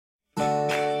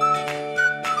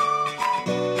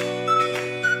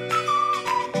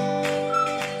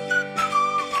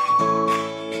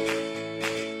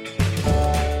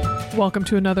Welcome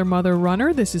to another Mother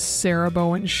Runner. This is Sarah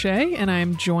Bowen Shea, and I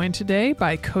am joined today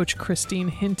by Coach Christine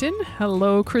Hinton.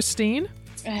 Hello, Christine.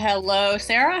 Hello,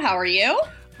 Sarah. How are you?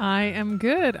 I am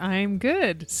good.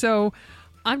 So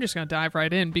I'm just going to dive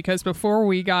right in because before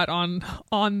we got on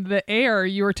the air,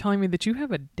 you were telling me that you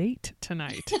have a date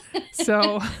tonight.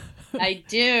 So I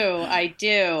do. I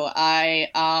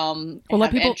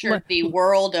have entered the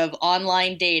world of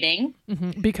online dating.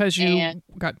 Mm-hmm, because you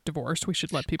got divorced. We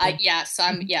should let people.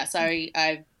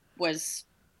 I was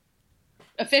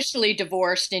officially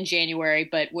divorced in January,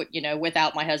 but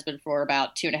without my husband for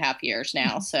about 2.5 years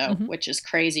now. So, which is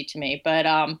crazy to me. But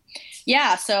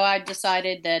so I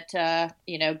decided that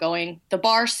going the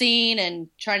bar scene and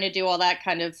trying to do all that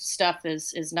kind of stuff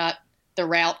is not the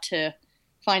route to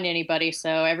find anybody.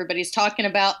 So everybody's talking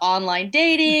about online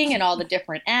dating and all the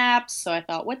different apps. So I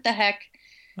thought, what the heck?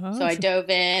 So I dove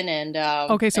in and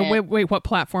okay. So wait, what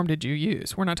platform did you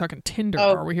use? We're not talking Tinder,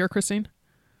 are we here, Christine?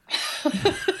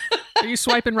 Are you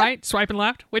swiping right, swiping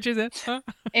left? Which is it? Huh?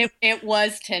 It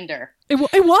was Tinder. It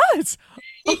was.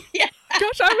 Yeah.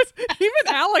 Gosh, even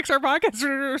Alex, our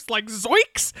podcaster, was like,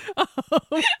 zoinks.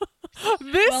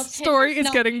 This story is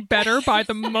getting better by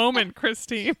the moment,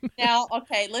 Christine. Now,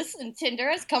 okay, listen, Tinder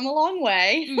has come a long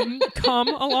way. Come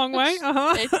a long way?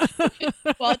 It's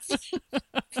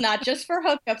not just for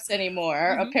hookups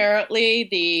anymore. Apparently,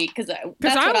 because I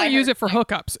only use it for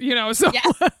hookups, so. Yes.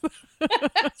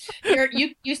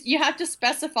 You have to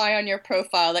specify on your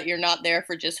profile that you're not there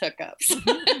for just hookups.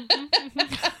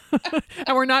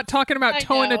 And we're not talking about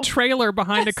towing a trailer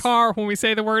behind a car when we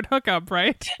say the word hookup,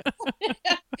 right?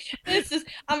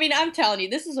 I'm telling you,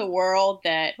 this is a world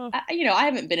that, I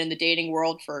haven't been in the dating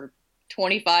world for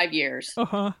 25 years.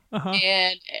 And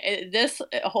this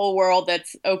whole world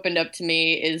that's opened up to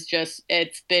me is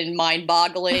it's been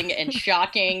mind-boggling and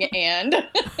shocking, and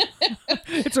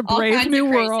it's a brave new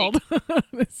world.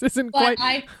 This isn't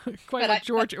quite what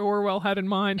George Orwell had in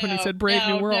mind when he said brave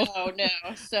new world. No.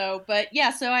 So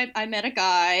I met a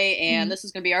guy, and this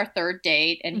is going to be our third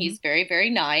date, and he's very, very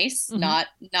nice. Not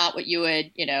what you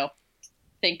would,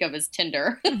 think of as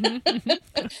Tinder.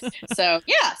 So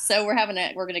we're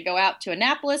going to go out to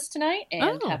Annapolis tonight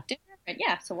and have dinner. And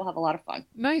so we'll have a lot of fun.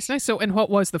 Nice. So, and what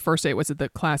was the first date? Was it the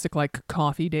classic like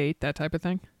coffee date, that type of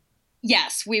thing?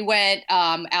 Yes, we went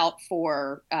out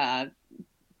for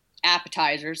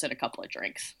appetizers and a couple of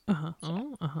drinks.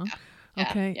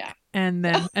 Okay. Yeah. And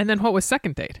then what was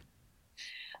second date?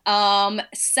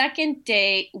 Second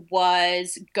date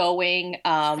was going.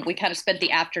 We kind of spent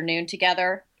the afternoon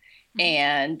together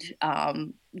and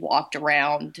walked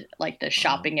around like the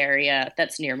shopping area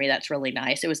that's near me. That's really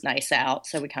nice. It was nice out,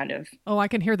 so we kind of. Oh, I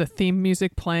can hear the theme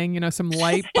music playing. Some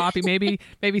light poppy, maybe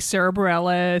Sarah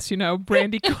Bareilles,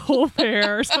 Brandy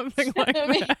Colbert, or something like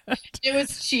that. It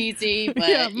was cheesy,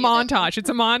 but montage. It's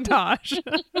a montage.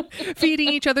 Feeding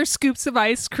each other scoops of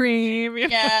ice cream.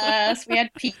 Yes, we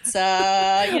had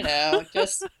pizza.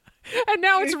 Just. And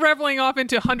now it's reveling off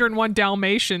into 101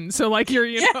 Dalmatians. So like you're,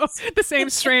 the same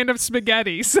strand of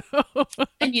spaghetti. So.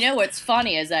 And what's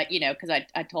funny is that, because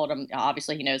I told him,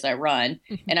 obviously he knows I run,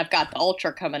 and I've got the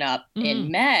ultra coming up in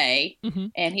May,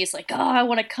 and he's like, oh, I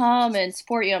want to come and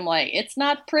support you. I'm like, it's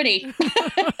not pretty.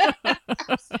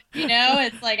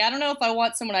 It's like, I don't know if I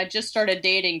want someone I just started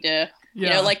dating to,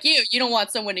 like you don't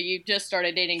want someone that you just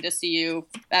started dating to see you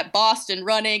at Boston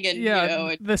running and,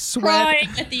 and the sweat crying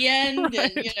at the end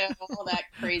and, all that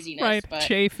craziness. Right. But,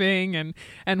 chafing and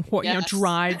what,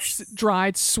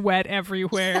 dried sweat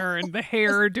everywhere and the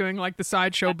hair doing like the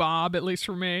sideshow bob, at least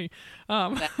for me.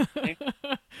 Exactly.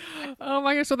 Oh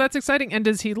my gosh. So that's exciting. And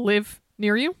does he live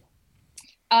near you?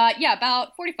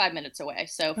 About 45 minutes away.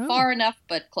 So far enough,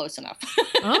 but close enough.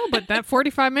 But that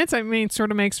 45 minutes, sort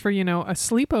of makes for, a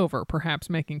sleepover, perhaps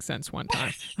making sense one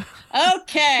time.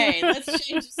 Okay, let's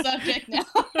change the subject now.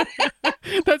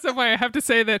 That's so funny. I have to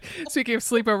say that, speaking of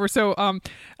sleepover, so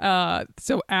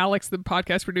Alex, the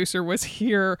podcast producer, was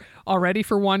here already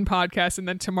for one podcast, and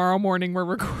then tomorrow morning we're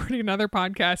recording another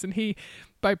podcast, and he,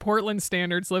 by Portland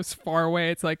standards, lives far away.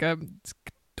 It's like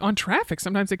on traffic.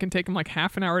 Sometimes it can take him like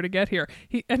half an hour to get here.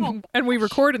 And we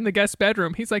record in the guest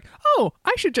bedroom. He's like, oh,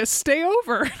 I should just stay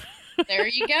over. There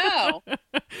you go.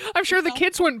 I'm sure the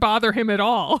kids wouldn't bother him at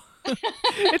all.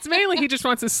 It's mainly he just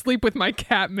wants to sleep with my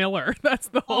cat Miller. That's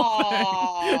the whole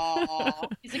thing.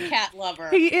 He's a cat lover.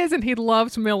 He is, and he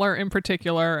loves Miller in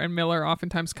particular. And Miller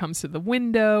oftentimes comes to the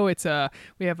window. We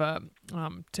have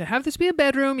to have this be a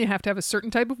bedroom, you have to have a certain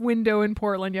type of window in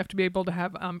Portland. You have to be able to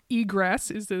have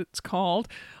egress, is it's called.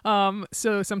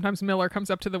 So sometimes Miller comes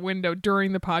up to the window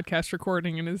during the podcast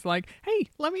recording and is like, "Hey,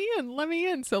 let me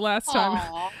in." So last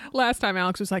time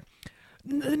Alex was like,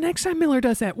 the next time Miller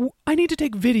does that, I need to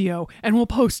take video and we'll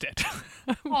post it.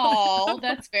 Oh,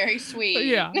 that's very sweet.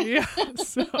 Yeah.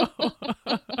 So,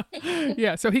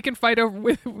 yeah. So he can fight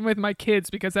over with my kids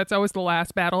because that's always the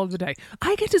last battle of the day.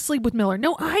 I get to sleep with Miller.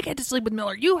 No, I get to sleep with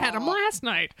Miller. You had him last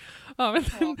night. And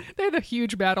then they had a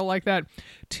huge battle like that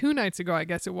 2 nights ago, I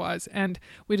guess it was. And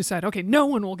we decided, okay, no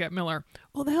one will get Miller.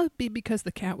 Well, that would be because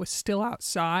the cat was still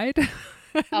outside.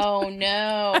 Oh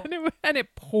no. And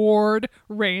it poured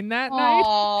rain that night.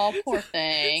 Oh, poor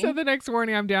thing. So the next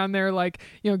morning I'm down there like,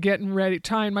 getting ready,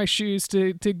 tying my shoes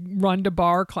to run to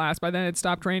bar class. By then it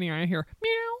stopped raining. I hear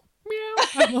meow, meow.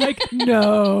 I'm like,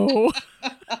 no.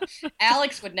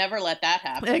 Alex would never let that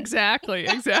happen. Exactly.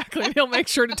 He'll make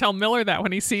sure to tell Miller that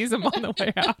when he sees him on the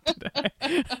way out today.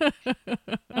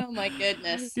 Oh my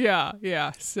goodness.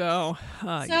 Yeah. So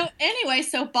anyway,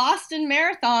 so Boston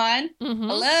Marathon. Mm-hmm.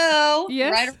 Hello.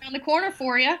 Yes. Right around the corner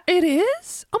for you. It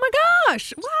is? Oh my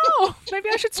gosh. Wow. Maybe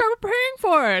I should start preparing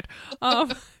for it.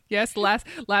 Yes, last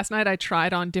night I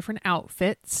tried on different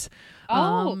outfits.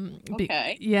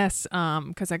 Okay. Yes,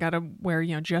 because I got to wear,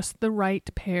 just the right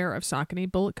pair of Saucony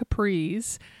Bullet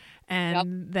Capris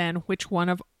and then which one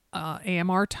of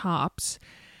AMR tops.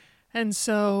 And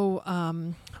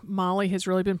so Molly has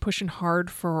really been pushing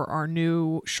hard for our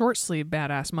new short sleeve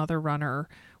Badass Mother Runner,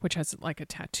 which has like a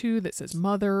tattoo that says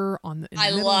Mother in the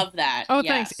middle. Love that. Oh,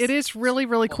 yes. Thanks. It is really,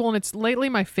 really cool. And it's lately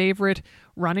my favorite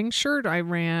running shirt. I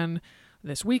ran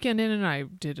this weekend in it, and I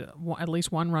did at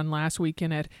least one run last week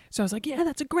in it. So I was like, yeah,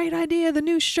 that's a great idea, the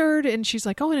new shirt. And she's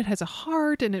like, oh, and it has a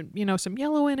heart and it, some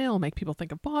yellow in it. It'll make people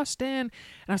think of Boston. And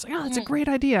I was like, oh, that's a great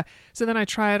idea. So then I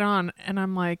try it on and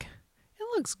I'm like,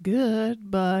 it looks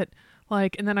good, but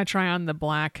and then I try on the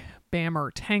black Bammer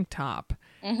tank top.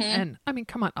 Mm-hmm. And I mean,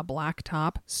 come on, a black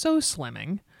top, so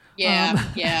slimming.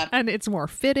 Yeah. And it's more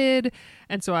fitted.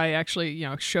 And so I actually,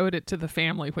 showed it to the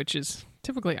family, which is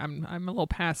typically I'm a little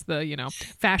past the,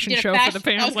 fashion show for the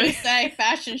family. I was going to say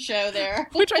fashion show there.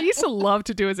 Which I used to love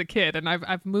to do as a kid. And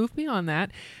I've moved beyond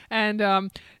that.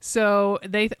 And so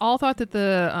they all thought that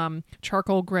the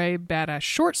charcoal gray Badass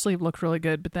short sleeve looked really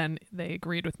good. But then they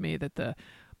agreed with me that the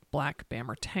black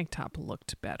Bammer tank top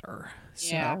looked better.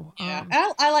 So, yeah.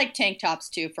 I like tank tops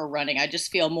too for running. I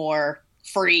just feel more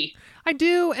free. I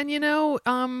do.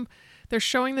 And, they're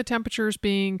showing the temperatures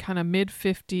being kind of mid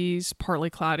 50s, partly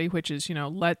cloudy, which is,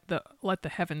 let the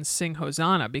heavens sing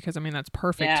Hosanna, because I mean, that's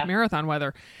perfect marathon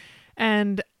weather.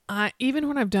 And even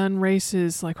when I've done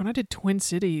races, like when I did Twin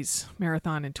Cities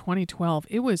Marathon in 2012,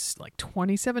 it was like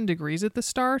 27 degrees at the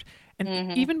start.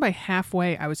 And even by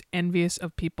halfway, I was envious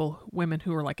of women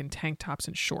who were like in tank tops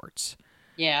and shorts.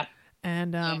 Yeah.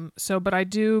 And but I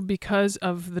do, because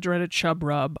of the dreaded chub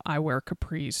rub, I wear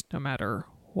capris no matter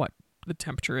what the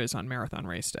temperature is on marathon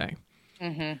race day.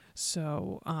 Mm-hmm.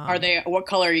 So are they, what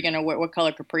color are you going to wear? What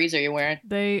color capris are you wearing?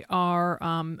 They are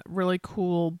really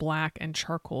cool black and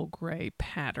charcoal gray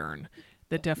pattern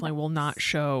that definitely will not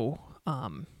show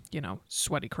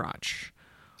sweaty crotch.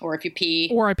 Or if you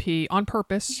pee. Or I pee on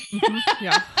purpose. Mm-hmm.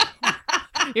 Yeah.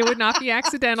 It would not be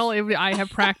accidental. I have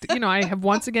practiced, I have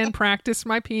once again practiced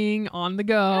my peeing on the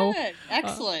go. Good.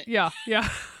 Excellent. Yeah.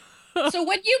 So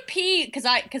when you pee, because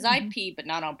I pee, but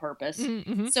not on purpose.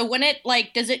 Mm-hmm. So when it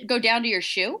does it go down to your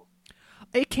shoe?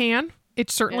 It can. It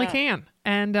certainly can.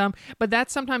 And but that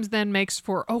sometimes then makes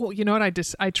for, you know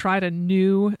what? I tried a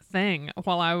new thing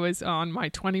while I was on my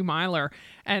 20 miler,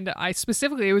 and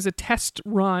it was a test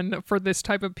run for this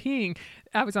type of peeing.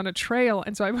 I was on a trail,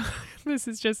 and so this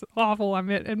is just awful. I'm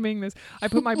admitting this. I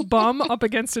put my bum up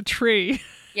against a tree.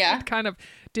 Yeah. Kind of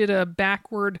did a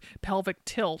backward pelvic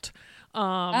tilt.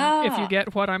 If you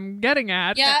get what I'm getting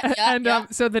at. And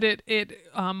so that it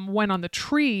went on the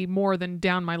tree more than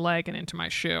down my leg and into my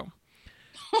shoe.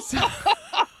 So,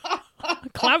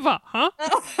 clever, huh?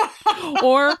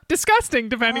 Or disgusting,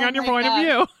 depending on your point of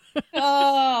view. See,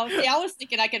 I was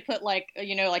thinking I could put like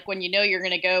when you're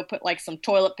going to go, put like some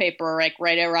toilet paper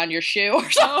right around your shoe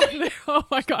or something. Oh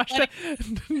my gosh.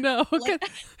 No.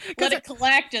 Let it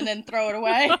collect and then throw it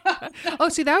away.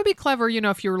 See, that would be clever,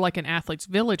 if you were like an athlete's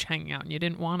village hanging out and you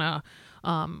didn't want to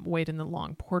wait in the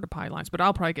long porta potty lines, but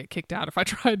I'll probably get kicked out if I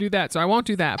try to do that. So I won't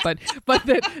do that. But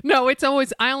it's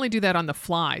always, I only do that on the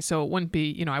fly. So it wouldn't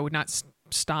be, I would not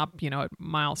stop, at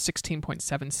mile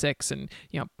 16.76 and,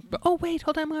 wait,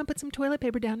 hold on, I'm going to put some toilet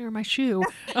paper down there in my shoe.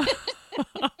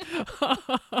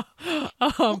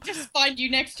 We'll just find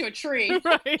you next to a tree.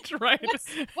 Right.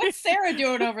 What's Sarah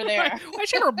doing over there? Right. Why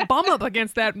should her bum up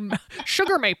against that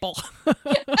sugar maple?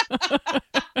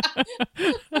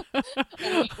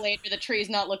 A week later, the tree's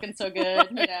not looking so good.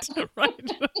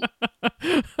 Right.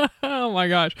 Oh my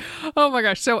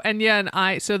gosh. So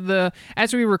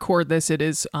as we record this, it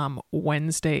is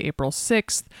Wednesday, April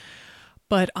 6th.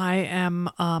 But I'm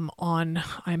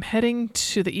heading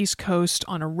to the East Coast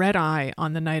on a red eye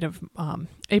on the night of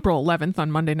April 11th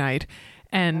on Monday night,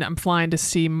 and I'm flying to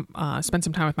spend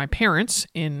some time with my parents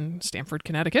in Stamford,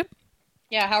 Connecticut.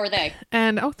 Yeah, how are they?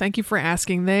 And thank you for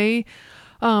asking. They,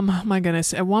 my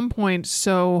goodness, at one point,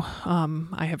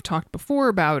 I have talked before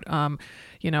about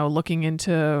looking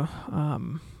into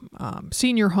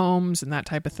senior homes and that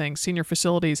type of thing, senior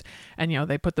facilities, and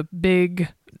they put the big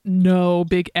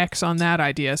X on that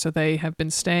idea. So they have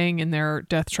been staying in their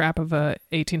death trap of a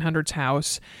 1800s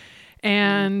house.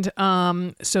 And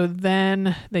so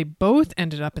then they both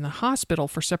ended up in the hospital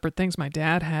for separate things. My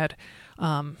dad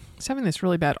he's having this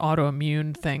really bad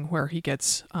autoimmune thing where he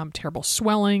gets terrible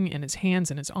swelling in his hands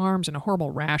and his arms and a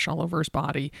horrible rash all over his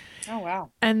body. Oh,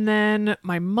 wow. And then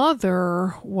my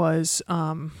mother was...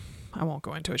 I won't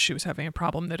go into it. She was having a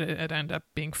problem that it ended up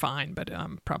being fine, but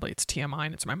probably it's TMI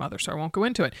and it's my mother, so I won't go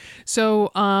into it.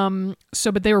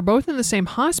 But they were both in the same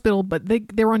hospital, but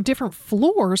they were on different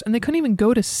floors and they couldn't even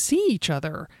go to see each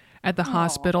other at the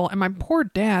hospital. And my poor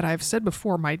dad, I've said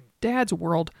before, my dad's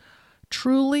world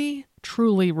truly,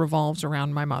 truly revolves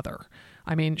around my mother.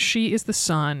 I mean, she is the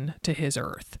sun to his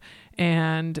earth.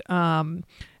 And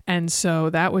so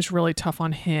that was really tough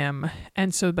on him.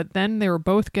 But then they were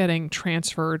both getting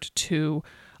transferred to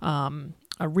a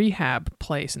rehab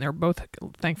place, and they were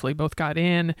thankfully both got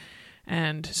in.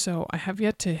 And so I have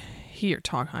yet to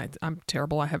I'm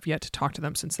terrible. I have yet to talk to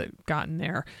them since they've gotten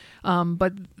there.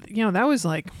 But that was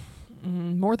like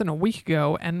more than a week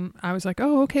ago. And I was like,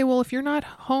 oh, okay, well, if you're not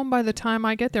home by the time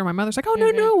I get there, my mother's like, oh,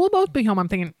 no, we'll both be home. I'm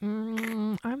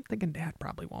thinking Dad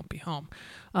probably won't be home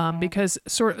because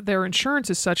their insurance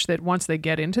is such that once they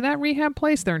get into that rehab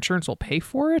place, their insurance will pay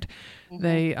for it.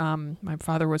 My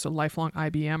father was a lifelong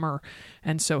IBMer,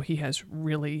 and so he has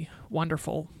really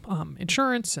wonderful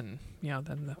insurance, and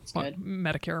then the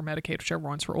Medicare or Medicaid, whichever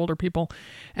one's for older people.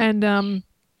 And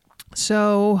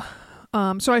so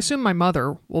I assume my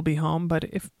mother will be home, but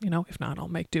if not, I'll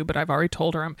make do. But I've already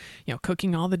told her I'm,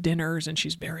 cooking all the dinners, and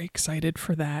she's very excited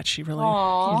for that. She really,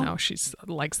 she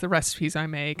likes the recipes I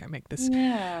make. I make this.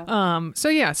 Yeah.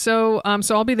 So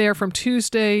I'll be there from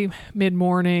Tuesday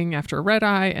mid-morning after a red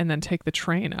eye, and then take the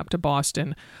train up to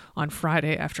Boston on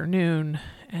Friday afternoon,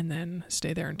 and then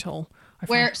stay there until.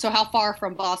 So how far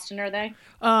from Boston are they?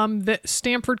 The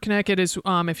Stamford, Connecticut is,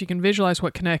 if you can visualize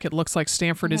what Connecticut looks like,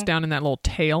 Stamford is down in that little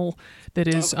tail that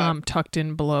is tucked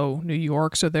in below New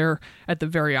York. So they're at the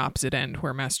very opposite end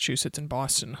where Massachusetts and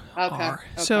Boston are.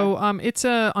 Okay. So it's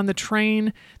on the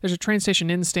train. There's a train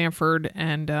station in Stamford,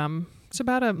 and it's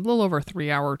about a little over a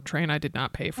 3-hour train. I did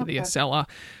not pay for the Acela.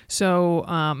 So,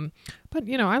 but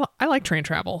I like train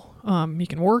travel. You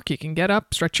can work, you can get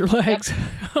up, stretch your legs.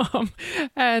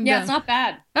 It's not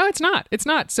bad. No, it's not. It's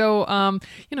not. So,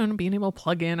 being able to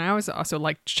plug in. I always also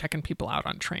like checking people out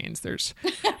on trains.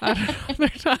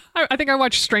 I think I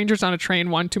watched Strangers on a Train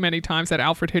one too many times, that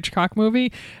Alfred Hitchcock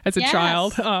movie as a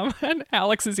child. And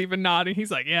Alex is even nodding.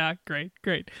 He's like, yeah, great.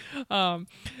 Who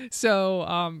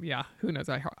knows?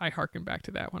 I harken back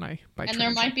to that when I buy train. And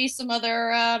there might be some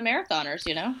other marathoners,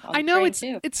 I know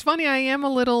it's funny. I am a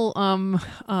little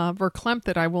verklempt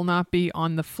that I will not be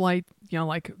on the flight.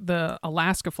 Like the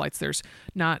Alaska flights.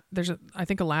 I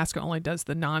think Alaska only does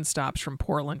the nonstops from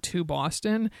Portland to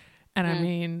Boston. And I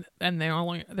mean, and they're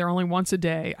only once a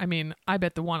day. I mean, I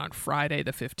bet the one on Friday,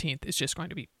 the 15th, is just going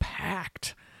to be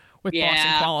packed with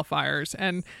Boston qualifiers.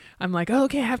 And I'm like,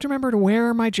 okay, I have to remember to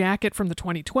wear my jacket from the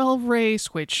 2012 race,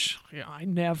 which I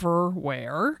never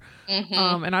wear.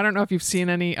 And I don't know if you've seen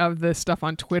any of this stuff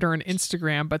on Twitter and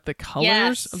Instagram, but the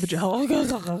colors of the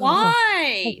jacket.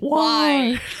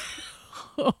 Why?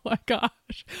 Oh my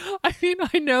gosh. I mean,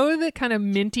 I know that kind of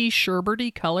minty,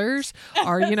 sherbety colors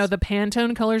are, the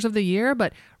Pantone colors of the year,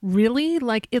 but really,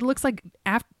 like, it looks like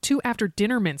two after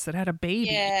dinner mints that had a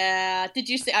baby. Yeah. Did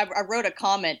you see? I wrote a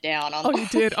comment down on. Oh, you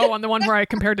did? Oh, on the one where I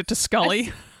compared it to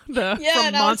Scully. From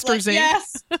Monsters Inc.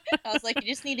 Yes. I was like, you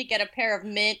just need to get a pair of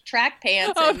mint track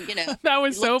pants, and that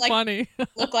was so funny.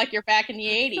 Look like you're back in the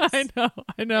 80s.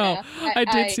 I know. I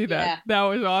did see that. That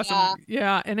was awesome.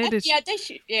 And it is. Yeah,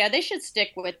 they should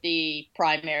stick with the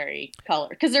primary color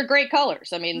because they're great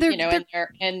colors. I mean,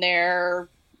 and they're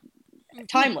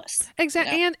timeless.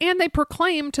 Exactly, and they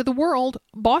proclaim to the world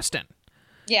Boston.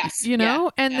 Yes.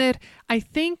 That I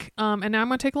think, and now I'm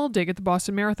going to take a little dig at the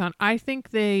Boston Marathon. I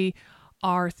think they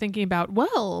are thinking about,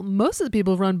 well, most of the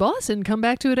people who run Boston come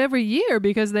back to it every year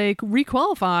because they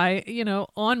requalify,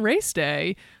 on race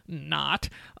day. Not.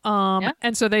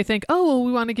 And so they think, oh, well,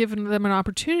 we want to give them an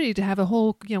opportunity to have a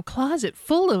whole, closet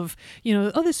full of,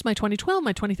 oh, this is my 2012,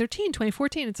 my 2013,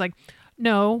 2014. It's like,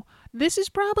 no, this is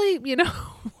probably,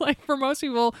 like for most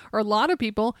people or a lot of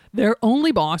people, they're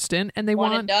only Boston and they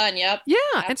want it done. Yep.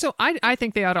 Yeah. And so I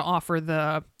think they ought to offer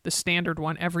the standard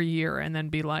one every year and then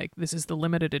be like, this is the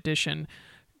limited edition.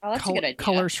 Oh, that's a good idea.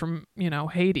 Colors from,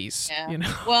 Hades. Yeah.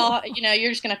 Well,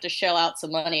 you're just going to have to shell out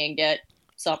some money and get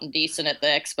something decent at the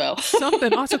expo.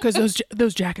 Something also because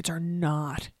those jackets are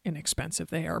not inexpensive.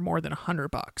 They are more than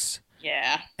 $100.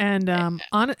 Yeah. And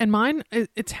and mine,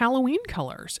 it's Halloween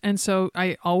colors. And so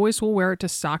I always will wear it to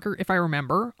soccer. If I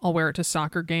remember, I'll wear it to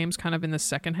soccer games kind of in the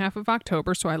second half of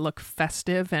October. So I look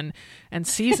festive and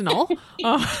seasonal.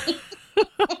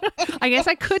 I guess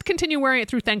I could continue wearing it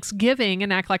through Thanksgiving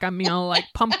and act like I'm, like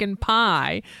pumpkin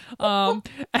pie. And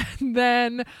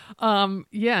then,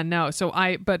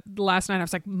 but last night I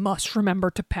was like, must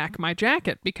remember to pack my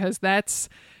jacket because that's,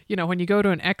 when you go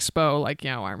to an expo, like,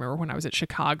 I remember when I was at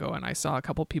Chicago and I saw a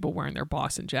couple people wearing their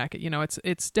Boston jacket,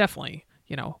 it's definitely,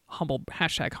 humble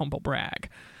brag.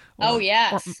 Or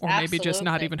maybe just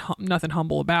not even nothing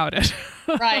humble about it.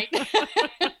 Right.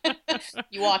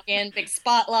 You walk in, big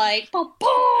spotlight, boom,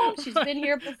 boom. She's been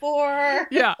here before.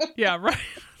 Yeah, right.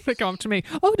 They come up to me.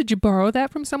 Oh, did you borrow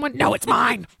that from someone? No, it's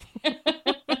mine.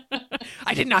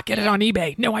 I did not get it on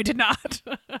eBay. No, I did not.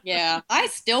 Yeah, I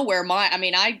still wear mine. I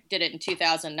mean, I did it in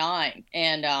 2009,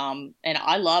 and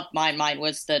I loved mine. Mine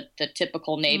was the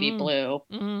typical navy blue.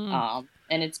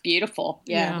 And it's beautiful.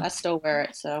 Yeah, I still wear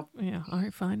it. So yeah, all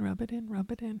right, fine. Rub it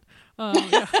in.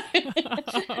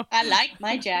 I like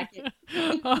my jacket.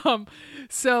 At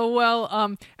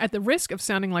the risk of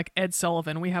sounding like Ed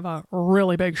Sullivan, we have a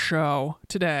really big show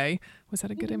today. Was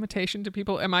that a good imitation to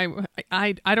people?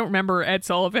 I don't remember Ed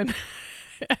Sullivan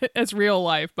as real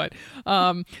life, but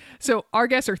so our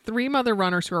guests are 3 mother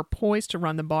runners who are poised to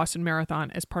run the Boston Marathon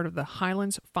as part of the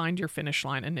Highlands Find Your Finish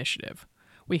Line initiative.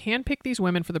 We handpicked these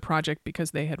women for the project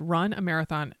because they had run a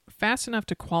marathon fast enough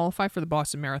to qualify for the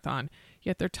Boston Marathon,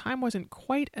 yet their time wasn't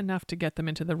quite enough to get them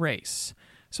into the race.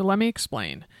 So let me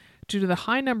explain. Due to the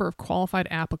high number of qualified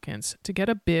applicants, to get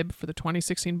a bib for the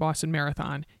 2016 Boston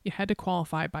Marathon, you had to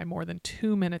qualify by more than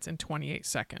 2 minutes and 28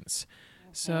 seconds.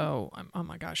 So, oh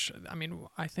my gosh, I mean,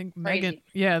 I think Crazy.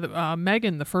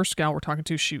 Megan, the first gal we're talking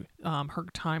to, she her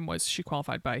time was she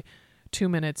qualified by 2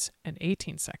 minutes and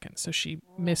 18 seconds. So she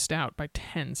missed out by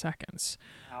 10 seconds.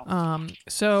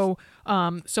 So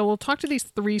we'll talk to these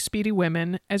 3 speedy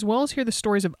women, as well as hear the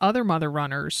stories of other mother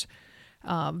runners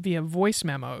via voice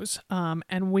memos.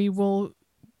 And we will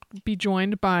be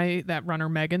joined by that runner,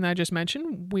 Megan, that I just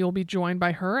mentioned. We'll be joined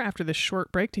by her after this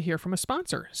short break to hear from a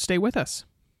sponsor. Stay with us.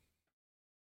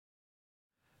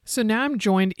 So now I'm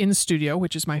joined in studio,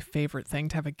 which is my favorite thing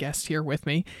to have a guest here with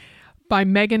me, by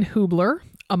Megan Hubler,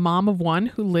 a mom of 1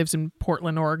 who lives in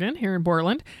Portland, Oregon, here in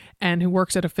Portland, and who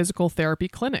works at a physical therapy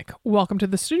clinic. Welcome to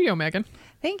the studio, Megan.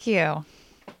 Thank you.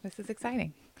 This is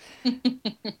exciting.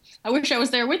 I wish I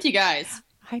was there with you guys.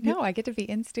 I know. I get to be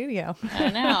in studio. I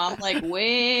know. I'm like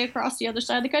way across the other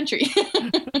side of the country.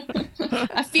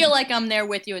 I feel like I'm there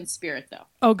with you in spirit, though.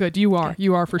 Oh, good. You are.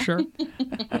 You are for sure.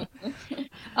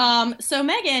 So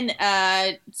Megan,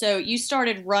 so you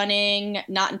started running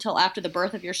not until after the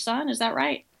birth of your son. Is that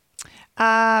right?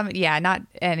 Yeah, not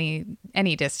any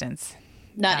distance.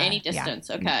 Not any distance.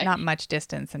 Yeah, okay. Not much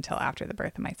distance until after the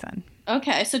birth of my son.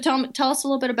 Okay. So tell us a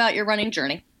little bit about your running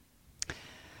journey.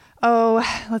 Oh,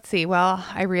 let's see. Well,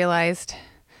 I realized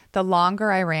the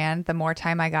longer I ran, the more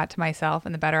time I got to myself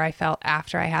and the better I felt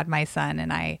after I had my son.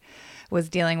 And I was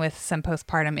dealing with some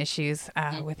postpartum issues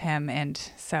with him. And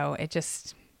so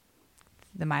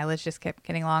the mileage just kept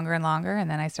getting longer and longer.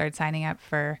 And then I started signing up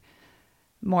for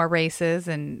more races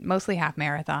and mostly half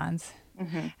marathons.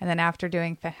 Mm-hmm. And then after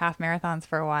doing half marathons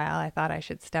for a while, I thought I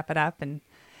should step it up and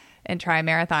try a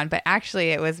marathon. But actually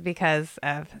it was because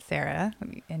of Sarah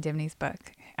and Dimney's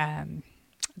book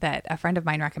that a friend of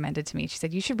mine recommended to me. She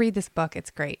said, you should read this book. It's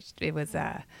great. It was,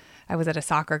 I was at a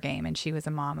soccer game and she was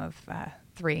a mom of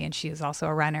 3 and she was also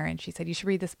a runner. And she said, you should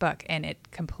read this book. And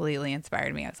it completely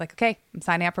inspired me. I was like, okay, I'm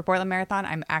signing up for Portland Marathon.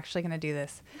 I'm actually going to do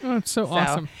this. Oh, it's so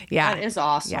awesome. Yeah. That is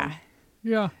awesome. Yeah.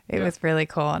 Yeah. It was really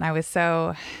cool. And I was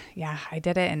I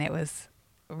did it and it was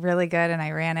really good. And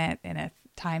I ran it in a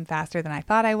time faster than I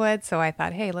thought I would. So I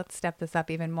thought, hey, let's step this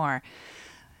up even more.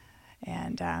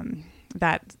 And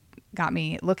that got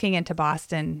me looking into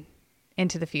Boston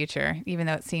into the future, even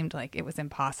though it seemed like it was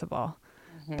impossible.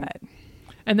 Mm-hmm. But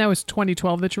And that was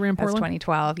 2012 that you ran That was Portland?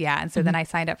 2012, yeah. And so then I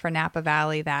signed up for Napa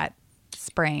Valley that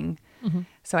spring.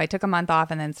 So I took a month off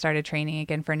and then started training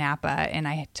again for Napa. And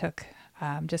I took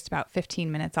just about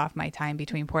 15 minutes off my time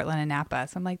between Portland and Napa.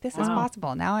 So I'm like, this is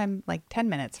possible. Now I'm like 10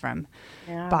 minutes from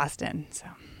Boston. So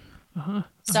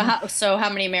So how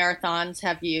many marathons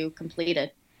have you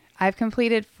completed? I've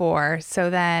completed 4. So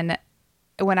then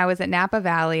when I was at Napa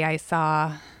Valley, I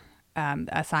saw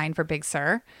a sign for Big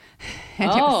Sur.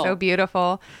 And it was so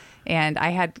beautiful. And I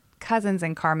had cousins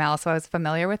in Carmel, so I was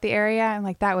familiar with the area. I'm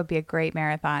like, that would be a great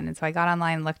marathon. And so I got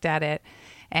online and looked at it,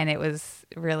 and it was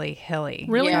really hilly.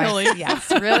 Really hilly?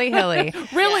 Yes, really hilly.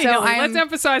 Really So hilly. Let's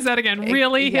emphasize that again.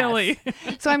 Really Yes. hilly.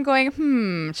 So I'm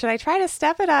going, should I try to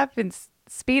step it up and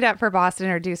speed up for Boston,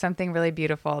 or do something really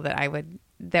beautiful that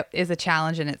is a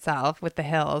challenge in itself with the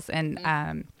hills? And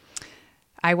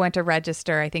I went to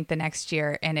register, I think the next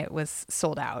year, and it was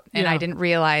sold out. And I didn't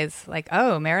realize, like,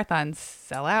 marathons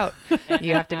sell out.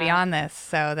 You have to be on this.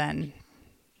 So then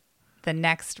the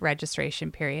next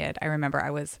registration period, I remember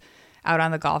I was out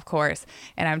on the golf course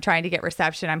and I'm trying to get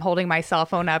reception. I'm holding my cell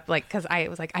phone up, like, because I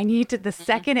was like, I need to, the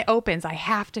second it opens, I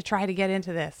have to try to get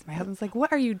into this. My husband's like,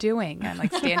 what are you doing? I'm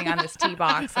like standing on this tee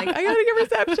box, like, I gotta get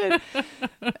reception.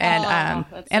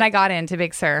 And I got into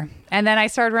Big Sur. And then I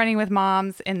started running with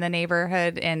moms in the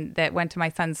neighborhood and that went to my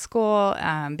son's school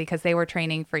because they were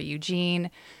training for Eugene,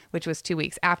 which was 2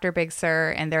 weeks after Big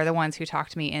Sur. And they're the ones who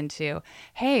talked me into,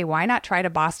 hey, why not try to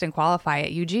Boston qualify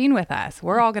at Eugene with us?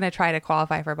 We're all going to try to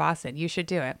qualify for Boston. You should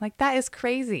do it. Like, that is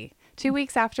crazy. 2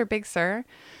 weeks after Big Sur.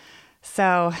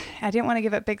 So I didn't want to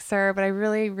give up Big Sur, but I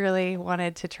really, really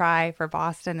wanted to try for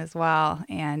Boston as well.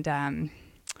 And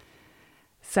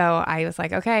so I was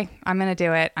like, okay, I'm going to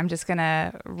do it. I'm just going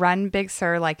to run Big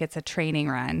Sur like it's a training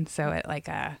run. So at like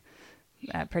a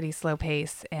pretty slow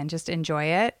pace and just enjoy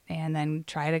it and then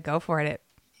try to go for it at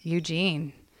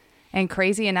Eugene. And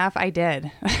crazy enough, I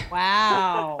did.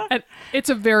 Wow. And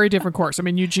it's a very different course. I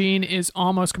mean, Eugene is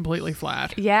almost completely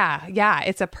flat. Yeah.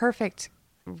 It's a perfect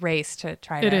race to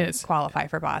try to qualify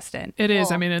for Boston. It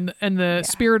is. I mean, and the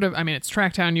spirit of, I mean, it's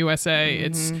Tracktown USA.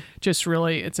 It's just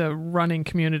really, it's a running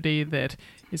community that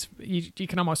is, you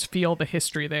can almost feel the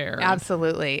history there.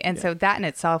 Absolutely. And so that in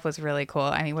itself was really cool.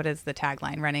 I mean, what is the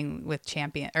tagline? Running with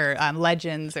champion or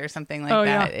legends or something like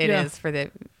that. It is for the...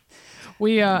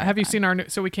 We have you seen our new,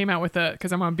 so we came out with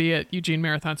because I'm going to be at Eugene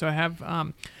Marathon. So I have,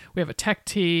 we have a tech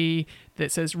tee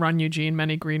that says Run Eugene,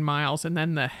 Many Green Miles. And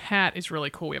then the hat is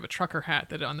really cool. We have a trucker hat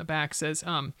that on the back says,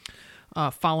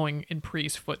 following in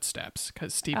Pre's footsteps,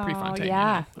 because Steve Prefontaine,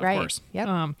 of course.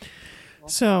 Yep.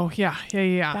 So yeah.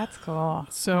 That's cool.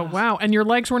 So wow, and your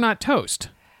legs were not toast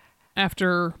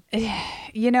after.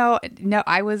 No,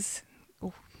 I was,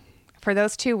 for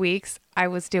those 2 weeks, I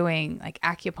was doing like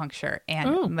acupuncture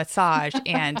and massage,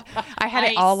 and I had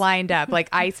it all lined up, like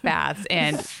ice baths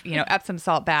and Epsom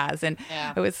salt baths, and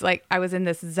it was like I was in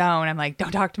this zone. I'm like,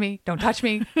 don't talk to me, don't touch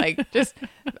me, like just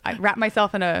I wrap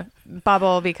myself in a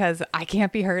bubble because I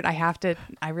can't be hurt.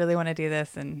 I really want to do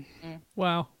this. And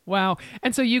wow.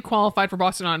 And so you qualified for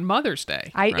Boston on Mother's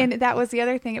Day. right? And that was the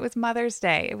other thing. It was Mother's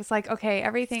Day. It was like, okay,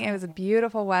 everything. It was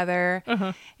beautiful weather,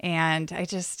 and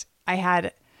I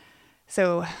had.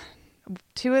 So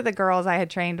 2 of the girls I had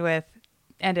trained with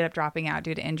ended up dropping out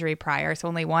due to injury prior. So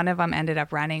only one of them ended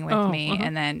up running with me.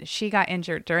 And then she got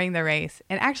injured during the race.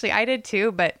 And actually I did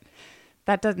too, but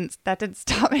that didn't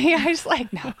stop me. I was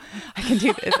like, no, I can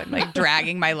do this. I'm like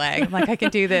dragging my leg. I'm like, I can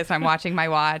do this. I'm watching my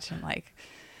watch. I'm like,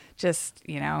 just,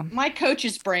 my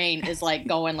coach's brain is like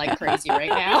going like crazy right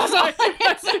now. So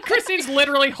Christine's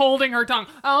literally holding her tongue.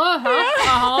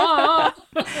 But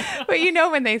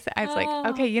when they say, I was like,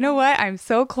 okay, you know what? I'm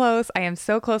so close. I am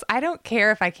so close. I don't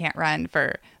care if I can't run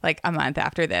for like a month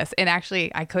after this. And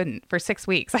actually I couldn't for 6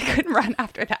 weeks. I couldn't run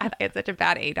after that. I had such a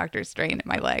bad adductor strain in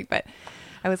my leg, but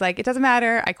I was like, it doesn't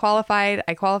matter. I qualified.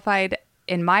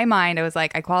 In my mind, I was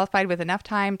like, I qualified with enough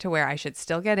time to where I should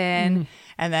still get in,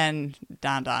 and then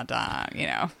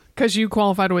Because you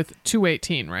qualified with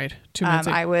 2:18, right? 2 minutes.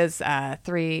 I was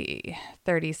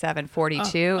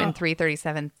 3:37:42, and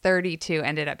 3:37:32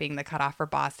 ended up being the cutoff for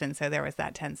Boston. So there was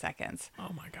that 10 seconds.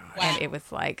 Oh my gosh! Wow. And it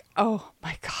was like, oh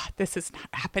my God, this is not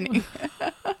happening.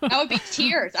 That would be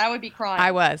tears. I would be crying.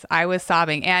 I was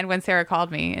sobbing. And when Sarah called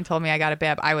me and told me I got a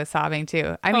bib, I was sobbing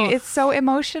too. I mean, it's so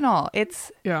emotional. It's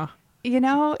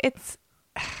it's,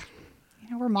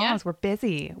 we're moms, we're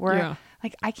busy. We're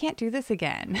like, I can't do this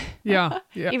again. Yeah.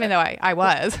 Even though I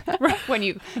was, when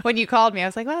you called me, I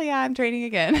was like, well, yeah, I'm training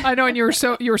again. I know. And you were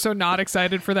so not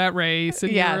excited for that race.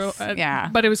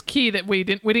 And but it was key that we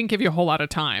didn't give you a whole lot of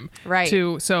time. Right.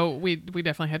 So we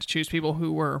definitely had to choose people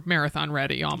who were marathon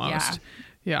ready almost.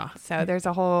 Yeah. So there's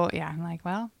a whole, I'm like,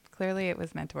 well, clearly it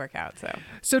was meant to work out.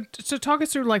 So talk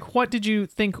us through, like, what did you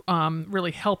think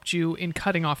really helped you in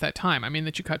cutting off that time? I mean,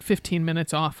 that you cut 15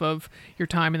 minutes off of your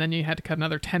time and then you had to cut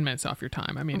another 10 minutes off your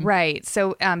time. I mean, right.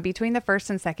 So between the first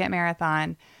and second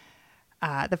marathon,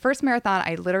 the first marathon,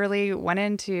 I literally went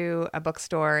into a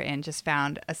bookstore and just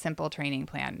found a simple training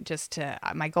plan.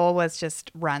 My goal was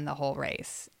just run the whole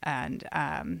race, and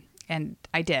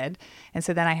I did. And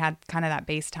so then I had kind of that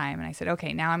base time, and I said,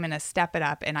 okay, now I'm going to step it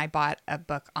up. And I bought a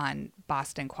book on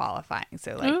Boston qualifying.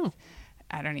 So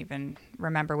I don't even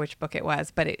remember which book it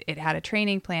was, but it had a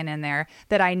training plan in there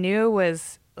that I knew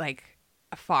was like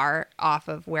far off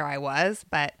of where I was,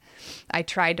 but I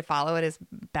tried to follow it as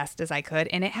best as I could.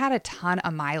 And it had a ton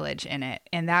of mileage in it.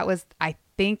 And that was, I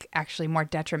think, actually more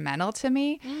detrimental to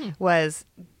me, was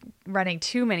running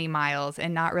too many miles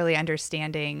and not really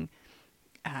understanding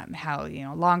how,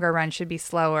 longer runs should be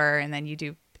slower. And then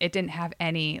it didn't have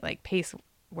any like pace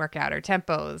workout or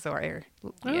tempos or,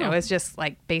 it was just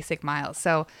like basic miles.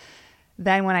 So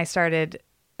then when I started,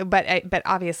 but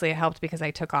obviously it helped because I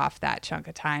took off that chunk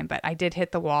of time, but I did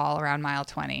hit the wall around mile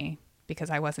 20 because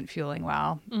I wasn't fueling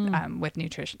well with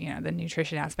nutrition, the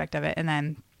nutrition aspect of it. And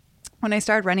then when I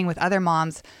started running with other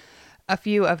moms, a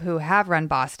few of who have run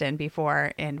Boston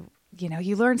before, and,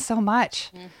 you learn so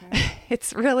much.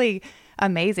 It's really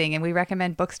amazing. And we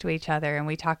recommend books to each other, and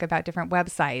we talk about different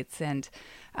websites. And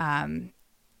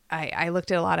I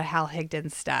looked at a lot of Hal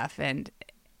Higdon stuff, and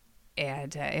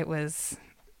it was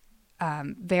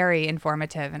very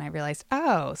informative. And I realized,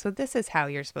 so this is how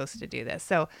you're supposed to do this.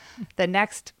 So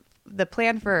the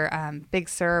plan for Big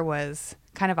Sur was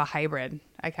kind of a hybrid.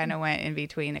 I kind of went in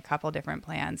between a couple different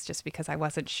plans just because I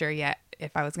wasn't sure yet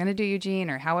if I was going to do Eugene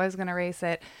or how I was going to race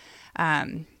it.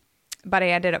 But I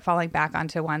ended up falling back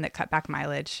onto one that cut back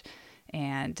mileage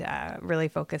and really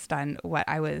focused on what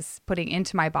I was putting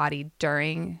into my body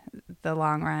during the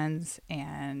long runs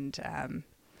and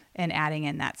adding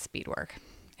in that speed work.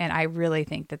 And I really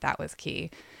think that was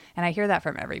key. And I hear that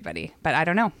from everybody, but I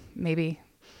don't know, maybe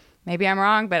I'm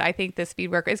wrong, but I think the speed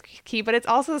work is key, but it's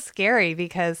also scary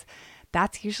because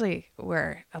that's usually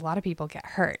where a lot of people get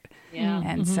hurt. Yeah.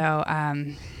 And so,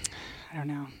 I don't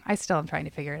know. I still am trying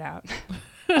to figure it out.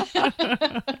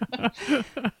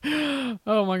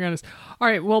 Oh my goodness. All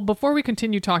right. Well, before we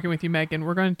continue talking with you, Megan,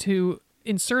 we're going to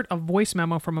insert a voice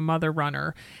memo from a mother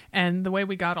runner. And the way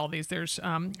we got all these, there's,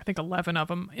 I think 11 of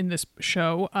them in this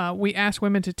show. We asked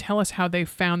women to tell us how they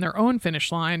found their own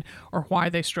finish line or why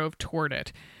they strove toward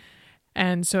it.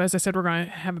 And so, as I said, we're going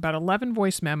to have about 11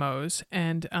 voice memos,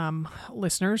 and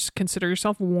listeners, consider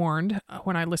yourself warned.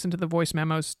 When I listened to the voice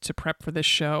memos to prep for this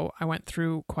show, I went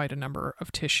through quite a number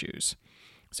of tissues.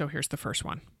 So here's the first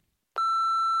one.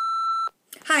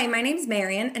 Hi, my name's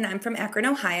Marion, and I'm from Akron,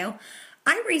 Ohio.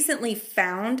 I recently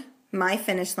found my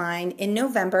finish line in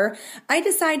November. I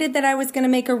decided that I was going to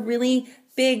make a really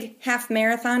big half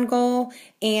marathon goal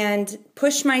and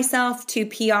push myself to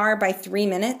PR by 3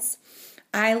 minutes.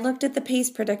 I looked at the pace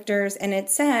predictors and it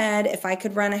said if I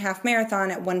could run a half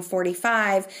marathon at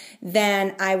 1:45,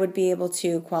 then I would be able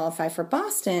to qualify for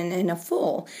Boston in a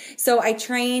full. So I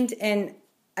trained and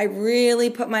I really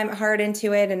put my heart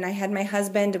into it, and I had my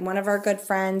husband and one of our good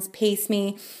friends pace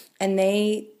me, and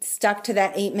they stuck to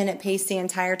that 8-minute pace the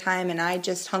entire time, and I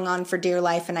just hung on for dear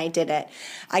life, and I did it.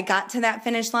 I got to that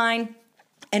finish line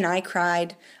and I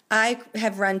cried. I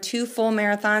have run 2 full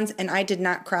marathons and I did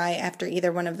not cry after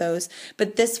either one of those.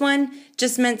 But this one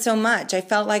just meant so much. I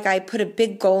felt like I put a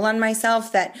big goal on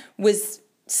myself that was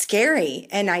scary,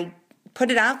 and I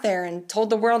put it out there and told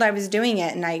the world I was doing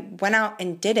it, and I went out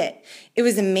and did it. It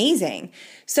was amazing.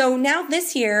 So now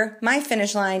this year, my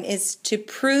finish line is to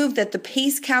prove that the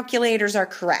pace calculators are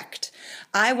correct.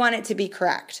 I want it to be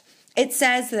correct. It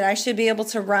says that I should be able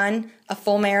to run a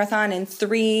full marathon in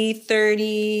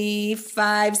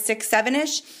 3:35, 6,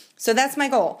 7-ish. So that's my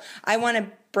goal. I want to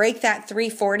break that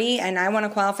 3:40, and I want to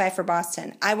qualify for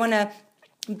Boston. I want to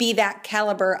be that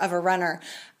caliber of a runner.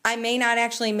 I may not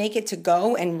actually make it to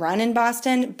go and run in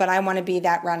Boston, but I want to be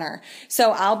that runner.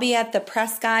 So I'll be at the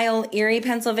Presque Isle, Erie,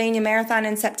 Pennsylvania Marathon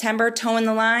in September, towing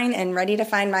the line and ready to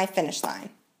find my finish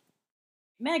line.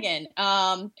 Megan,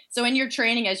 so in your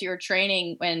training, as you're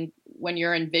training, when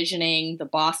you're envisioning the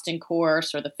Boston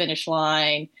course or the finish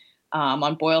line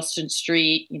on Boylston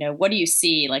Street, what do you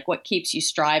see? Like, what keeps you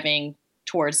striving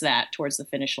towards the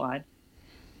finish line?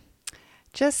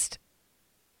 Just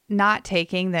not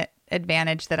taking that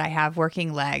advantage that I have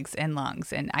working legs and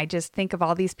lungs. And I just think of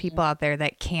all these people out there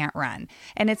that can't run.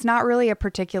 And it's not really a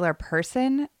particular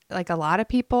person. Like, a lot of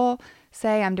people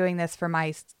say, I'm doing this for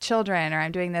my children, or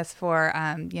I'm doing this for,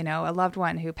 a loved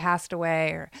one who passed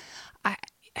away. Or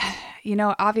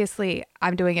obviously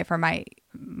I'm doing it for I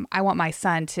want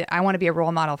to be a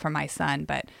role model for my son,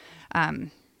 but,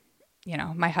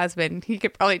 my husband, he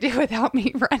could probably do without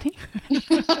me running.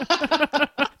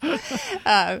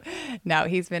 No,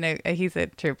 he's a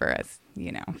trooper, as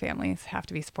families have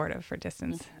to be supportive for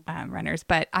distance runners,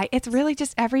 but it's really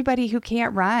just everybody who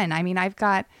can't run. I mean, I've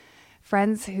got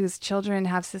friends whose children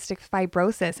have cystic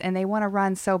fibrosis and they want to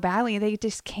run so badly, they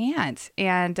just can't.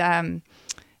 And,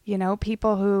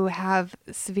 people who have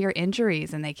severe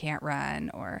injuries and they can't run,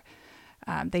 or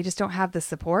they just don't have the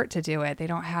support to do it. They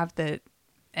don't have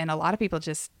and a lot of people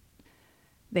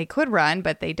they could run,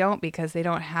 but they don't because they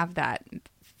don't have that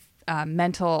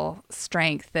mental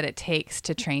strength that it takes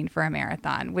to train for a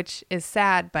marathon, which is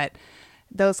sad. But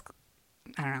I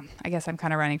don't know, I guess I'm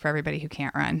kind of running for everybody who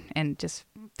can't run, and just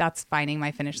that's finding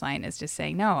my finish line, is just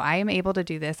saying, no, I am able to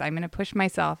do this. I'm going to push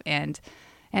myself and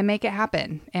make it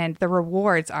happen. And the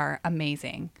rewards are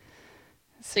amazing.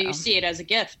 So you see it as a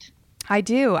gift. I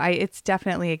do. It's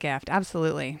definitely a gift.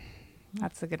 Absolutely.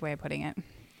 That's a good way of putting it.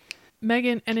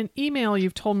 Megan, in an email,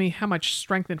 you've told me how much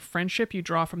strength and friendship you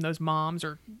draw from those moms,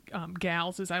 or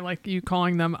gals, as I like you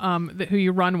calling them, who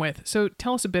you run with. So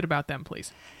tell us a bit about them,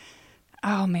 please.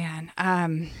 Oh, man.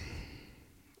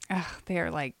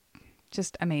 They're like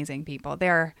just amazing people.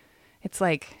 It's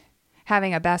like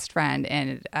having a best friend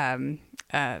and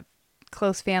a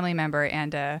close family member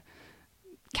and a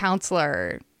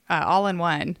counselor all in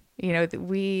one.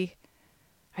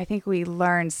 I think we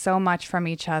learn so much from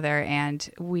each other, and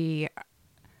we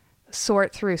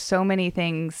sort through so many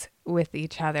things with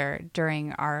each other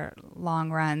during our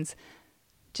long runs,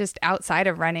 just outside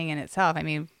of running in itself. I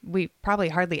mean, we probably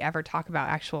hardly ever talk about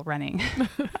actual running.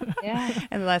 Yeah.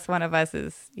 Unless one of us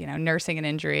is, nursing an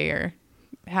injury or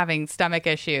having stomach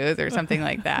issues or something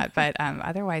like that. But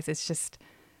otherwise, it's just,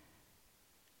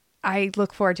 I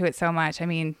look forward to it so much. I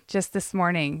mean, just this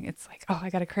morning, it's like,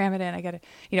 I got to cram it in.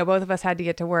 both of us had to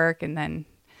get to work, and then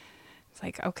it's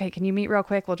like, okay, can you meet real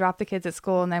quick? We'll drop the kids at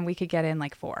school, and then we could get in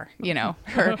like 4,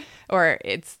 or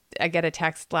I get a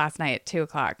text last night at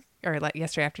 2:00 or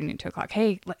yesterday afternoon, 2:00.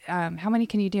 Hey, how many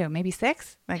can you do? Maybe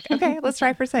 6? Like, okay, let's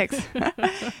try for 6.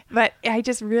 But I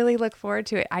just really look forward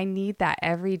to it. I need that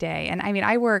every day. And I mean,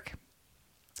 I work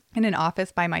in an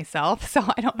office by myself, so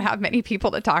I don't have many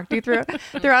people to talk to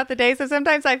throughout the day. So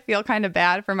sometimes I feel kind of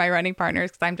bad for my running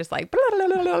partners because I'm just like, blah, blah,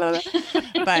 blah, blah, blah.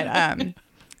 But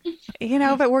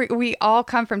but we all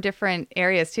come from different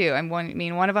areas too. And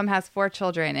one of them has 4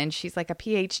 children, and she's like a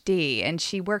PhD, and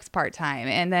she works part-time.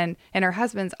 And her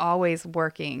husband's always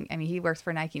working. I mean, he works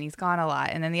for Nike and he's gone a lot.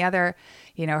 And then the other,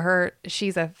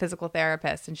 she's a physical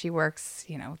therapist, and she works,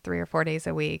 3 or 4 days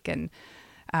a week, and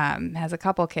has a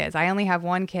couple kids. I only have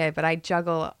 1 kid, but I'm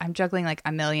juggling like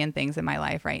a million things in my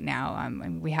life right now.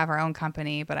 And we have our own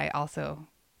company, but I also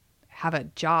have a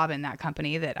job in that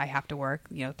company that I have to work,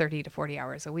 30 to 40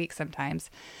 hours a week sometimes.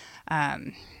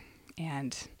 And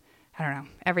I don't know,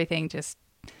 everything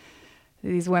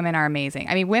these women are amazing.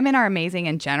 I mean, women are amazing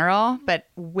in general, but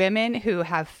women who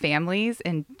have families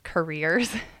and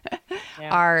careers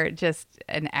are just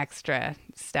an extra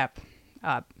step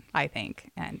up, I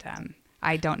think. And,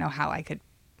 I don't know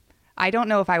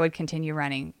if I would continue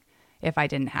running if I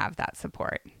didn't have that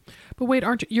support. But wait,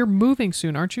 you're moving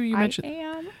soon, aren't you? You mentioned. I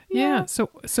am. Yeah.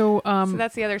 So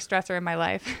that's the other stressor in my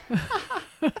life.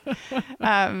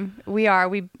 We are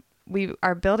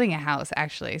building a house,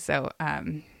 actually. So,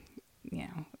 the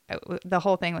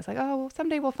whole thing was like,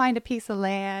 someday we'll find a piece of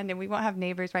land and we won't have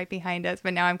neighbors right behind us.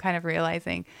 But now I'm kind of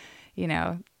realizing,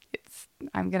 I'm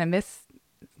going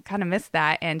to miss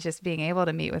that, and just being able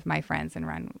to meet with my friends and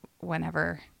run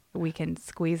whenever we can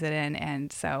squeeze it in.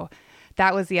 And so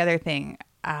that was the other thing.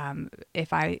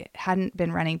 If I hadn't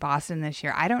been running Boston this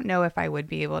year, I don't know if I would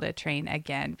be able to train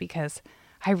again, because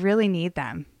I really need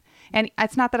them. And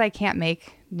it's not that I can't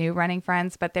make new running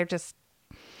friends, but they're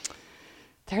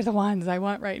the ones I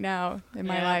want right now in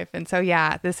my life. And so,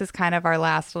 this is kind of our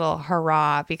last little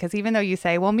hurrah, because even though you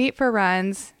say we'll meet for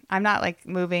runs, I'm not like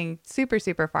moving super,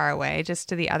 super far away, just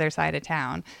to the other side of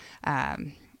town.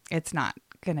 It's not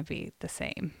going to be the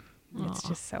same. Aww. It's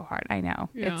just so hard. I know.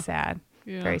 Yeah. It's sad.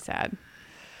 Yeah. Very sad.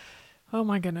 Oh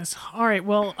my goodness. All right.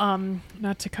 Well,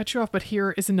 not to cut you off, but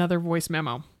here is another voice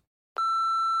memo.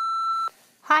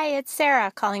 Hi, it's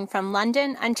Sarah calling from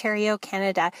London, Ontario,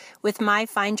 Canada, with my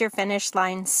Find Your Finish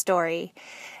Line story.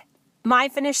 My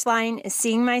finish line is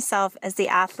seeing myself as the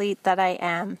athlete that I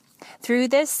am. Through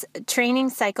this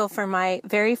training cycle for my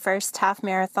very first half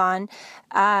marathon,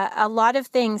 a lot of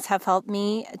things have helped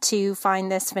me to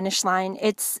find this finish line.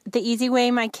 It's the easy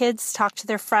way my kids talk to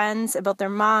their friends about their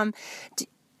mom.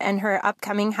 and her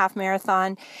upcoming half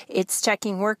marathon. It's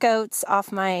checking workouts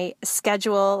off my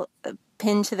schedule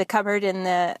pinned to the cupboard in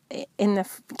the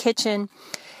kitchen.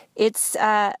 It's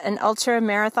an ultra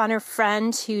marathoner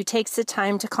friend who takes the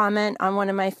time to comment on one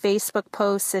of my Facebook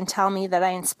posts and tell me that I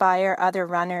inspire other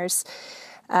runners.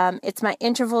 It's my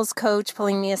intervals coach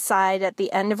pulling me aside at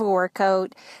the end of a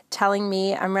workout, telling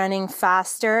me I'm running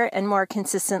faster and more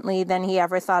consistently than he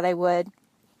ever thought I would.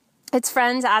 It's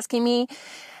friends asking me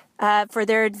for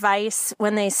their advice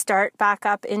when they start back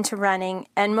up into running.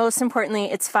 And most importantly,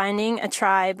 it's finding a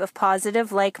tribe of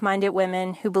positive, like-minded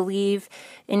women who believe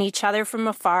in each other from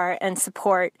afar and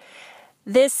support.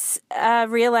 This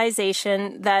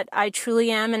realization that I truly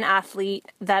am an athlete,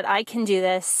 that I can do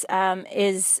this,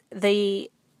 is a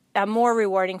more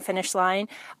rewarding finish line,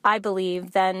 I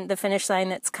believe, than the finish line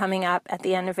that's coming up at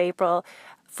the end of April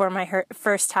for my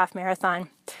first half marathon.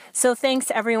 So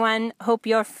thanks, everyone. Hope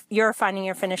you're finding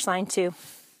your finish line too.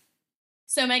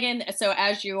 So Megan,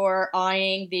 as you're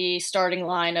eyeing the starting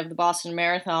line of the Boston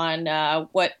Marathon,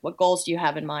 what goals do you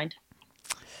have in mind?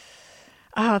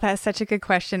 Oh, that's such a good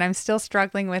question. I'm still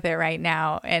struggling with it right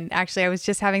now. And actually, I was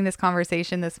just having this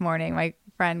conversation this morning. My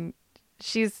friend,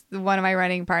 she's one of my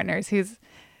running partners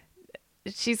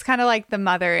she's kind of like the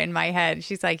mother in my head.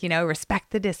 She's like,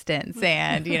 respect the distance.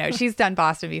 And, she's done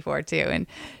Boston before too. And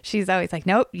she's always like,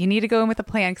 nope, you need to go in with a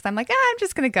plan. Cause I'm like, I'm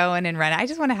just going to go in and run. I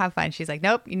just want to have fun. She's like,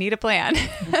 nope, you need a plan.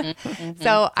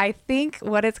 So I think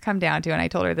what it's come down to, and I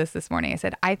told her this morning, I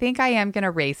said, I think I am going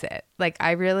to race it. Like,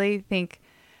 I really think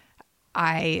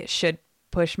I should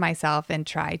push myself and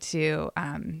try to,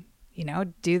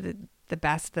 do the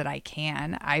best that I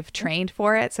can. I've trained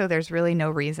for it. So there's really no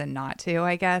reason not to,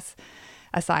 I guess,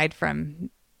 aside from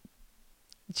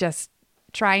just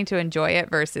trying to enjoy it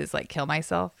versus like kill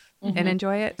myself and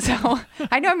enjoy it. So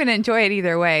I know I'm going to enjoy it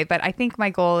either way, but I think my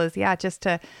goal is, just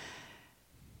to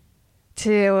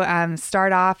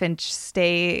start off and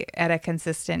stay at a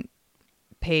consistent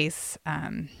pace,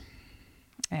 and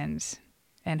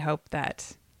hope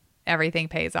that everything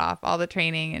pays off. All the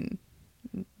training and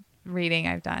reading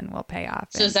I've done will pay off.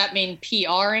 So does that mean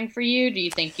PRing for you? Do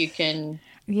you think you can?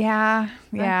 Yeah.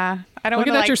 I don't Look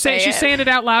at that. You're saying she's saying it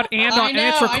out loud and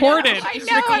it's recorded. I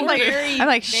know. I'm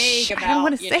like, shh, I don't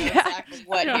want to say that. Exactly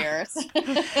what here?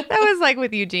 That was like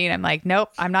with Eugene. I'm like, nope,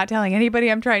 I'm not telling anybody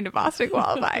I'm trying to Boston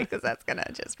qualify because that's gonna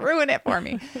just ruin it for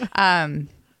me.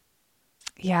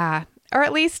 Yeah, or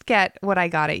at least get what I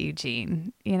got at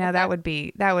Eugene. That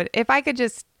would if I could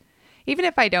just, even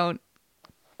if I don't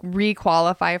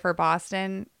re-qualify for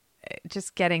Boston,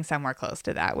 just getting somewhere close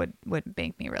to that would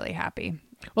make me really happy.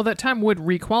 Well, that time would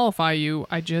requalify you.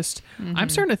 I'm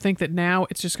starting to think that now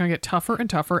it's just going to get tougher and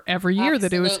tougher every year.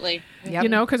 Absolutely. That it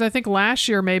was, because I think last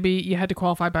year maybe you had to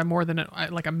qualify by more than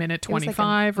a minute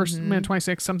 25 or minute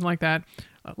 26, something like that.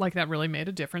 Like that really made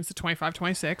a difference, the 25,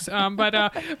 26.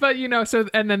 But so,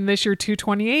 and then this year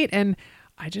 2:28, and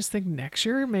I just think next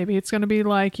year maybe it's going to be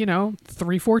like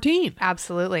 3:14.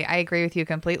 Absolutely, I agree with you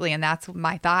completely, and that's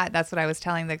my thought. That's what I was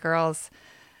telling the girls,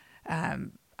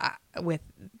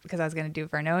 because I was going to do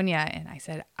Vernonia, and I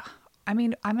said, I'm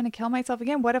going to kill myself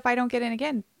again. What if I don't get in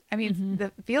again? I mean,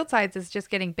 the field size is just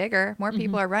getting bigger. More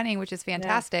people are running, which is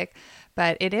fantastic,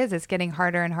 but it's getting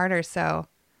harder and harder. So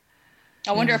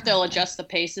I wonder if they'll adjust the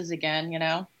paces again.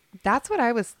 That's what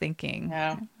I was thinking.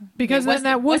 Yeah, because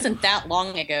then wasn't that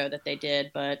long ago that they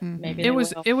did, but maybe it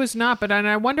was not. But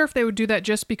I wonder if they would do that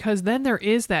just because then there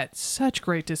is that such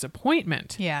great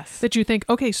disappointment. Yes, that you think,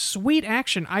 okay, sweet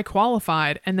action, I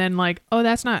qualified, and then like, oh,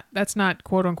 that's not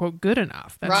quote unquote good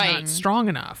enough. That's not strong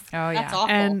enough. Oh yeah, that's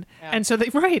awful.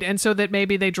 And so that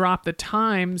maybe they drop the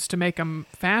times to make them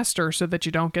faster so that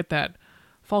you don't get that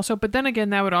false hope. But then again,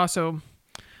 that would also,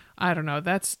 I don't know.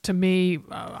 That's, to me,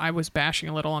 I was bashing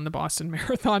a little on the Boston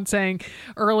Marathon saying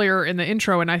earlier in the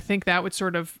intro, and I think that would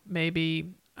sort of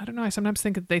maybe, I don't know, I sometimes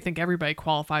think that they think everybody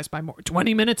qualifies by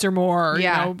 20 minutes or more,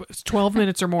 or 12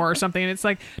 minutes or more or something. And it's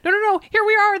like, no, here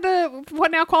we are,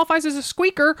 what now qualifies as a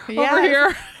squeaker over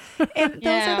here. And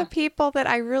those are the people that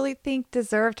I really think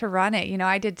deserve to run it.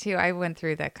 I did too. I went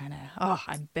through that kind of,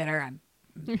 I'm bitter,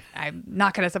 I'm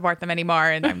not going to support them anymore,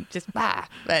 and I'm just,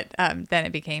 But then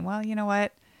it became, well, you know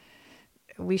what?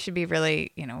 We should be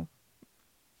really,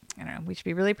 we should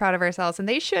be really proud of ourselves, and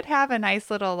they should have a nice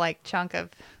little like chunk of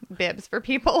bibs for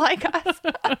people like us.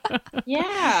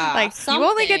 Yeah. Like you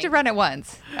only get to run it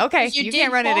once. Okay. You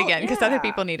can't run it again because other yeah.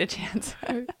 people need a chance.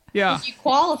 Yeah. You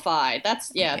qualified. That's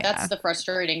the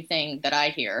frustrating thing that I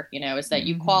hear, is that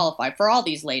you qualified for all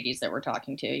these ladies that we're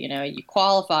talking to, you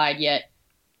qualified, yet,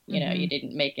 you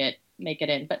didn't make it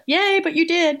in, but yay, but you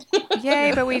did.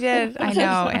 Yay, but we did. I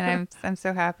know. And I'm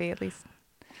so happy, at least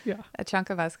a chunk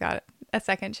of us got a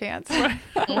second chance.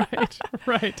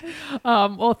 Right.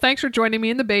 Well, thanks for joining me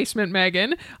in the basement,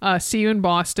 Megan. See you in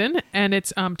Boston. And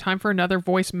it's time for another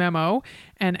voice memo.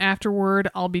 And afterward,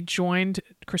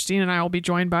 Christine and I will be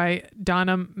joined by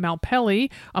Donna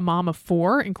Malpelli, a mom of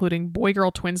 4, including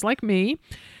boy-girl twins like me.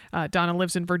 Donna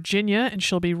lives in Virginia, and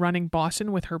she'll be running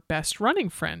Boston with her best running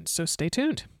friend. So stay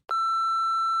tuned.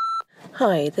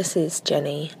 Hi, this is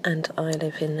Jenny, and I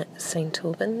live in St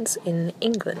Albans in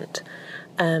England.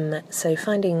 So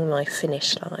finding my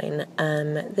finish line,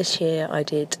 this year I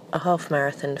did a half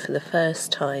marathon for the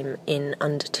first time in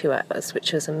under 2 hours,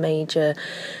 which was a major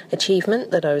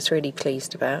achievement that I was really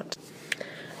pleased about.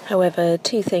 However,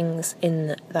 2 things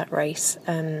in that race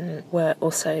were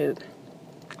also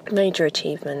major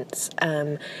achievements.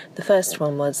 The first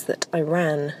one was that I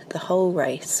ran the whole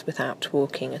race without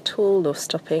walking at all or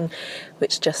stopping,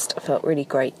 which just felt really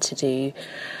great to do.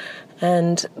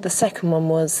 And the second one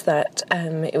was that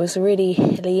it was a really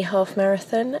hilly half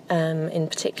marathon. In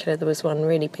particular, there was one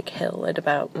really big hill at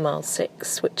about mile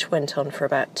 6, which went on for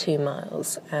about 2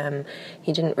 miles. You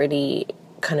didn't really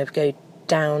kind of go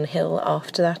downhill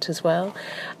after that as well,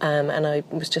 and I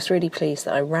was just really pleased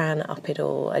that I ran up it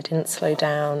all. I didn't slow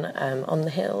down on the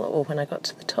hill or when I got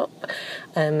to the top,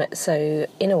 so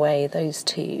in a way those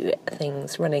 2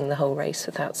 things, running the whole race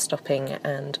without stopping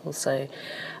and also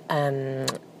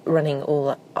running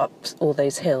all up all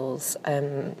those hills,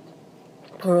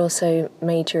 were also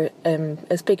major,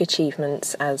 as big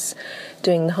achievements as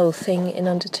doing the whole thing in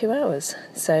under 2 hours.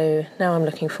 So now I'm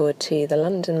looking forward to the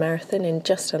London Marathon in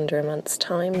just under a month's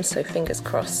time, so fingers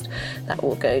crossed that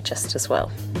will go just as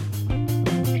well.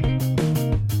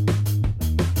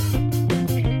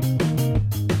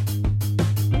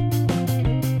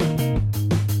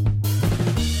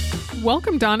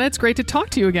 Welcome, Donna. It's great to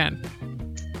talk to you again.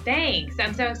 Thanks.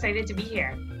 I'm so excited to be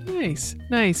here.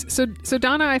 Nice. So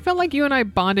Donna, I felt like you and I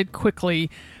bonded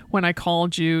quickly when I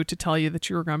called you to tell you that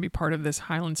you were going to be part of this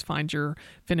Highlands Find Your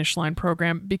Finish Line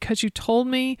program, because you told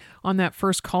me on that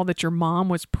first call that your mom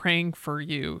was praying for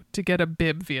you to get a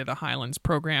bib via the Highlands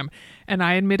program. And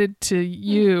I admitted to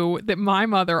you that my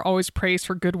mother always prays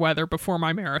for good weather before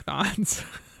my marathons.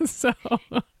 So...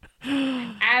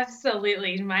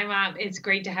 Absolutely. My mom, it's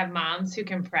great to have moms who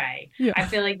can pray. Yeah. I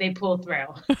feel like they pull through.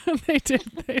 They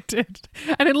did.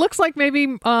 And it looks like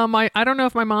maybe I don't know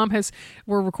if my mom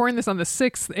we're recording this on the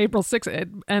 6th, April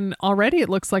 6th, and already it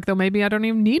looks like though maybe I don't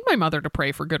even need my mother to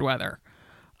pray for good weather.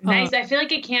 Nice. I feel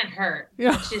like it can't hurt.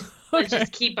 Yeah. Let's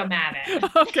just keep them at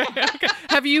it. Okay.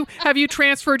 Have you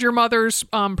transferred your mother's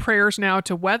prayers now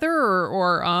to weather,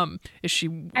 or is she?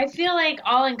 I feel like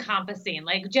all encompassing,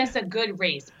 like just a good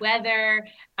race, weather,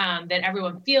 that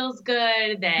everyone feels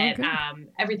good, that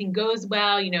everything goes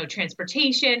well.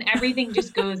 Transportation, everything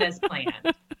just goes as planned.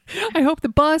 I hope the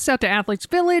bus out to Athletes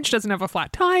Village doesn't have a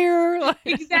flat tire.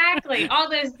 Exactly. All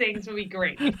those things would be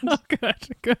great. Oh,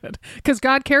 good. Because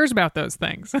God cares about those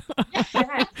things.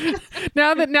 Yes.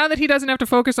 Now that he doesn't have to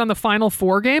focus on the Final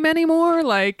Four game anymore,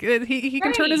 like he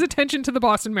can turn his attention to the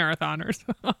Boston Marathoners.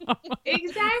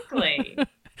 Exactly.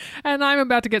 And I'm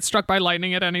about to get struck by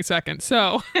lightning at any second.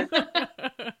 So.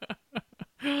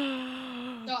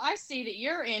 So I see that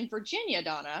you're in Virginia,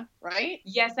 Donna, right?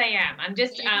 Yes, I am. I'm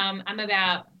just, I'm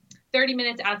about 30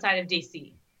 minutes outside of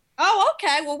DC. Oh,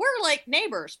 okay. Well, we're like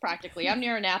neighbors practically. I'm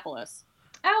near Annapolis.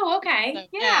 Oh, okay.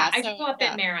 So, I grew up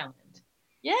in Maryland.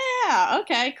 Yeah.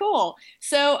 Okay, cool.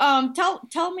 So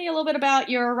tell me a little bit about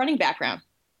your running background.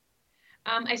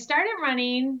 I started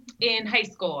running in high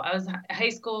school. I was a high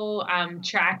school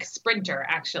track sprinter,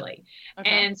 actually. Okay.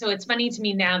 And so it's funny to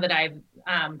me now that I've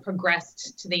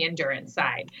progressed to the endurance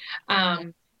side.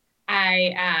 And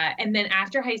then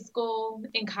after high school,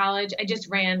 in college, I just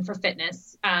ran for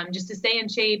fitness, just to stay in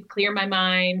shape, clear my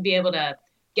mind, be able to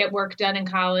get work done in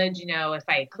college. If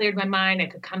I cleared my mind, I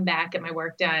could come back, get my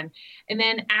work done. And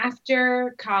then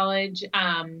after college,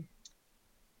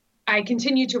 I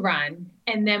continued to run.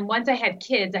 And then once I had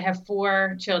kids, I have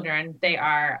 4 children. They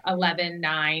are 11,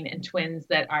 9, and twins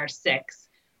that are 6.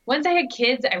 Once I had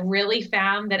kids, I really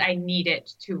found that I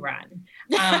needed to run.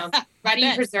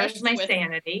 Running preserves my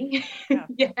sanity. Yeah.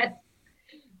 Yes.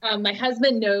 My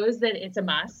husband knows that it's a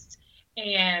must.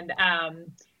 And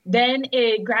then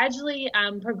it gradually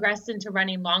progressed into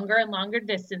running longer and longer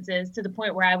distances to the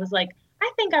point where I was like,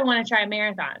 I think I want to try a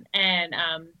marathon. And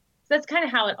so that's kind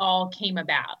of how it all came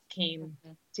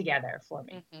together for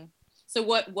me. Mm-hmm. So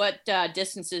what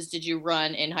distances did you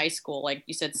run in high school? Like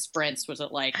you said, sprints. Was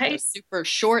it like the super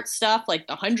short stuff, like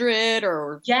the 100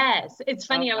 or? Yes. It's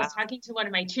funny. I was talking to one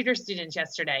of my tutor students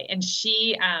yesterday, and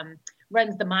she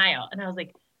runs the mile. And I was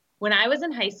like, when I was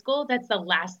in high school, that's the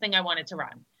last thing I wanted to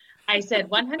run. I said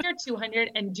 100,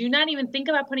 200, and do not even think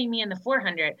about putting me in the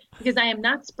 400 because I am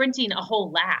not sprinting a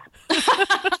whole lap.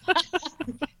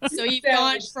 So you've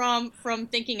gone from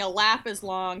thinking a lap is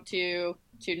long to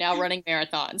now running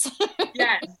marathons.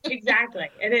 Yes, exactly.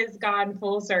 It has gone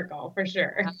full circle for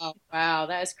sure. Wow,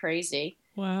 that is crazy.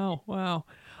 Wow. All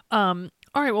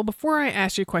right. Well, before I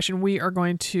ask you a question, we are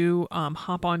going to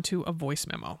hop onto a voice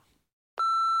memo.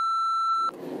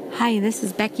 Hi, this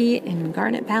is Becky in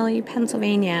Garnet Valley,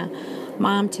 Pennsylvania,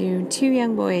 mom to 2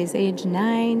 young boys, age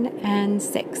 9 and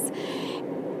 6.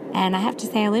 And I have to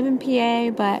say I live in PA,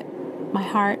 but my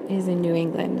heart is in New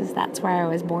England, as that's where I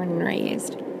was born and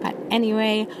raised. But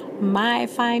anyway, my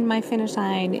finish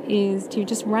line is to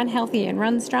just run healthy and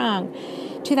run strong.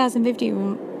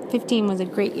 2015 was a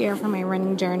great year for my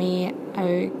running journey.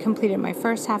 I completed my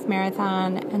first half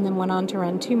marathon and then went on to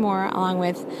run 2 more, along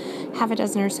with half a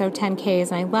dozen or so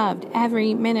 10Ks, and I loved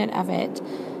every minute of it.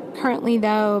 Currently,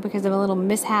 though, because of a little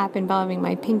mishap involving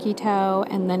my pinky toe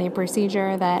and then a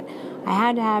procedure that I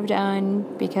had to have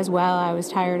done because, well, I was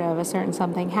tired of a certain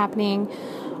something happening,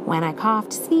 when I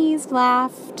coughed, sneezed,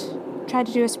 laughed, tried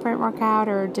to do a sprint workout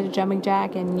or did a jumping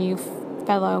jack, and you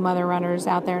fellow mother runners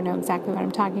out there know exactly what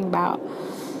I'm talking about.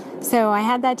 So I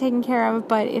had that taken care of,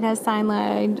 but it has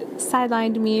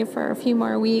sidelined me for a few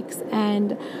more weeks,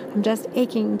 and I'm just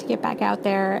aching to get back out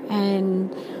there,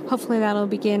 and hopefully that'll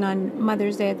begin on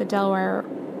Mother's Day at the Delaware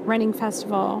Running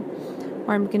Festival,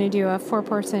 where I'm going to do a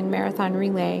 4-person marathon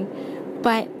relay.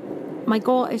 But my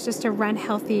goal is just to run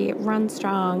healthy, run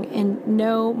strong, and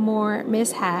no more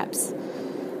mishaps.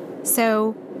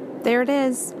 So there it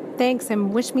is. Thanks,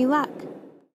 and wish me luck.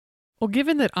 Well,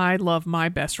 given that I love my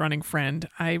best running friend,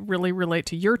 I really relate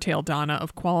to your tale, Donna,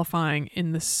 of qualifying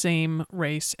in the same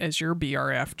race as your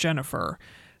BRF, Jennifer.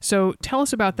 So tell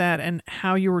us about that and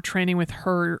how you were training with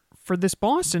her for this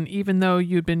Boston, even though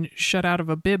you'd been shut out of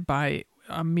a bib by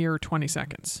a mere 20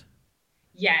 seconds.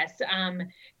 Yes.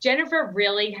 Jennifer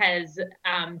really has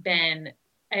been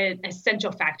an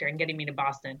essential factor in getting me to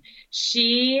Boston.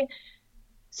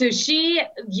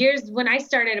 When I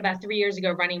started about 3 years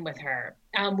ago running with her,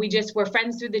 we just were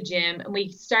friends through the gym, and we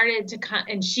started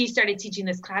and she started teaching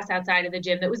this class outside of the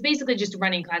gym that was basically just a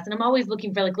running class. And I'm always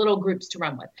looking for like little groups to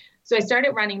run with. So I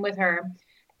started running with her,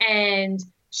 and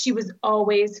she was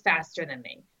always faster than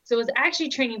me. So I was actually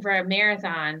training for a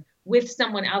marathon with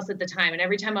someone else at the time. And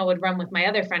every time I would run with my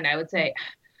other friend, I would say,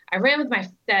 I ran with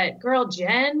that girl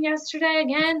Jen yesterday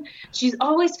again. She's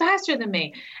always faster than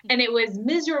me. And it was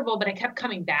miserable, but I kept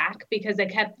coming back because I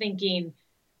kept thinking,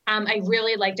 I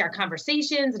really liked our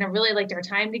conversations and I really liked our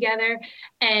time together.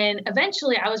 And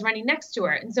eventually I was running next to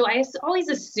her. And so I always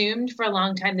assumed for a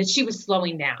long time that she was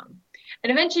slowing down.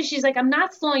 And eventually she's like, I'm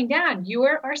not slowing down. You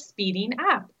are speeding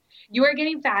up. You are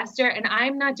getting faster, and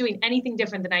I'm not doing anything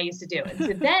different than I used to do. And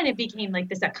so then it became like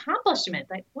this accomplishment,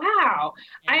 like, wow,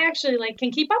 I actually can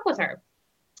keep up with her.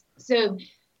 So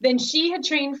then she had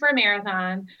trained for a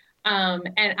marathon,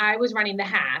 and I was running the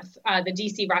half, the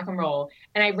DC Rock and Roll,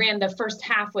 and I ran the first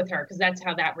half with her because that's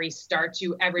how that race starts.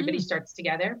 Everybody starts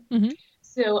together. Mm-hmm.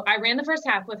 So I ran the first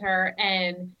half with her,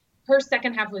 and her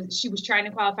second half she was trying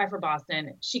to qualify for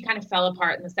Boston. She kind of fell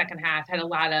apart in the second half, had a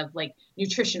lot of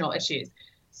nutritional issues.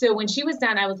 So when she was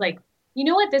done, I was like, you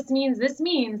know what this means? This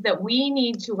means that we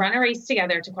need to run a race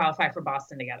together to qualify for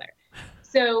Boston together.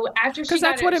 So after she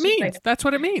got that's what it means. That's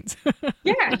what it means.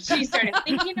 Yeah. She started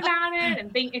thinking about it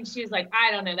and she was like,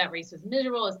 I don't know, that race was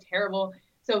miserable. It's terrible.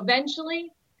 So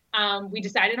eventually we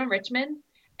decided on Richmond,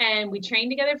 and we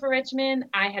trained together for Richmond.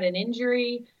 I had an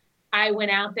injury. I went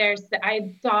out there.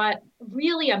 I thought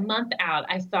really a month out,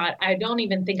 I thought, I don't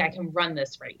even think I can run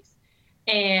this race.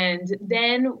 And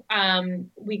then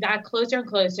we got closer and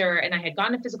closer, and I had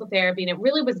gone to physical therapy, and it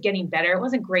really was getting better. It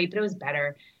wasn't great, but it was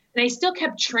better. And I still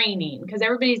kept training because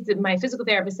my physical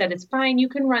therapist said, it's fine. You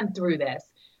can run through this.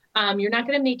 You're not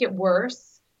going to make it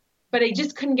worse, but I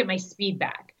just couldn't get my speed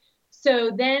back.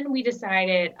 So then I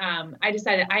decided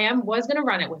I was going to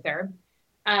run it with her,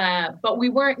 but we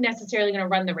weren't necessarily going to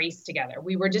run the race together.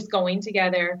 We were just going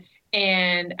together.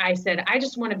 And I said, I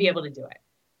just want to be able to do it.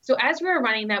 So as we were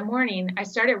running that morning, I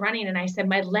started running, and I said,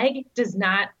 my leg does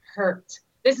not hurt.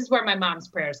 This is where my mom's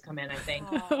prayers come in, I think.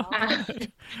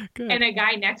 And a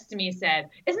guy next to me said,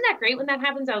 isn't that great when that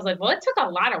happens? I was like, well, it took a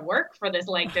lot of work for this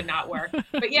leg to not work.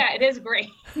 But yeah, it is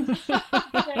great.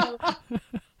 So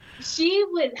she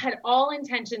had all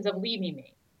intentions of leaving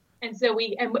me. And so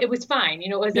and it was fine.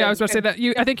 I was about to say that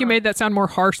I think you made that sound more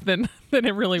harsh than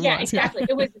it really was. Yeah, exactly.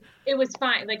 It was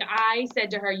fine. Like I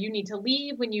said to her, you need to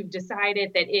leave when you've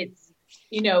decided that it's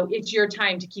your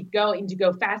time to keep going, to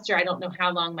go faster. I don't know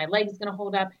how long my leg is going to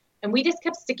hold up. And we just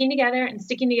kept sticking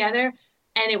together.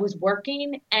 and it was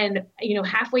working. And,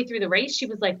 halfway through the race, she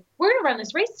was like, we're going to run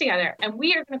this race together and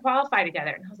we are going to qualify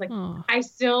together. And I was like, I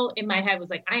still in my head was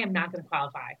like, I am not going to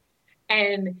qualify.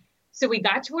 And so we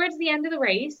got towards the end of the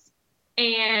race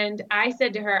and I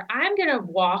said to her, I'm going to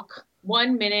walk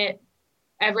 1 minute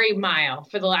every mile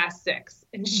for the last 6.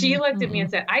 And she looked at me and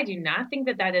said, I do not think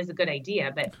that is a good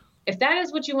idea, but if that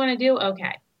is what you want to do,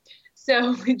 okay.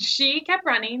 So she kept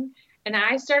running and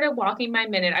I started walking my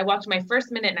minute. I walked my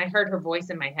first minute and I heard her voice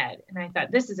in my head. And I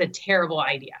thought, this is a terrible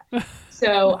idea.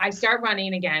 So I start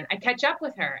running again. I catch up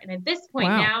with her. And at this point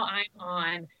now I'm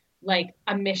on like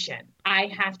a mission.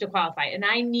 I have to qualify and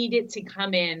I needed to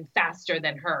come in faster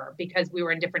than her because we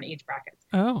were in different age brackets.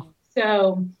 Oh.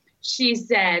 So she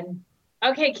said,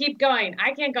 okay, keep going.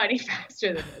 I can't go any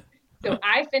faster than this. So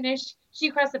I finished.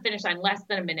 She crossed the finish line less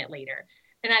than a minute later.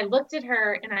 And I looked at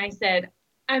her and I said,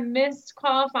 I missed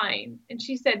qualifying. And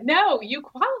she said, no, you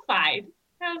qualified.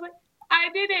 And I was like, I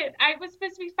did it. I was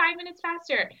supposed to be 5 minutes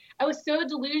faster. I was so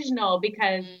delusional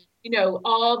because,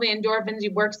 all the endorphins,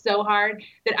 you worked so hard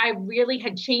that I really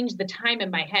had changed the time in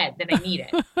my head that I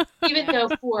needed. Even though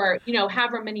for,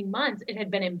 however many months it had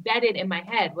been embedded in my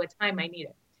head what time I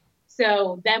needed.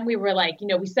 So then we were like,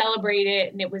 we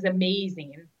celebrated and it was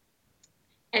amazing.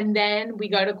 And then we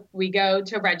go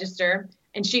to register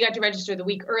and she got to register the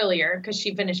week earlier because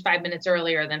she finished 5 minutes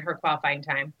earlier than her qualifying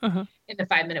time in the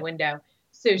 5 minute window.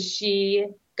 So she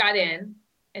got in.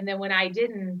 And then when I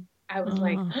didn't, I was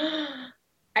like,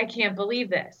 I can't believe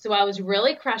this. So I was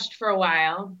really crushed for a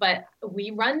while, but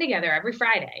we run together every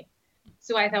Friday.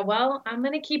 So I thought, well, I'm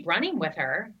going to keep running with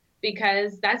her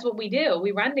because that's what we do.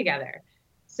 We run together.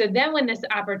 So then when this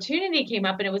opportunity came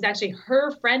up and it was actually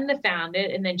her friend that found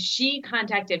it, and then she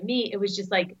contacted me, it was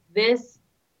just like, this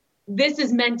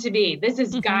is meant to be. This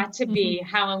has got to be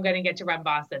how I'm going to get to run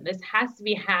Boston. This has to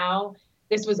be how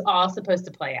this was all supposed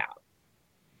to play out.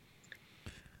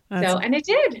 And it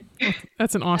did.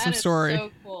 That's an awesome story.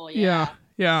 So cool. Yeah.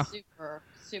 Yeah. Super,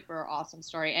 super awesome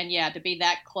story. And yeah, to be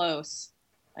that close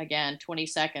again, 20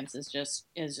 seconds is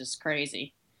just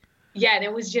crazy. Yeah. And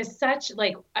it was just such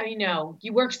like,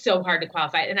 you work so hard to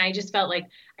qualify. And I just felt like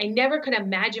I never could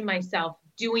imagine myself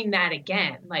doing that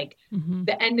again. Like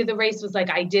the end of the race was like,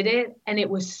 I did it. And it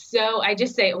was so, I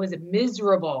just say it was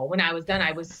miserable when I was done.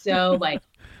 I was so like,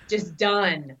 just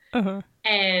done.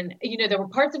 And, there were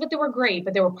parts of it that were great,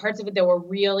 but there were parts of it that were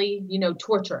really,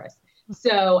 torturous.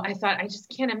 So I thought, I just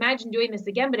can't imagine doing this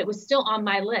again, but it was still on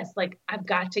my list. Like, I've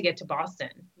got to get to Boston,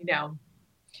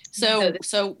 So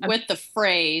with the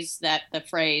phrase,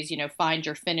 find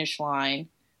your finish line,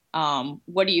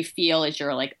 what do you feel is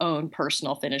your like own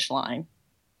personal finish line?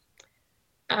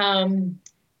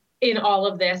 In all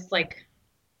of this, like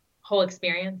whole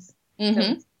experience.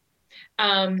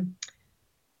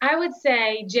 I would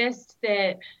say just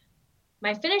that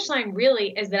my finish line really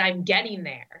is that I'm getting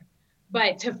there,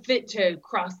 but to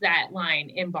cross that line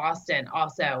in Boston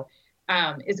also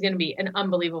is going to be an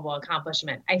unbelievable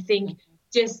accomplishment. I think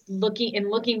just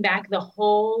looking back,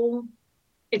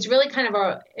 it's really kind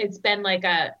of it's been like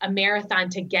a marathon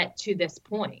to get to this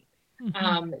point.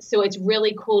 So it's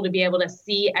really cool to be able to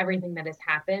see everything that has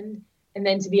happened and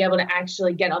then to be able to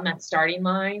actually get on that starting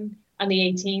line on the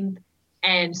 18th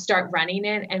and start running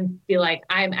it and be like,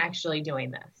 I'm actually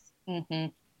doing this.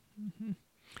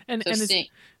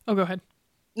 Oh, go ahead.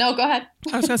 No, go ahead.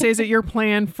 I was going to say, is it your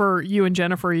plan for you and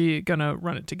Jennifer? Are you going to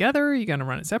run it together? Are you going to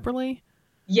run it separately?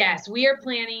 Yes, we are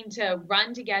planning to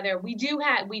run together. We do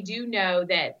know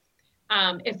that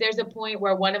if there's a point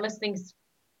where one of us thinks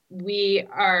we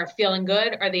are feeling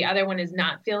good or the other one is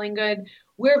not feeling good,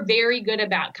 we're very good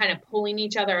about kind of pulling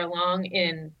each other along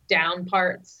in down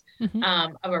parts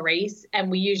of a race.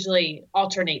 And we usually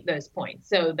alternate those points.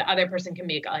 So the other person can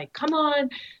be like, come on.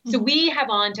 So we have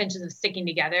all intentions of sticking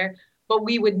together, but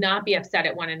we would not be upset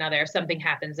at one another if something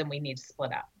happens and we need to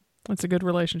split up. That's a good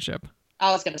relationship.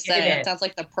 I was going to say, it sounds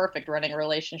like the perfect running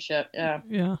relationship. Yeah.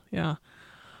 Yeah. Yeah.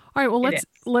 All right. Well,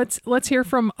 let's hear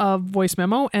from a voice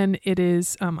memo, and it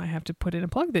is I have to put in a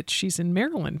plug that she's in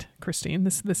Maryland, Christine.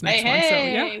 This next one.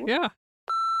 Hey. So yeah.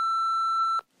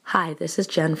 Hi, this is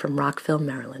Jen from Rockville,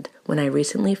 Maryland. When I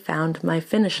recently found my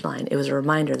finish line, it was a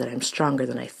reminder that I'm stronger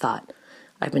than I thought.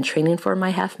 I've been training for my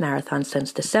half marathon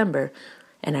since December,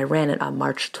 and I ran it on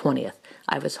March 20th.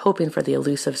 I was hoping for the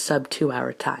elusive sub 2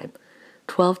 hour time.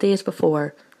 12 days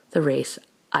before the race,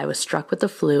 I was struck with the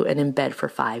flu and in bed for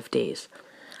 5 days.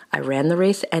 I ran the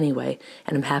race anyway,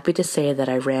 and I'm happy to say that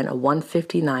I ran a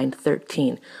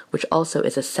 1:59:13, which also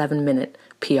is a 7-minute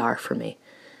PR for me.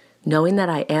 Knowing that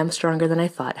I am stronger than I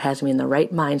thought has me in the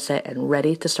right mindset and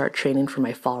ready to start training for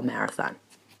my fall marathon.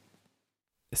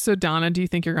 So Donna, do you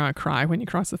think you're going to cry when you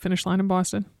cross the finish line in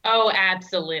Boston? Oh,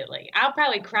 absolutely. I'll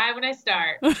probably cry when I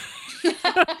start. Then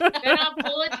I'll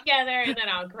pull it together and then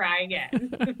I'll cry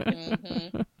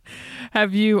again.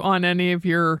 Have you, on any of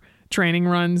your training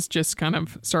runs, just kind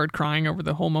of started crying over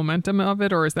the whole momentum of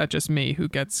it, or is that just me who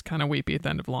gets kind of weepy at the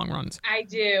end of long runs? I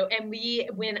do. And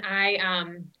when I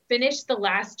finished the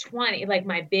last 20, like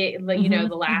my big, like,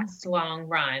 the last long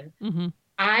run,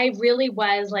 I really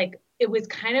was like, it was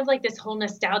kind of like this whole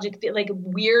nostalgic, like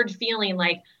weird feeling.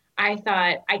 Like I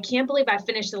thought, I can't believe I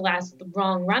finished the last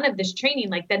long run of this training.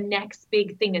 Like the next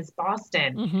big thing is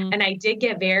Boston. And I did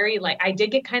get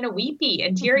kind of weepy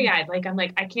and teary eyed. Like, I'm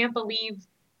like, I can't believe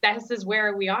this is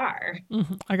where we are.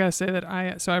 I got to say that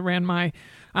I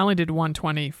only did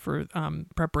 120 for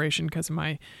preparation because of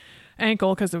my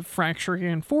ankle, because of fracturing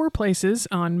in 4 places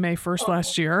on May 1st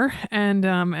last year, and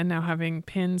now having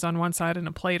pins on one side and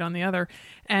a plate on the other,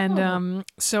 and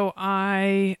so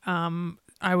it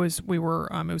was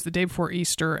the day before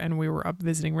Easter, and we were up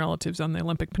visiting relatives on the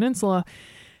Olympic Peninsula,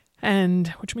 and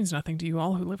which means nothing to you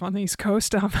all who live on the East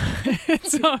Coast.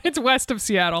 It's west of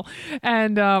Seattle,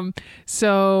 and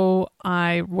so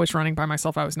I was running by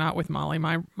myself. I was not with Molly,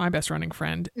 my best running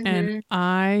friend, and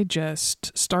I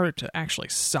just started to actually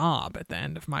sob at the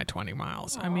end of my 20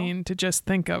 miles. Aww. I mean, to just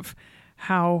think of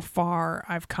how far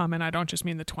I've come, and I don't just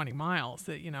mean the 20 miles.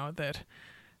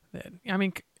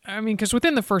 Because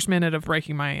within the first minute of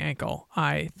breaking my ankle,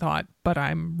 I thought, but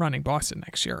I'm running Boston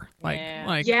next year.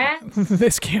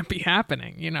 This can't be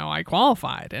happening. I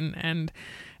qualified and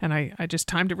I just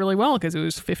timed it really well because it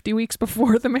was 50 weeks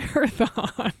before the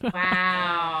marathon.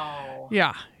 Wow.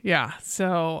 Yeah.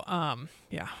 So,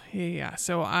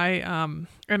 So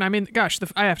and I mean, gosh,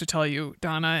 I have to tell you,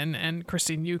 Donna and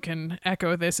Christine, you can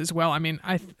echo this as well. I mean,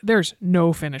 there's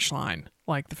no finish line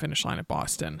like the finish line at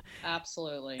Boston.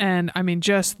 Absolutely. And I mean,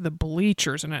 just the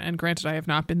bleachers, and granted, I have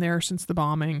not been there since the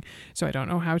bombing, so I don't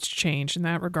know how it's changed in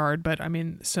that regard. But I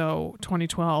mean, so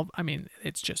 2012, I mean,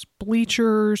 it's just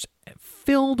bleachers,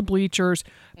 filled bleachers.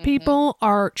 People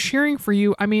are cheering for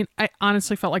you. I mean, I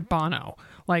honestly felt like Bono.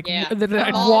 Like that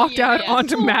I'd walked out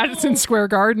onto Madison Square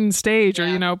Garden stage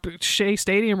or, Shea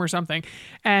Stadium or something.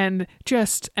 And I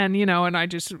just, tried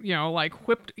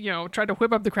to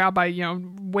whip up the crowd by,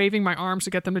 waving my arms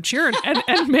to get them to cheer.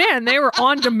 And man, they were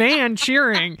on demand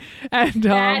cheering. And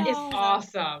that is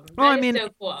awesome. That is so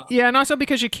cool. Yeah. And also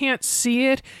because you can't see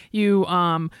it, you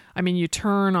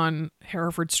turn on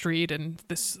Hereford Street and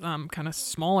this kind of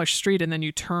smallish street, and then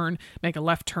you make a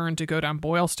left turn to go down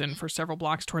Boylston for several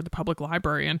blocks toward the public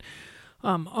library. And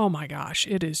oh my gosh,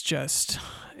 it is just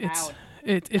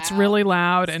it's really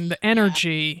loud, and the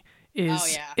energy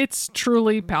is it's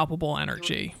truly palpable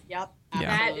energy. Yep.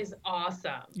 Yeah. That is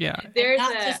awesome. Yeah. There's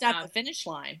not just at the finish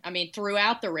line. I mean,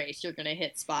 throughout the race, you're going to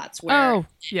hit spots where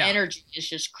energy is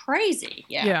just crazy.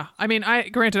 Yeah. Yeah. I mean,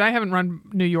 granted, I haven't run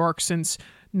New York since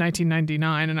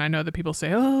 1999, and I know that people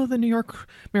say, oh, the New York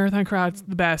Marathon crowd's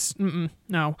the best.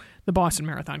 No, the Boston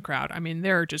Marathon crowd. I mean,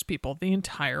 there are just people the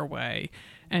entire way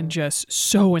and just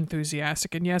so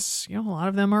enthusiastic. And yes, a lot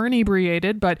of them are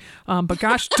inebriated, but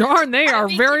gosh darn, they are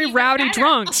very rowdy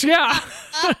drunks. Yeah.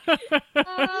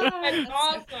 That's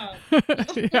awesome.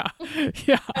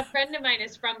 Yeah. A friend of mine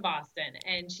is from Boston,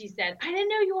 and she said, I didn't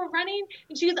know you were running.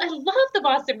 And she goes, I love the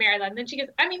Boston Marathon. And then she goes,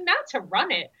 I mean, not to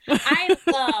run it. I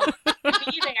love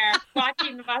to be there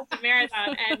watching the Boston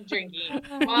Marathon and drinking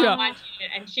while I'm watching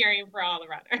it and cheering for all the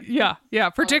runners. Yeah.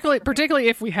 Particularly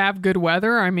if we have good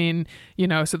weather. I mean,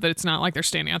 so that it's not like they're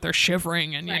standing out there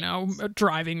shivering and,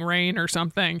 driving rain or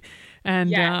something.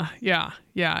 And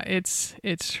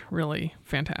it's really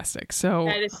fantastic. So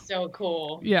that is so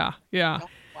cool. Yeah.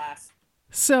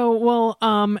 So, well,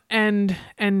 and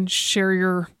share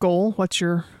your goal. What's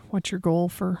your goal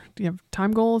do you have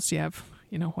time goals? Do you have,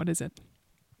 what is it?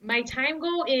 My time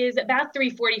goal is about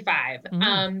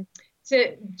 3:45.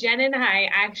 To Jen and I,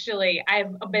 actually,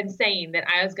 I've been saying that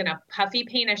I was going to puffy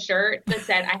paint a shirt that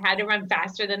said I had to run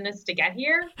faster than this to get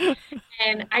here.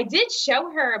 And I did show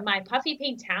her my puffy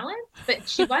paint talent, but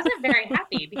she wasn't very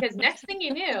happy because next thing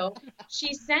you knew,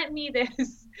 she sent me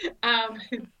this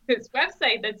this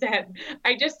website that said,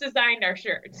 I just designed our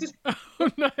shirts. Oh,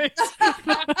 nice.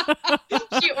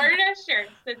 She ordered us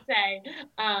shirts that say,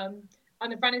 on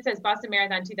the front it says Boston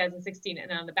Marathon 2016,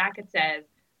 and on the back it says,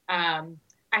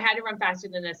 I had to run faster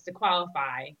than this to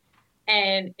qualify.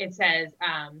 And it says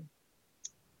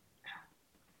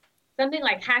something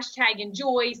like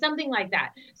 #enjoy, something like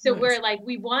that. So nice. We're like,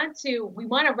 we want to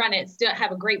run it, still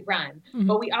have a great run,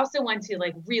 but we also want to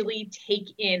like really take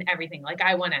in everything. Like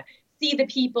I want to see the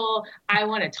people. I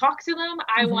want to talk to them.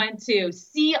 I want to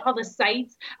see all the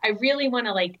sights. I really want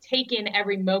to like take in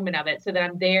every moment of it so that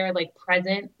I'm there, like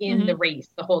present in the race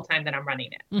the whole time that I'm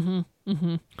running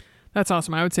it. That's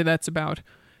awesome. I would say that's about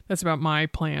my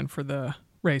plan for the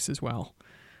race as well.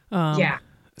 Yeah.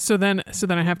 So then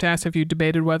I have to ask, have you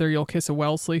debated whether you'll kiss a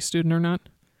Wellesley student or not?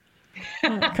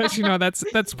 Because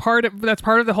that's part of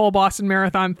the whole Boston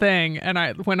Marathon thing. And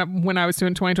when I was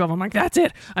doing 2012, I'm like, that's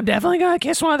it. I'm definitely gonna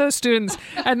kiss one of those students.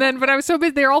 But I was so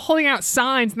busy. They're all holding out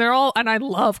signs, and I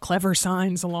love clever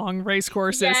signs along race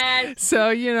courses. Yes. So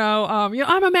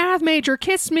I'm a math major.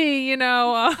 Kiss me. That's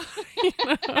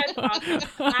awesome.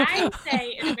 I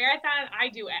say in a marathon,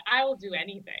 I will do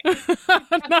anything.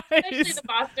 Especially the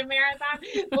Boston Marathon.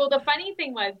 Well, the funny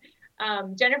thing was,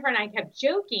 Jennifer and I kept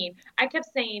joking. I kept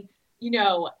saying,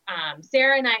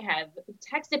 Sarah and I have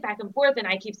texted back and forth, and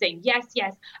I keep saying, yes,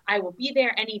 I will be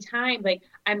there anytime. Like,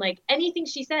 I'm like, anything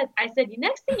she says, I said,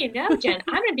 next thing you know, Jen,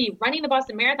 I'm going to be running the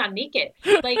Boston Marathon naked.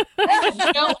 Like, I have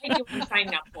no idea what I'm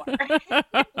signing up for.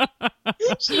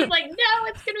 She's like, no,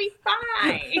 it's going to be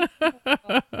fine.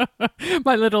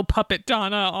 My little puppet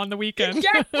Donna on the weekend.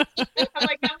 Yes. I'm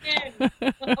like, I'm in.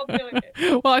 I'll do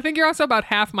it. Well, I think you're also about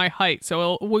half my height,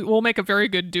 so we'll make a very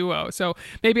good duo. So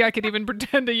maybe I could even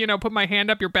pretend to, put my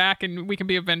hand up your back, and we can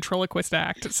be a ventriloquist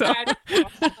act. So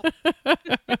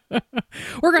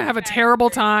we're gonna have a terrible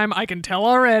time. I can tell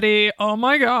already. Oh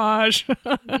my gosh.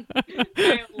 I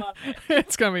love it.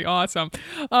 It's gonna be awesome.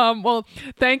 Well,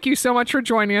 thank you so much for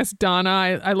joining us,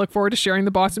 Donna. I look forward to sharing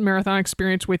the Boston Marathon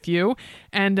experience with you.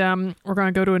 And we're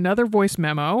going to go to another voice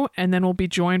memo, and then we'll be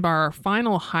joined by our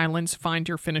final Highlands Find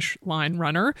Your Finish Line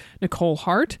runner, Nicole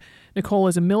Hart. Nicole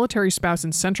is a military spouse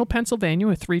in central Pennsylvania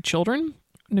with 3 children.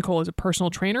 Nicole is a personal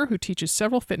trainer who teaches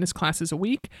several fitness classes a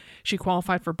week. She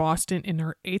qualified for Boston in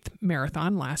her 8th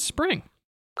marathon last spring.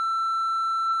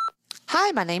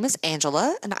 Hi, my name is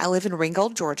Angela, and I live in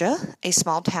Ringgold, Georgia, a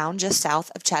small town just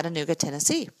south of Chattanooga,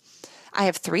 Tennessee. I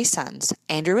have 3 sons.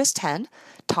 Andrew is 10,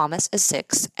 Thomas is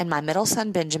 6, and my middle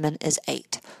son Benjamin is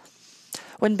 8.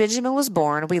 When Benjamin was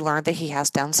born, we learned that he has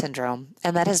Down syndrome,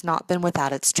 and that has not been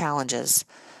without its challenges.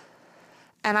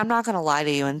 And I'm not going to lie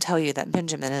to you and tell you that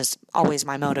Benjamin is always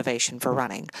my motivation for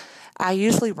running. I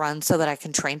usually run so that I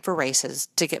can train for races,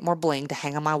 to get more bling to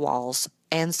hang on my walls,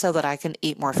 and so that I can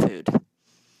eat more food.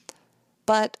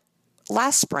 But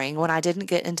last spring, when I didn't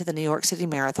get into the New York City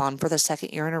Marathon for the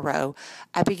 2nd year in a row,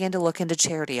 I began to look into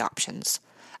charity options.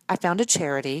 I found a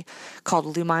charity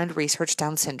called Lumind Research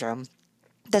Down Syndrome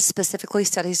that specifically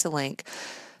studies the link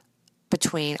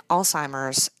between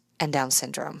Alzheimer's and Down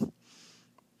syndrome.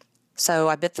 So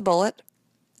I bit the bullet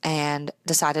and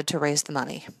decided to raise the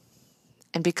money.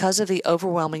 And because of the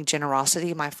overwhelming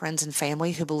generosity of my friends and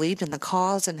family who believed in the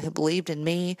cause and who believed in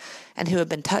me and who had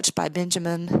been touched by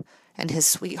Benjamin and his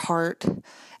sweet heart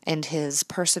and his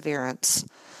perseverance,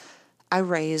 I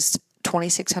raised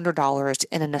 $2,600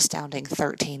 in an astounding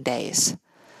 13 days.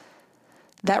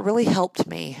 That really helped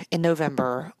me in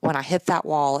November when I hit that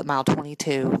wall at mile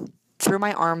 22, threw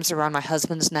my arms around my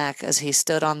husband's neck as he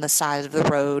stood on the side of the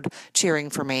road cheering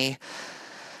for me,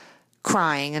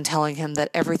 crying and telling him that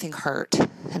everything hurt.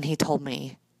 And he told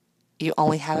me, "You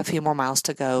only have a few more miles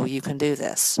to go. You can do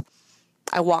this."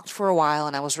 I walked for a while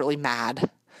and I was really mad.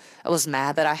 I was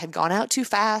mad that I had gone out too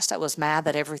fast. I was mad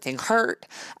that everything hurt.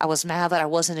 I was mad that I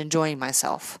wasn't enjoying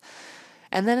myself.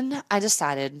 And then I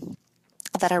decided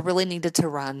that I really needed to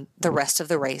run the rest of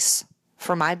the race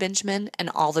for my Benjamin and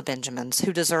all the Benjamins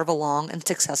who deserve a long and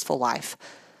successful life.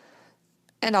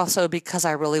 And also because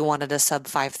I really wanted a sub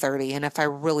 5:30, and if I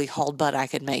really hauled butt, I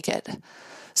could make it.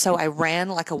 So I ran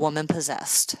like a woman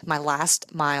possessed. My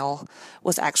last mile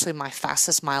was actually my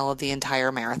fastest mile of the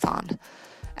entire marathon.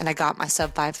 And I got my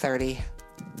sub 5:30,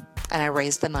 and I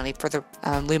raised the money for the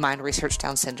Lumind Research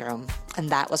Down Syndrome. And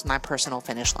that was my personal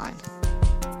finish line.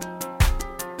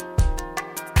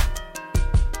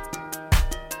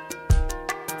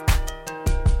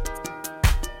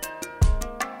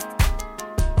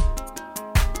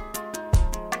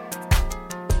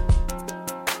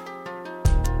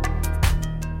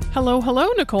 Hello,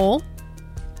 Nicole.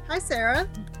 Hi, Sarah.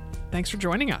 Thanks for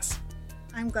joining us.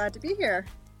 I'm glad to be here.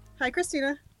 Hi,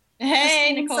 Christina.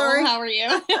 Hey, Nicole. Sorry. How are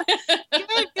you?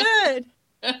 Good.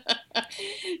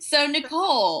 So,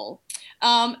 Nicole,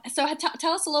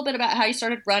 tell us a little bit about how you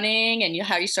started running and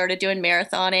how you started doing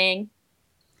marathoning.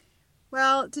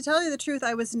 Well, to tell you the truth,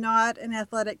 I was not an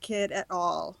athletic kid at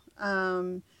all.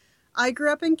 I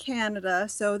grew up in Canada,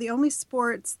 so the only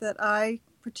sports that I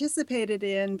participated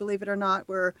in, believe it or not,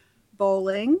 were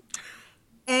bowling.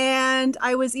 And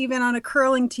I was even on a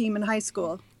curling team in high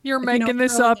school. You're if you know making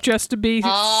this up just to be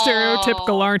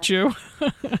stereotypical, aren't you?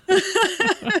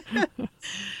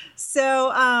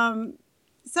 So,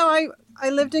 I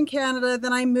lived in Canada.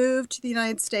 Then I moved to the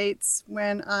United States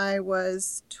when I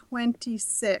was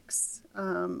 26.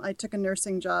 I took a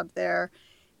nursing job there,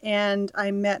 and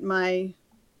I met my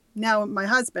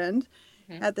husband.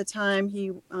 At the time,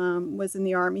 he was in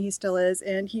the Army. He still is,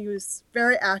 and he was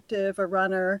very active, a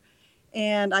runner.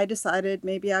 And I decided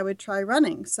maybe I would try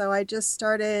running. So I just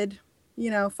started,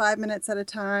 5 minutes at a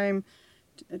time,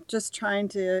 just trying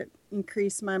to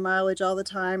increase my mileage all the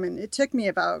time. And it took me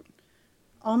about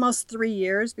almost 3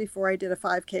 years before I did a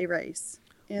 5K race.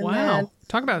 And wow.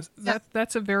 Talk about that.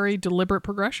 That's a very deliberate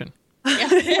progression. Yeah,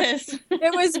 it is.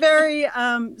 It was very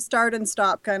start and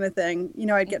stop kind of thing.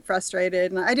 I'd get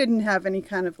frustrated, and I didn't have any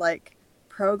kind of like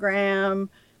program,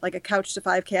 like a Couch to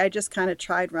 5K. I just kind of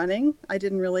tried running. I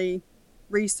didn't really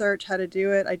research how to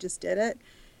do it. I just did it.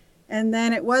 And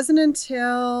then it wasn't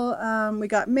until we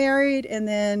got married, and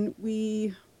then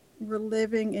we were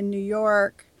living in New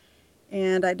York,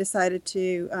 and I decided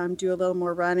to do a little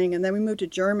more running. And then we moved to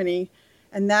Germany.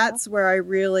 And that's where I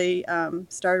really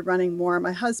started running more.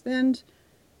 My husband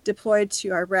deployed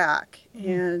to Iraq,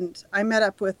 and I met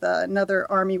up with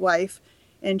another Army wife,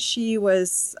 and she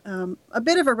was a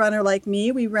bit of a runner like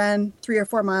me. We ran 3 or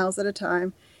 4 miles at a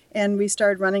time, and we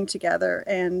started running together.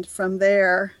 And from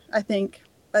there, I think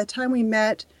by the time we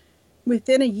met,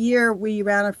 within a year, we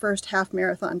ran our first half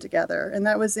marathon together. And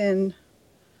that was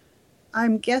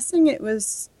I'm guessing it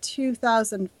was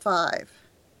 2005.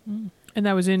 And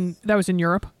that was in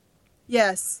Europe?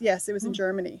 Yes, it was in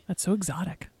Germany. That's so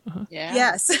exotic. Uh-huh. Yeah.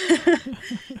 Yes.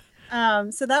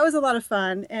 So that was a lot of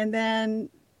fun. And then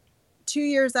 2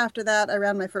 years after that, I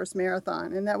ran my first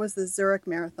marathon, and that was the Zurich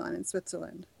Marathon in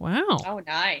Switzerland. Wow. Oh,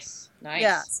 nice.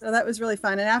 Yeah, so that was really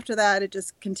fun. And after that, it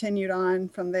just continued on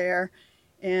from there.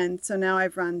 And so now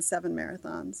I've run 7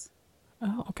 marathons.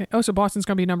 Oh, okay. Oh, so Boston's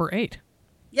going to be number 8.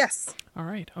 Yes. All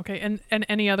right. Okay. And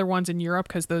any other ones in Europe?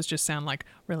 Because those just sound like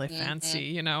really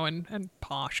fancy, and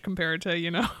posh compared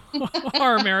to,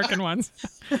 our American ones.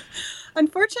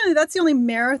 Unfortunately, that's the only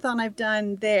marathon I've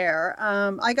done there.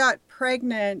 I got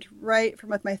pregnant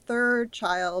with my 3rd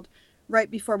child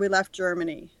right before we left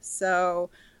Germany. So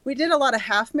we did a lot of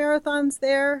half marathons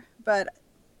there, but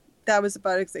that was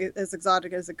about as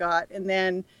exotic as it got. And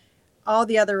then all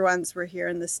the other ones were here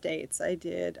in the States. I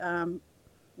did...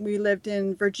 we lived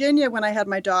in Virginia when I had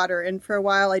my daughter, and for a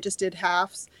while I just did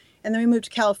halves. And then we moved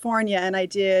to California, and I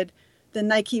did the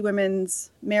Nike Women's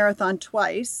Marathon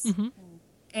twice. Mm-hmm.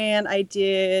 And I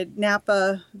did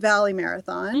Napa Valley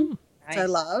Marathon, which I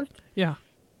loved. Yeah.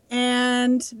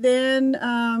 And then,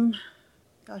 I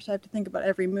have to think about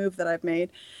every move that I've made.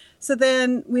 So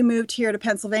then we moved here to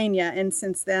Pennsylvania, and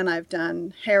since then I've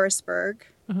done Harrisburg,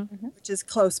 which is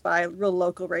close by, a real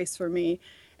local race for me.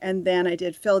 And then I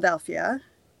did Philadelphia.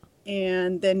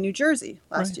 And then New Jersey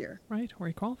last year. Right, where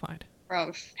you qualified.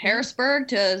 From Harrisburg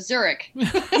to Zurich.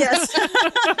 Yes.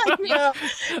 Yeah,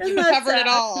 covered it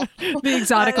all. The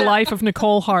exotic life of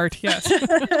Nicole Hart, yes.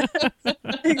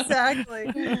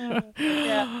 Exactly.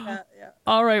 Yeah.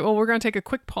 All right, well, we're going to take a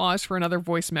quick pause for another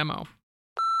voice memo.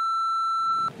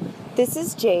 This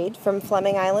is Jade from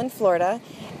Fleming Island, Florida,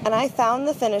 and I found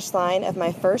the finish line of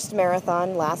my first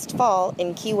marathon last fall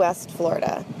in Key West,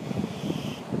 Florida.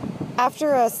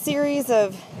 After a series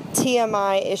of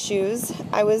TMI issues,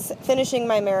 I was finishing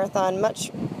my marathon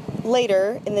much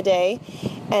later in the day,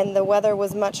 and the weather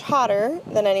was much hotter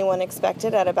than anyone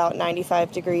expected at about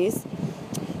 95 degrees.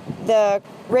 The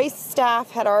race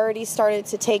staff had already started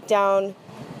to take down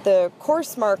the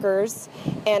course markers,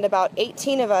 and about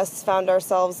 18 of us found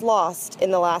ourselves lost in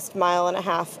the last mile and a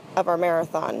half of our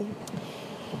marathon.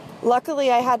 Luckily,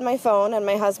 I had my phone, and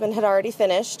my husband had already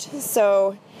finished,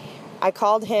 so I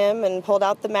called him and pulled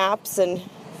out the maps and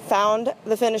found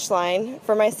the finish line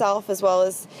for myself, as well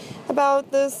as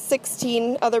about the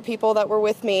 16 other people that were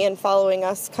with me and following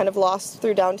us, kind of lost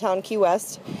through downtown Key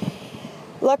West.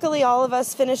 Luckily, all of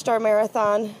us finished our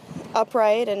marathon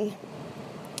upright and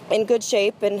in good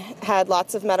shape, and had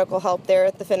lots of medical help there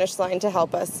at the finish line to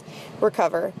help us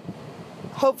recover.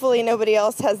 Hopefully nobody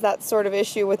else has that sort of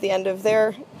issue with the end of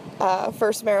their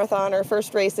first marathon or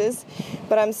first races,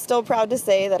 but I'm still proud to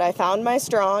say that I found my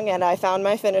strong and I found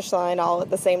my finish line all at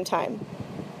the same time.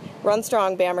 Run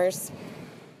strong, Bammers.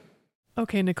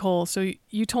 Okay, Nicole, so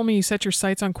you told me you set your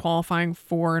sights on qualifying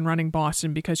for and running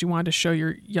Boston because you wanted to show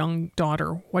your young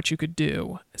daughter what you could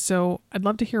do. So I'd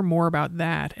love to hear more about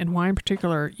that and why in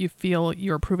particular you feel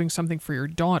you're proving something for your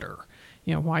daughter.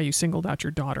 Why you singled out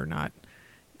your daughter, not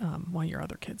one of your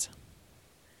other kids.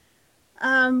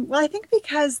 Well, I think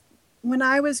because when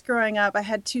I was growing up, I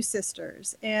had two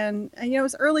sisters, and it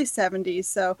was early 70s,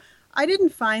 so I didn't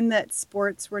find that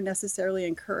sports were necessarily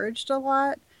encouraged a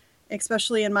lot,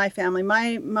 especially in my family.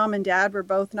 My mom and dad were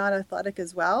both not athletic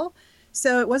as well,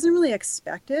 so it wasn't really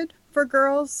expected for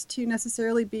girls to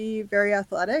necessarily be very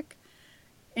athletic.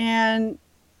 And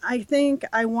I think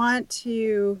I want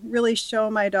to really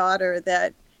show my daughter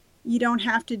that you don't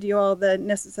have to do all the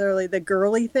necessarily the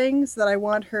girly things, that I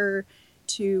want her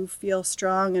to feel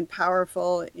strong and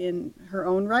powerful in her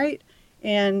own right.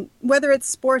 And whether it's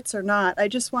sports or not, I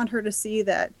just want her to see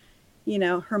that,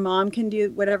 her mom can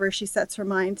do whatever she sets her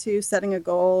mind to, setting a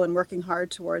goal and working hard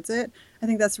towards it. I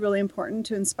think that's really important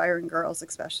to inspiring girls,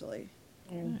 especially.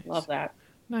 Nice. Love that.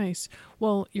 Nice.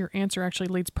 Well, your answer actually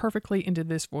leads perfectly into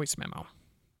this voice memo.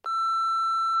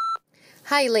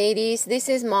 Hi ladies, this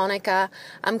is Monica.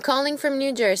 I'm calling from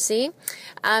New Jersey.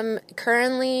 I'm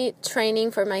currently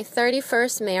training for my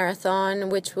 31st marathon,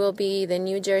 which will be the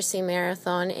New Jersey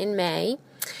Marathon in May.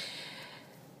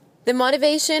 The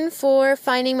motivation for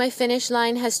finding my finish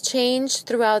line has changed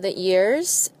throughout the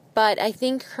years, but I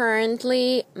think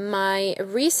currently my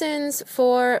reasons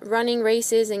for running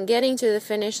races and getting to the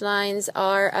finish lines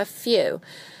are a few.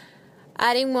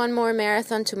 Adding one more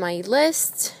marathon to my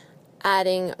list,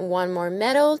 adding one more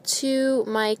medal to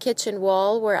my kitchen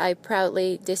wall where I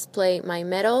proudly display my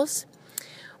medals,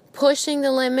 pushing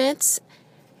the limits,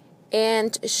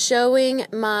 and showing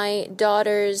my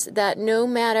daughters that no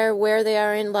matter where they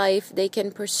are in life, they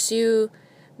can pursue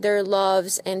their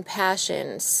loves and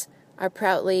passions are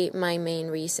proudly my main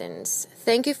reasons.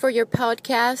 Thank you for your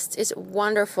podcast. It's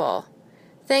wonderful.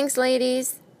 Thanks,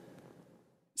 ladies.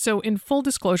 So in full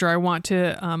disclosure, I want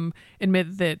to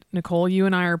admit that, Nicole, you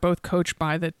and I are both coached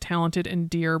by the talented and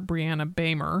dear Brianna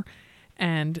Bamer,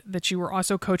 and that you were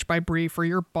also coached by Bree for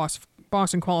your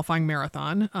Boston qualifying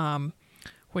marathon,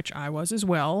 which I was as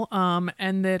well,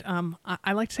 and that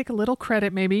I like to take a little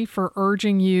credit maybe for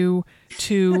urging you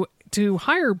to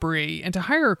hire Bree and to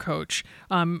hire a coach.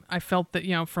 I felt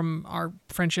that, from our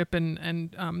friendship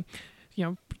and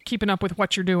keeping up with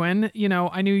what you're doing,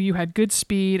 I knew you had good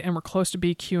speed and were close to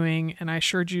BQing, and I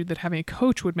assured you that having a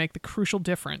coach would make the crucial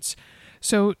difference.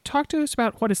 So talk to us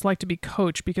about what it's like to be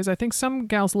coached, because I think some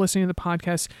gals listening to the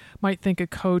podcast might think a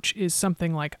coach is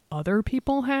something like other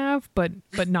people have, but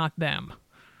not them.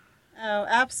 Oh,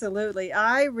 absolutely.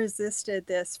 I resisted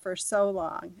this for so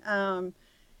long.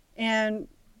 And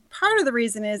part of the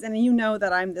reason is, and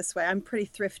that I'm this way, I'm pretty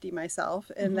thrifty myself,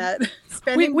 in that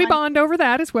we bond over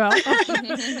that as well.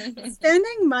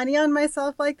 Spending money on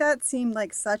myself like that seemed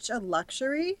like such a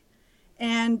luxury.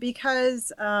 And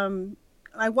because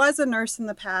I was a nurse in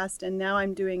the past, and now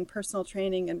I'm doing personal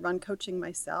training and run coaching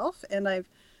myself, and I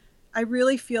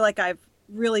really feel like I've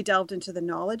really delved into the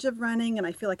knowledge of running, and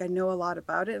I feel like I know a lot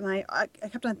about it. And I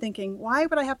kept on thinking, why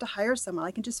would I have to hire someone?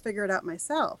 I can just figure it out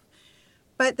myself.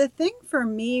 But the thing for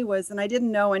me was, and I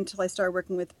didn't know until I started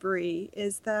working with Bree,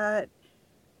 is that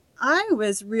I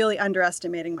was really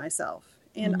underestimating myself.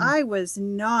 And I was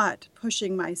not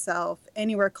pushing myself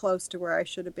anywhere close to where I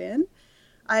should have been.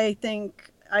 I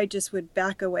think I just would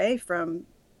back away from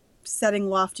setting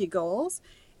lofty goals.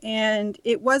 And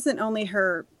it wasn't only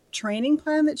her training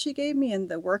plan that she gave me and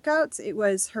the workouts, it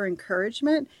was her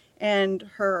encouragement, and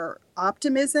her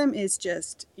optimism is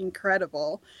just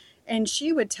incredible. And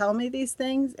she would tell me these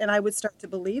things, and I would start to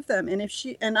believe them.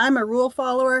 And I'm a rule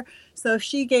follower, so if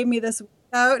she gave me this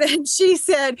workout and she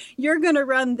said, "You're going to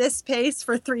run this pace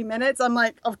for 3 minutes," I'm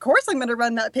like, of course I'm going to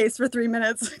run that pace for 3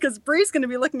 minutes, because Bree's going to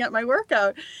be looking at my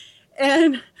workout.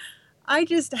 And I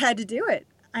just had to do it.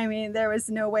 I mean, there was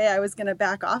no way I was going to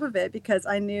back off of it, because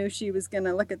I knew she was going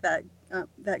to look at that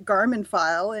Garmin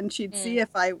file, and she'd see if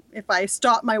I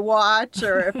stopped my watch,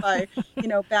 or if I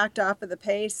backed off of the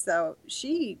pace. So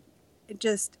she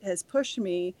just has pushed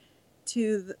me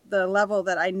to the level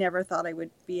that I never thought I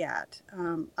would be at.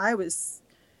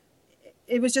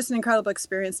 It was just an incredible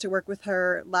experience to work with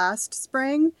her last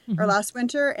spring or last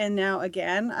winter. And now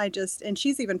again, and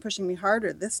she's even pushing me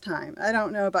harder this time. I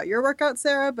don't know about your workout,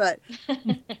 Sarah, but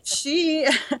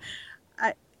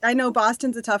I know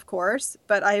Boston's a tough course,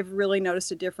 but I've really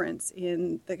noticed a difference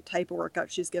in the type of workout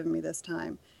she's given me this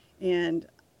time. And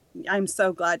I'm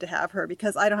so glad to have her,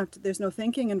 because I don't have to, there's no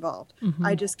thinking involved.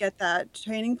 I just get that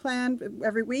training plan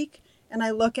every week, and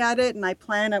I look at it and I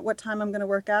plan at what time I'm going to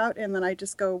work out. And then I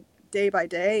just go day by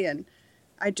day, and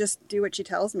I just do what she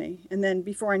tells me. And then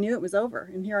before I knew it was over,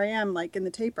 and here I am, like in the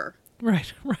taper.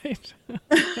 Right.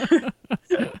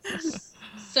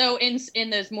 So in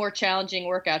those more challenging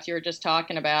workouts you were just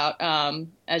talking about,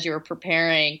 as you were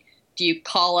preparing, do you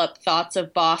call up thoughts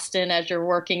of Boston as you're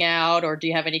working out, or do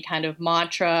you have any kind of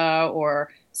mantra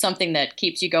or something that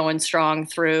keeps you going strong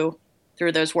through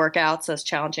those workouts, those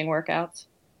challenging workouts.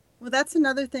 Well, that's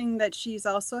another thing that she's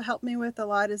also helped me with a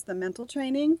lot is the mental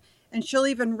training. And she'll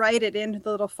even write it into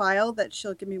the little file that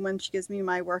she'll give me when she gives me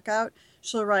my workout.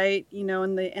 She'll write,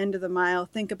 in the end of the mile,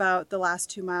 think about the last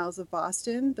 2 miles of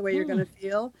Boston, the way you're going to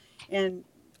feel, and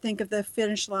think of the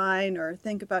finish line, or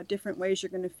think about different ways you're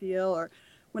going to feel. Or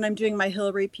when I'm doing my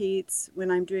hill repeats,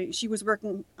 she was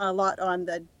working a lot on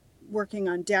working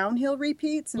on downhill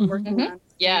repeats and working on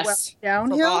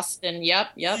downhill. For Boston. Yep.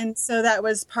 And so that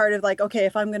was part of okay,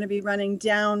 if I'm going to be running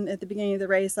down at the beginning of the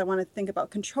race, I want to think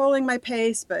about controlling my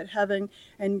pace, but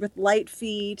with light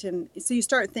feet. And so you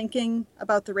start thinking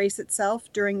about the race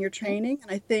itself during your training.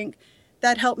 And I think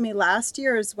that helped me last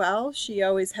year as well. She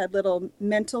always had little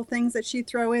mental things that she'd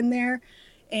throw in there.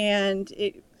 And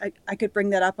I could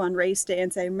bring that up on race day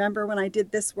and say, remember when I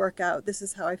did this workout, this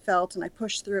is how I felt, and I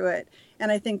pushed through it.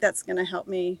 And I think that's going to help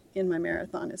me in my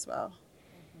marathon as well.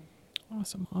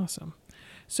 Awesome.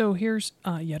 So here's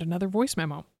yet another voice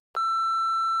memo.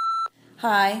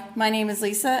 Hi, my name is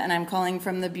Lisa, and I'm calling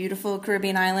from the beautiful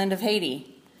Caribbean island of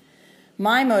Haiti.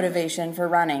 My motivation for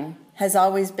running has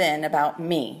always been about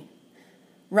me.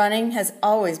 Running has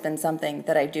always been something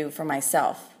that I do for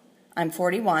myself. I'm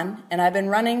 41, and I've been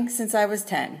running since I was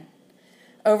 10.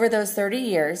 Over those 30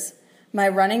 years, my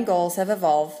running goals have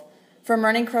evolved from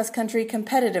running cross-country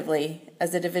competitively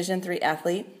as a Division III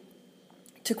athlete,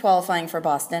 to qualifying for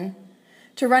Boston,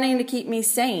 to running to keep me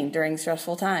sane during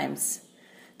stressful times,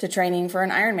 to training for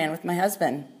an Ironman with my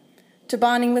husband, to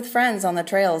bonding with friends on the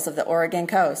trails of the Oregon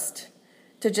coast,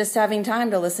 to just having time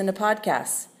to listen to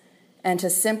podcasts, and to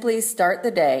simply start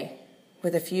the day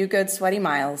with a few good sweaty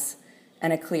miles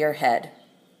and a clear head.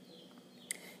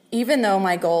 Even though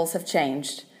my goals have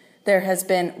changed, there has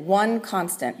been one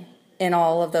constant in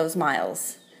all of those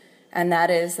miles, and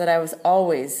that is that I was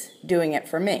always doing it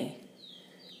for me,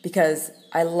 because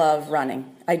I love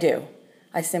running. I do.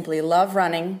 I simply love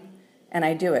running, and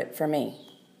I do it for me.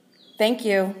 Thank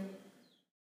you.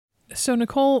 So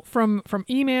Nicole, from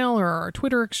email or our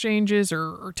Twitter exchanges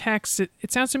or texts,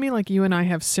 it sounds to me like you and I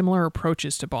have similar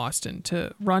approaches to Boston,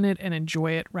 to run it and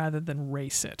enjoy it rather than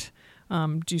race it.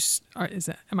 Am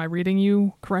I reading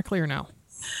you correctly or no?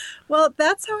 Well,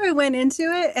 that's how I went into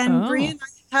it, and Bree and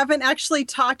I haven't actually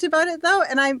talked about it though.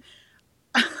 And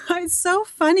it's so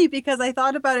funny because I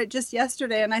thought about it just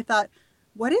yesterday, and I thought,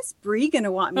 what is Bree going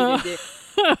to want me to do?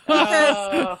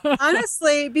 Because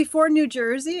honestly, before New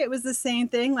Jersey, it was the same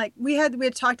thing. Like we had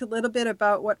talked a little bit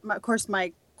about of course,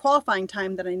 my qualifying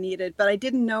time that I needed, but I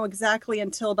didn't know exactly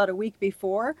until about a week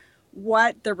before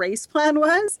what the race plan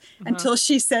was until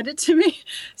she said it to me.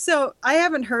 So I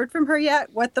haven't heard from her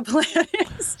yet what the plan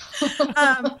is.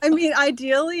 I mean,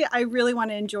 ideally, I really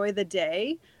want to enjoy the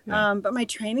day, but my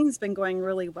training's been going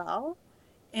really well.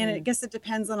 And I guess it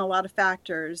depends on a lot of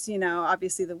factors,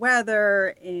 obviously the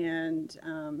weather and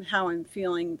how I'm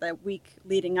feeling that week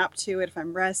leading up to it, if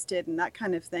I'm rested and that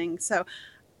kind of thing. So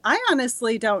I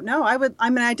honestly don't know.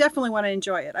 I definitely want to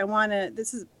enjoy it.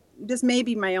 This may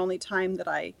be my only time that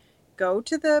I go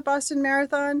to the Boston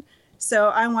Marathon. So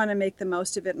I want to make the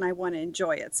most of it and I want to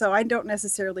enjoy it. So I don't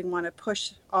necessarily want to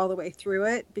push all the way through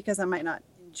it because I might not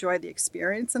enjoy the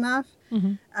experience enough.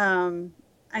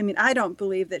 I mean, I don't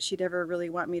believe that she'd ever really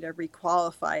want me to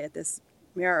requalify at this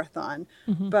marathon,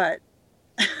 but,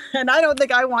 and I don't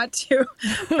think I want to,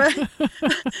 but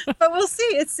we'll see.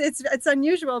 It's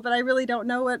unusual, but I really don't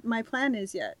know what my plan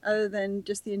is yet, other than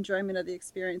just the enjoyment of the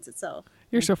experience itself.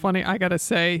 You're so funny. I gotta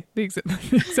say the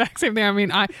exact same thing. I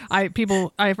mean, I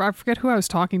forget who I was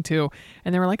talking to,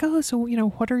 and they were like, "Oh, so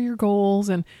what are your goals?"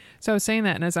 And so I was saying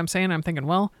that, and as I'm saying, I'm thinking,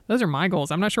 well, those are my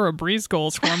goals. I'm not sure what Bree's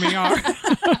goals for me are.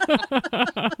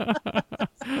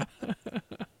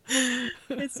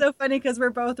 It's so funny because we're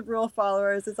both rule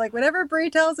followers. It's like whatever Bree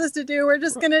tells us to do, we're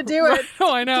just gonna do it.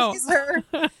 Oh, I know. Please her.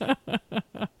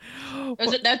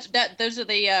 Those are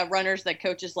the runners that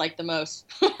coaches like the most.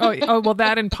 Well,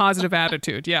 that and positive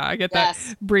attitude. Yeah, I get that.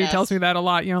 Yes, Bree tells me that a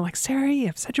lot. Like, Sarah, you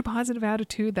have such a positive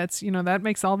attitude. That's that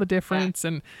makes all the difference.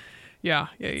 And yeah.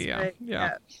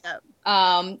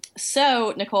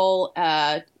 So Nicole,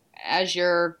 as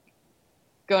you're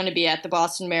going to be at the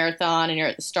Boston Marathon and you're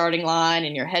at the starting line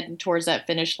and you're heading towards that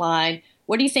finish line,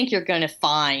 what do you think you're going to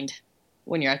find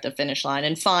when you're at the finish line?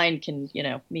 And find can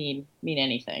mean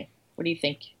anything. What do you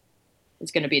think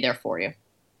is going to be there for you?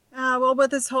 Well,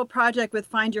 with this whole project with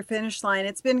Find Your Finish Line,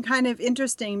 it's been kind of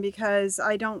interesting because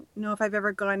I don't know if I've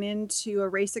ever gone into a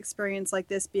race experience like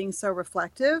this being so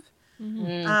reflective.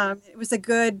 It was a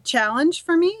good challenge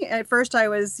for me. At first I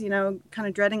was, kind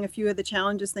of dreading a few of the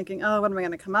challenges, thinking, oh, what am I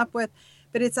going to come up with?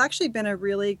 but it's actually been a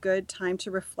really good time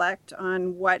to reflect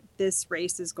on what this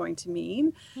race is going to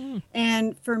mean.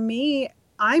 And for me,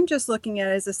 I'm just looking at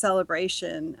it as a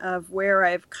celebration of where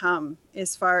I've come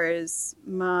as far as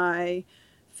my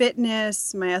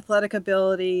fitness, my athletic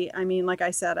ability. I mean, like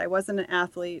I said, I wasn't an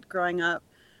athlete growing up.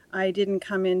 I didn't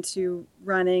come into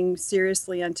running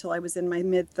seriously until I was in my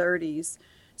mid-30s.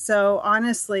 So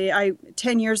honestly,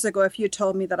 10 years ago, if you had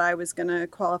told me that I was going to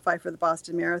qualify for the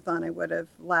Boston Marathon, I would have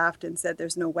laughed and said,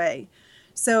 there's no way.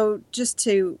 So just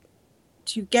to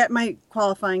get my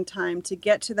qualifying time, to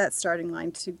get to that starting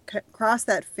line, to cross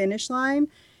that finish line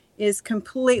is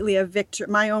completely a victory,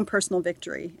 my own personal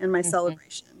victory and my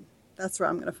celebration. That's where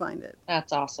I'm going to find it.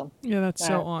 That's awesome. Yeah, that's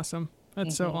so awesome.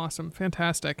 That's so awesome.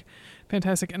 Fantastic.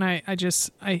 And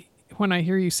I when I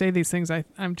hear you say these things,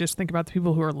 I'm just thinking about the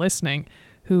people who are listening,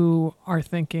 who are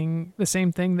thinking the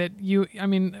same thing that you, I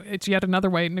mean, it's yet another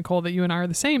way, Nicole, that you and I are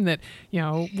the same, that,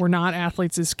 we're not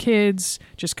athletes as kids,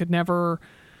 just could never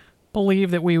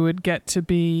believe that we would get to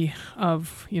be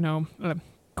of,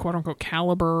 quote unquote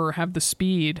caliber or have the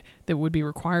speed that would be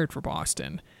required for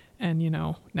Boston. And,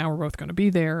 now we're both going to be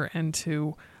there. And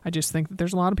I just think that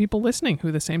there's a lot of people listening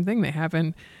who the same thing. They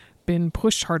haven't been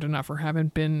pushed hard enough or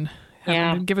haven't been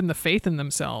given the faith in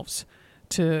themselves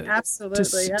to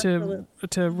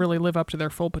really live up to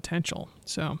their full potential.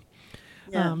 So,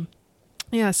 so,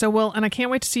 and I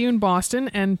can't wait to see you in Boston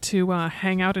and to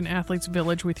hang out in Athletes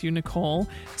Village with you, Nicole.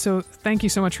 So thank you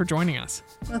so much for joining us.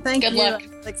 Well, thank you. Good luck.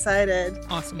 I'm excited.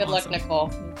 Awesome. Good luck, Nicole.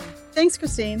 Thanks,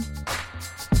 Christine.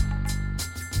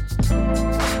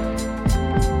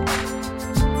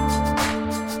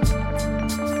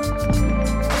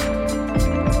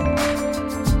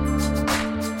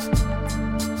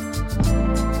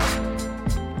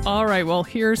 All right, well,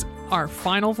 here's our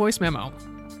final voice memo.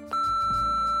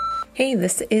 Hey,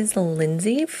 this is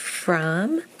Lindsay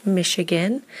from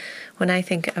Michigan. When I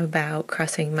think about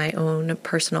crossing my own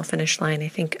personal finish line, I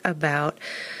think about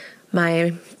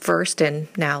my first and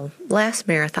now last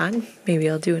marathon. Maybe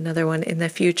I'll do another one in the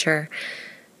future.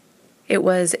 It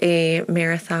was a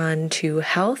marathon to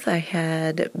health. I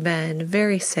had been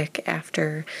very sick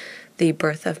after the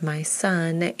birth of my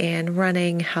son, and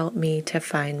running helped me to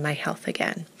find my health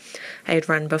again. I had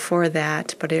run before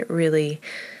that, but it really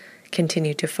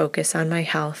continued to focus on my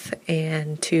health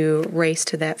and to race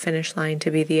to that finish line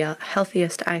to be the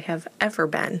healthiest I have ever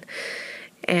been,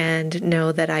 and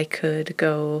know that I could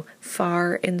go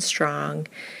far and strong.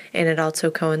 And it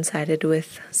also coincided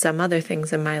with some other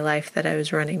things in my life that I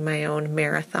was running my own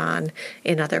marathon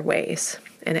in other ways.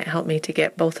 And it helped me to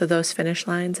get both of those finish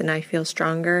lines, and I feel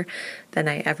stronger than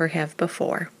I ever have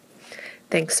before.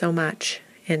 Thanks so much,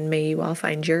 and may you all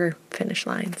find your finish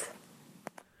lines.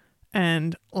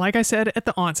 And like I said at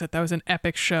the onset, that was an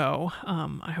epic show.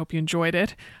 I hope you enjoyed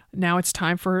it. Now it's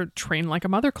time for Train Like a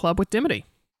Mother Club with Dimity.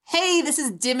 Hey, this is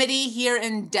Dimity here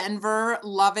in Denver,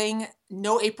 loving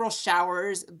no April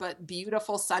showers, but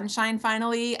beautiful sunshine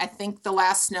finally. I think the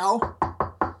last snow,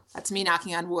 that's me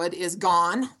knocking on wood, is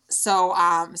gone.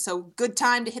 So good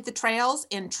time to hit the trails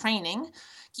and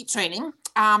keep training.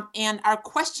 And our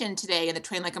question today in the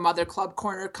Train Like a Mother Club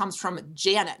corner comes from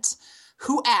Janet,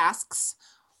 who asks,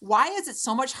 why is it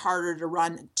so much harder to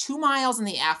run 2 miles in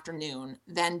the afternoon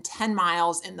than 10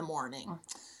 miles in the morning?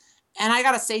 And I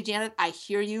got to say, Janet, I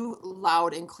hear you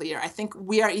loud and clear. I think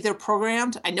we are either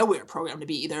programmed, I know we are programmed to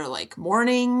be either like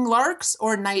morning larks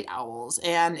or night owls.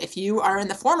 And if you are in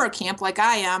the former camp like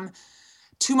I am,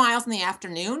 2 miles in the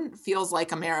afternoon feels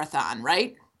like a marathon,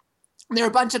 right? There are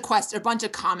a bunch of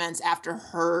comments after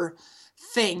her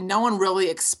thing. No one really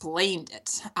explained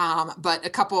it, but a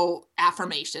couple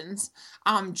affirmations.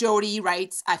 Jody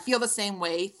writes, I feel the same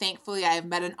way. Thankfully, I have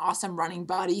met an awesome running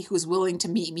buddy who's willing to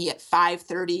meet me at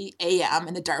 5:30 a.m.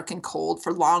 in the dark and cold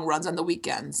for long runs on the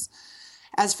weekends.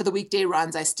 As for the weekday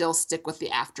runs, I still stick with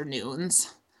the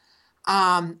afternoons.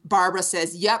 Barbara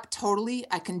says, yep, totally.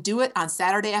 I can do it on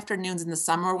Saturday afternoons in the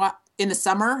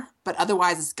summer, but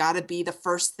otherwise it's got to be the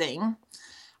first thing.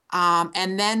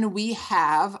 And then we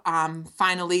have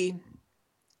finally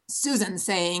Susan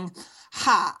saying,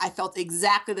 I felt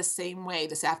exactly the same way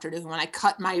this afternoon when I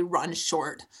cut my run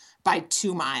short by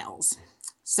 2 miles.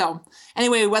 So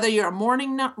anyway, whether you're a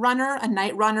morning runner, a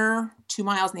night runner, 2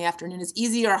 miles in the afternoon is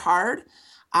easy or hard.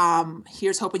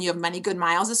 Here's hoping you have many good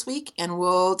miles this week, and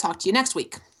we'll talk to you next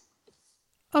week.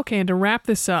 Okay, and to wrap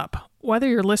this up, whether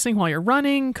you're listening while you're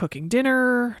running, cooking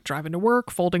dinner, driving to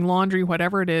work, folding laundry,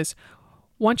 whatever it is,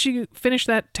 once you finish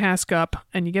that task up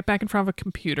and you get back in front of a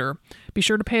computer, be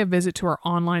sure to pay a visit to our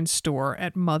online store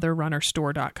at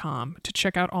motherrunnerstore.com to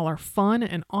check out all our fun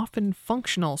and often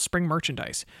functional spring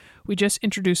merchandise. We just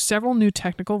introduced several new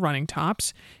technical running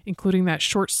tops, including that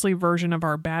short sleeve version of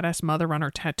our Badass Mother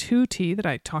Runner tattoo tee that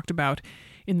I talked about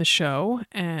in the show.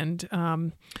 And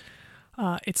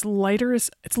it's light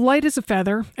as a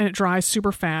feather, and it dries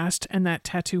super fast. And that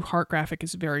tattoo heart graphic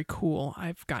is very cool.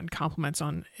 I've gotten compliments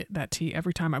on that tee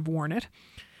every time I've worn it.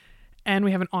 And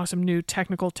we have an awesome new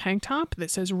technical tank top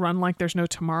that says "Run Like There's No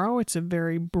Tomorrow." It's a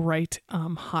very bright,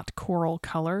 hot coral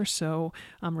color, so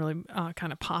really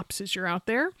kind of pops as you're out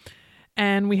there.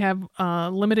 And we have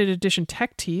limited edition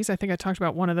tech tees. I think I talked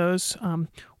about one of those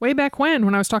way back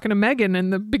when I was talking to Megan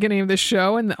in the beginning of this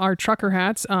show, and our trucker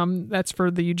hats. That's for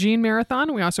the Eugene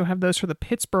Marathon. We also have those for the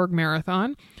Pittsburgh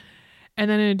Marathon. And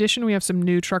then in addition, we have some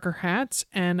new trucker hats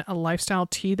and a lifestyle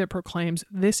tee that proclaims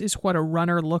 "This is what a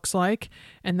runner looks like."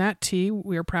 And that tee,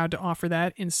 we are proud to offer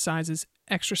that in sizes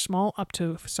extra small up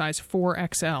to size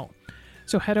 4XL.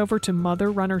 So head over to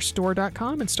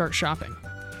motherrunnerstore.com and start shopping.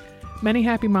 Many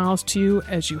happy miles to you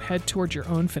as you head towards your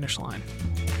own finish line.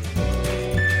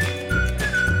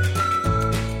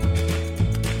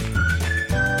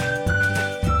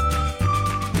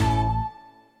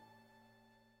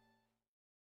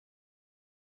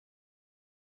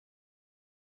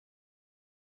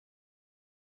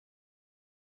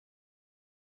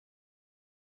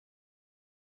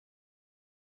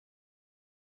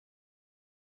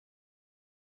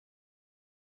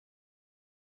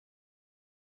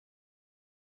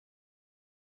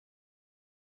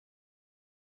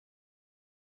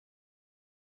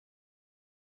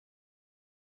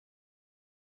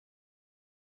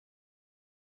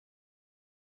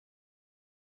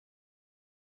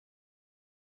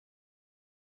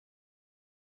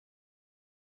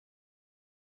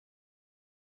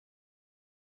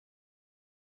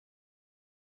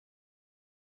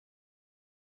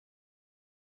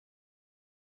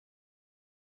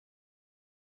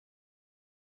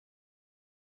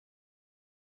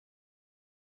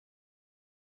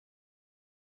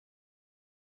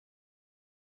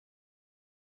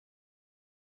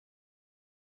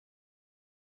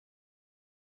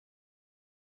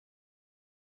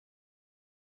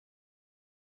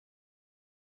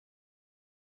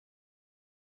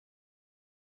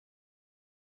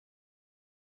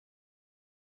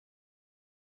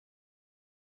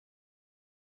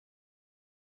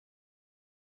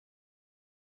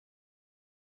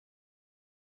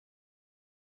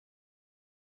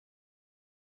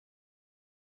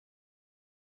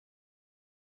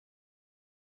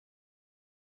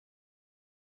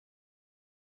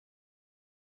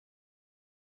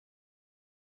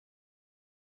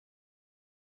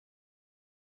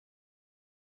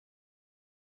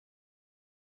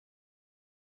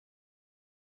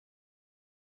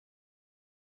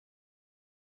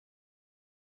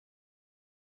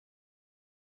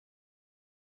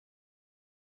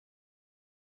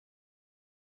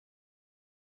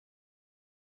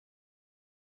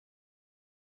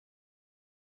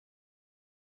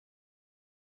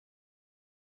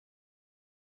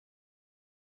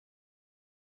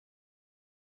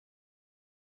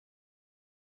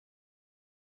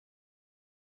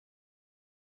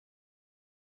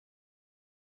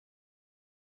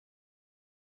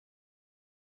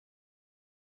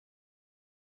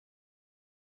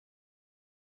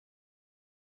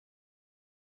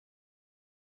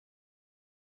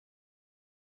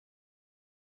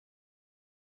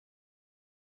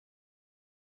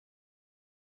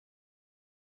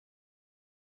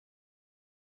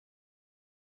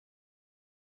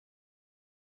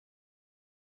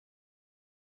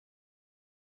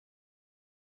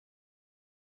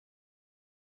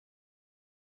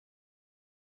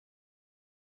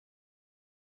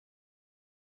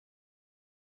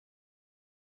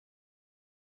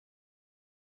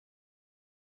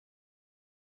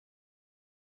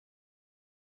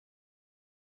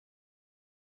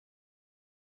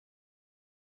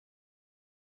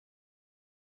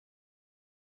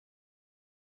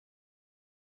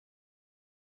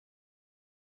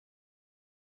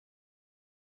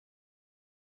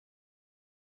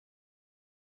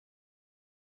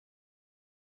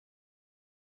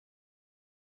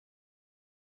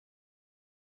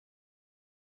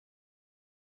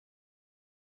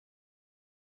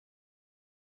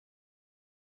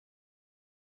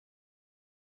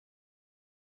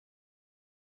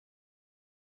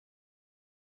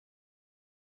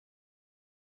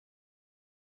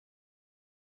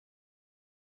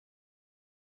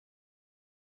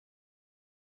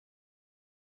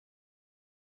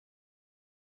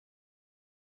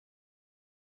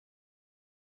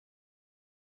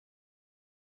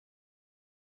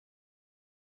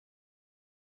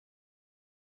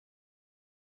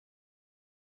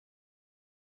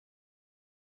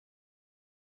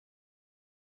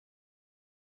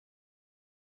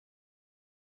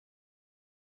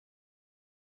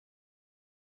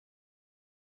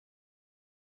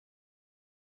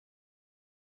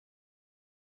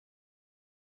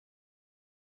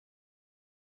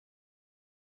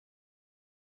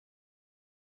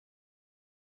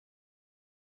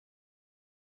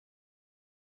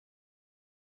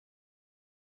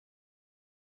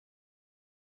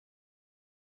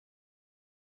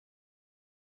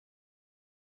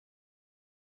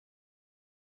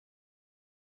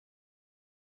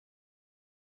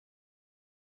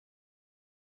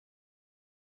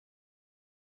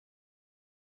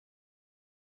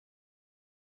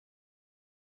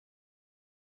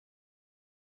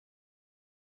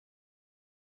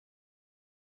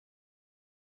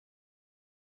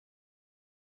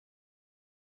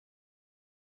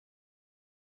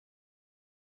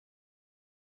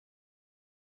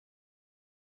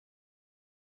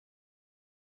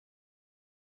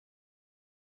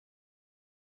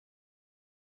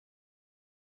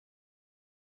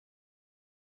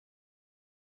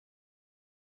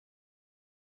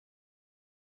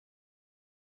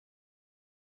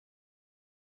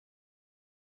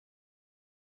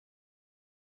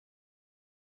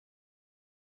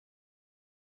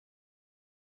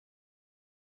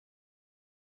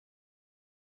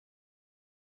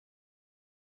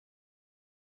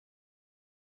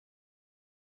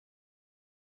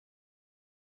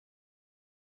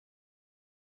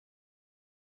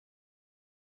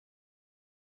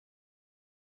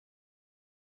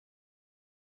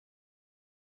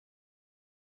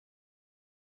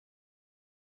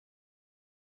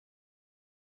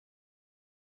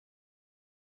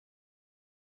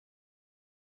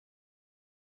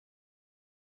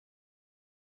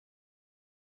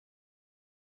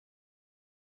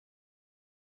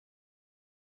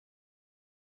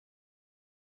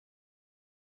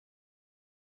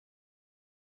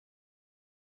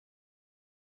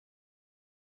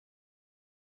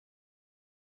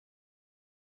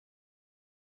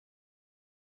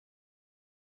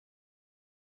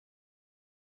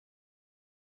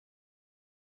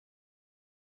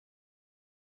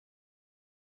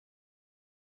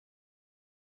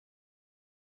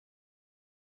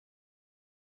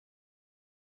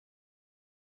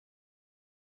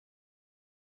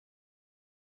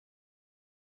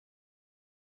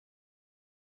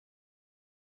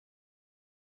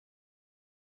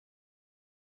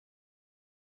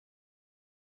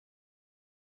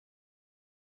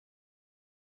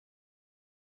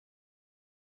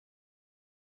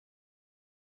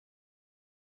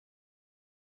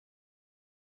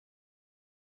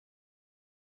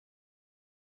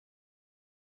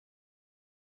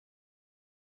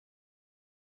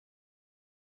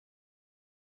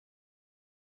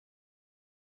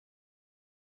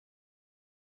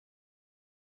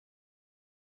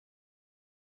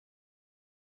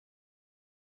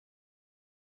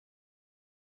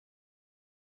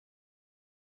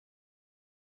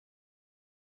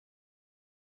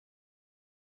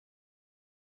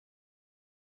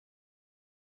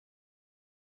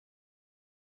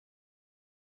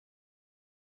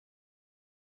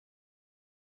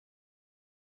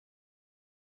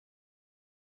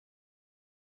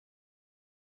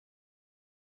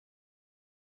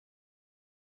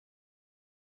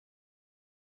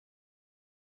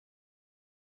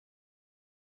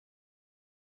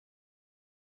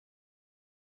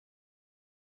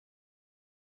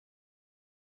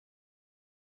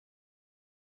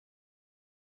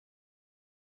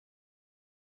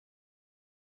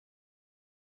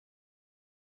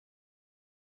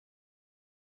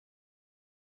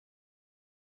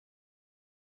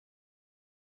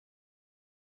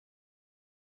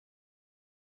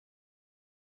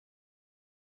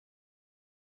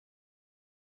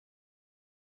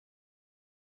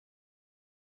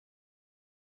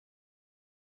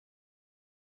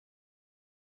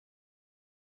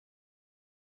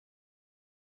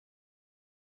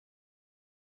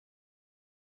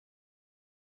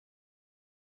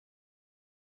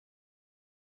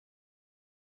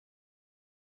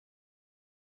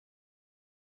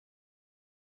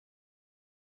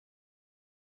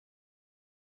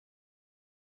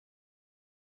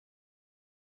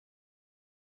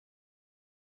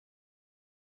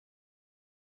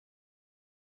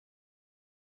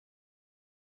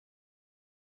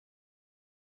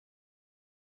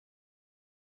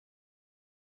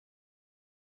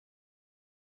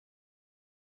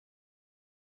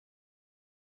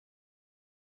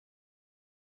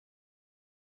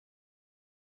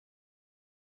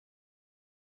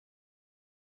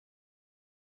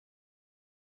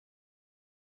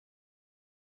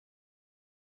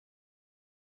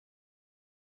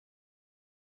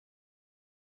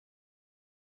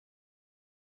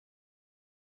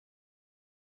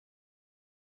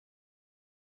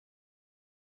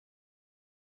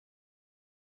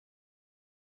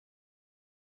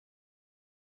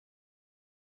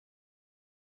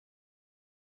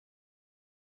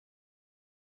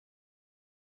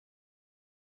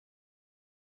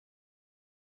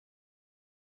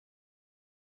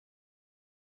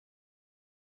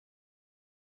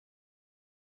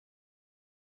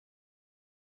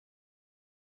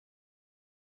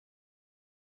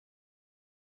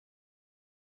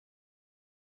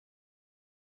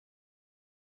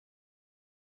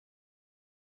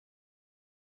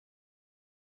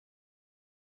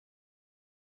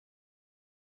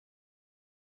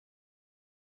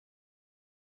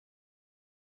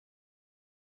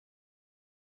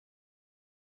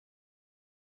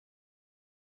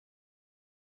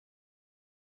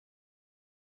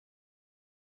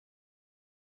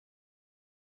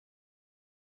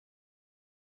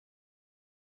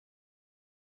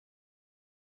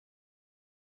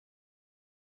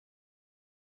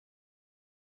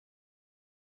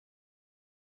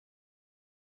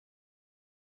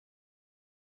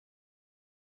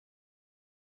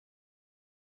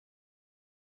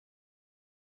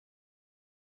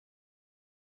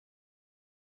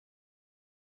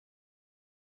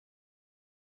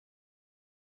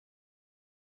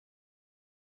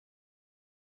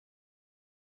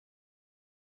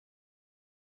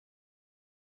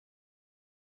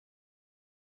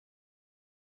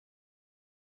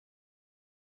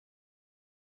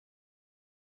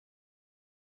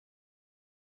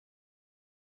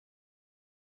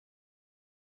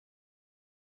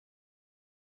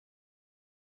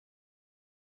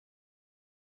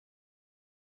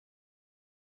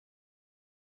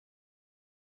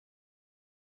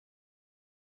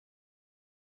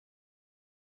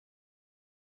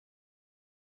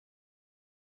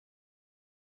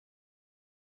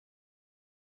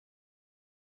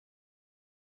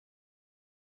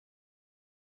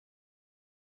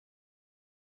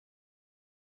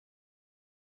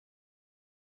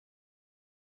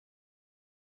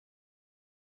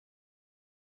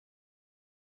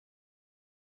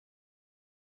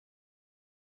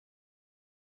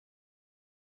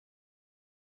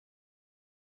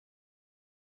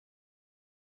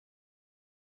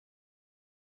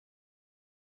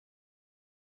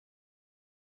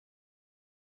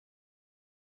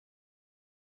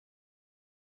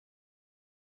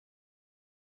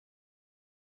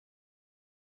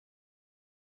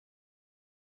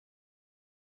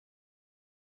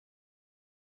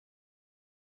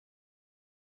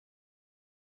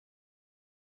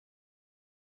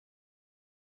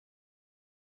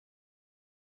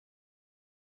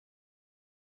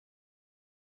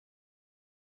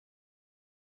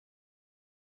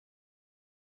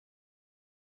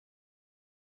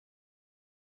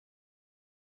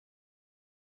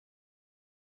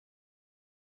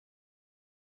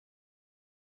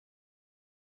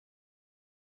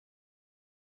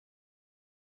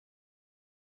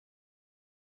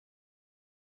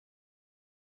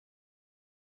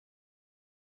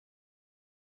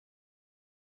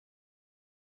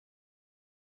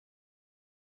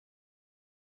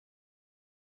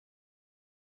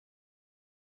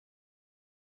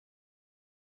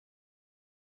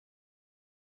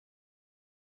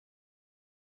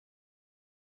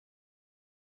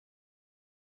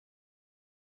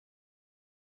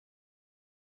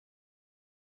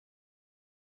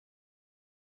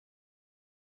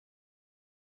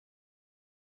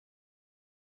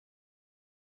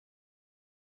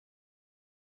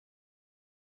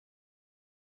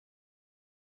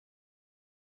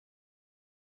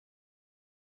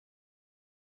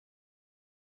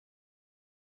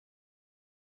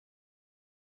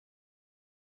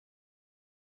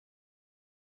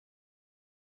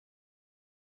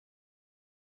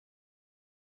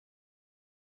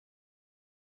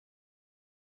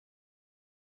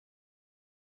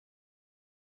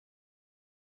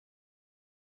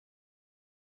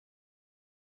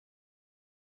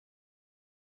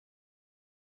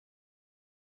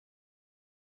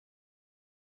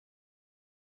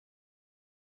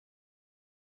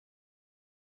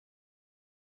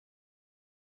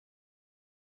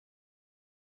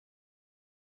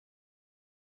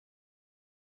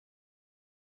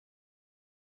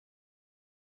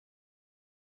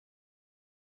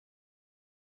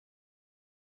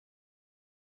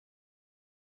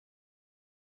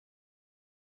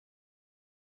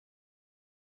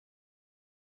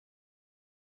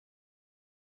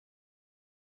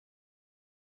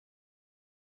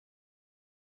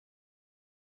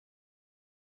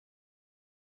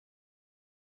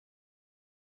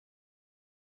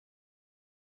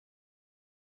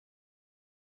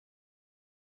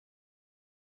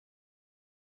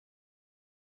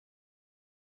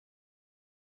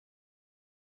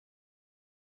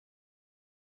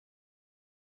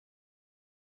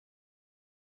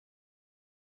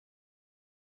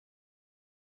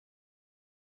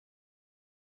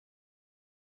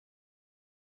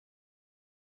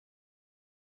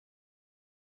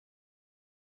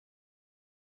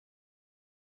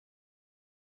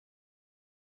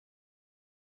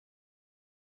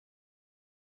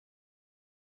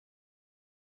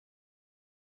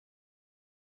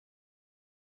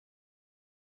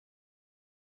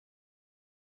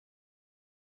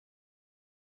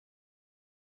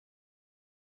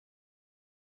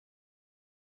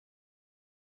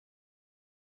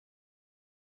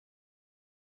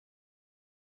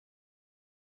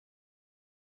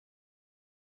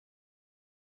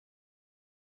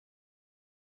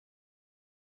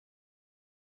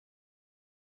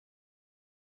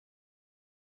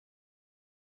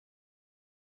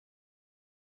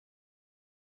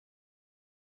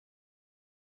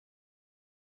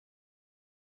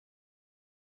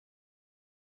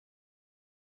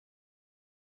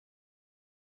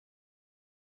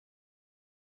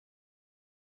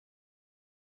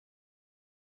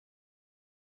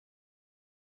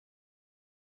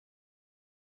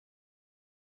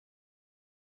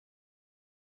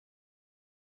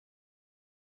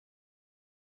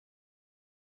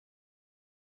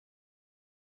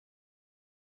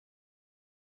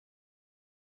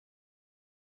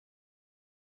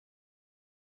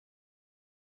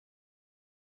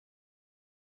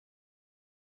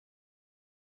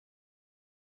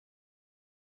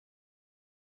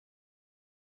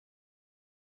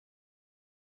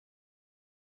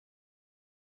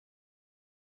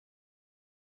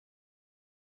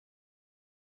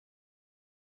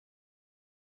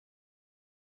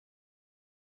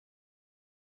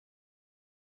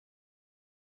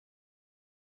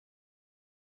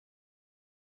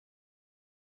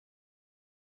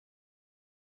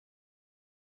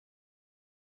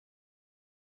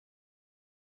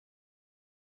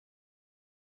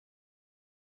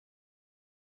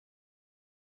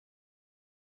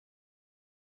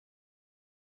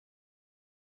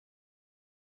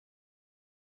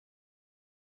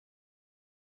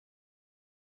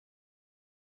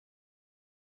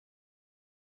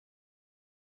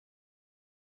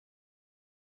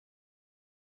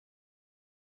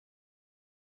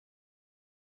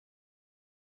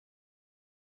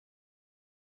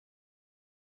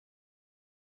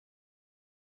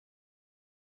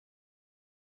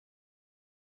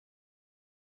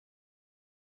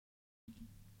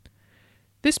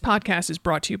 This podcast is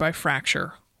brought to you by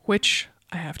Fracture, which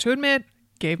I have to admit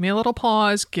gave me a little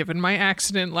pause given my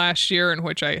accident last year in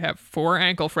which I have 4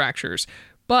 ankle fractures.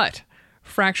 But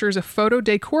Fracture is a photo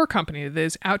decor company that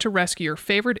is out to rescue your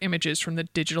favorite images from the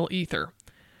digital ether.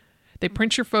 They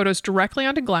print your photos directly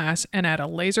onto glass and add a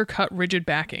laser-cut rigid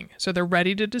backing, so they're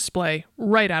ready to display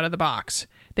right out of the box.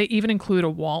 They even include a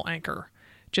wall anchor.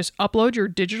 Just upload your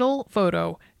digital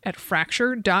photo at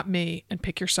fracture.me and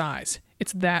pick your size.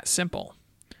 It's that simple.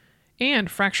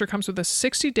 And Fracture comes with a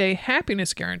 60-day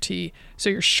happiness guarantee, so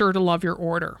you're sure to love your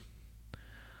order.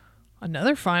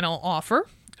 Another final offer.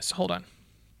 So hold on.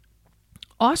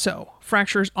 Also,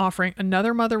 Fracture is offering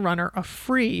Another Mother Runner a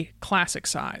free classic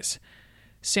size.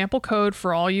 Sample code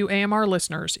for all you AMR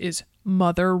listeners is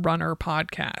Mother Runner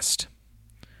Podcast.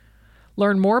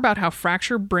 Learn more about how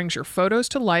Fracture brings your photos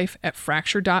to life at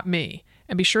fracture.me,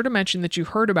 and be sure to mention that you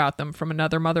heard about them from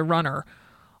Another Mother Runner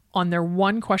on their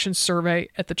 1-question survey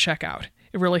at the checkout.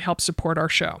 It really helps support our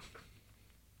show.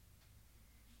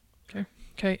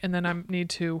 Okay, and then I need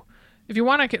to, if you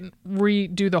want, I can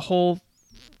redo the whole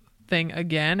thing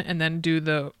again and then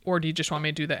or do you just want me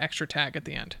to do the extra tag at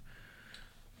the end?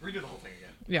 Redo the whole thing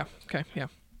again. Yeah, okay, yeah.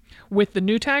 With the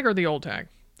new tag or the old tag?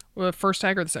 Well, the first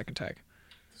tag or the second tag?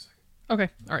 Okay,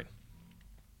 all right.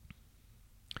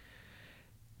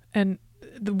 And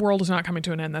the world is not coming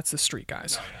to an end. That's the street,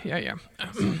 guys. No.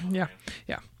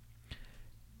 Yeah.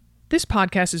 This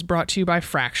podcast is brought to you by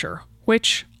Fracture,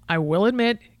 which I will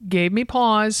admit gave me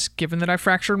pause, given that I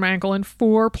fractured my ankle in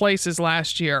 4 places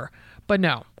last year. But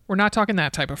no, we're not talking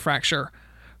that type of fracture.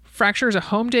 Fracture is a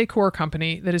home decor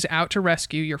company that is out to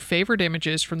rescue your favorite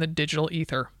images from the digital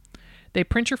ether. They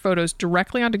print your photos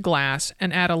directly onto glass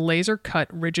and add a laser-cut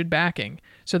rigid backing,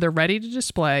 so they're ready to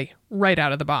display right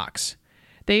out of the box.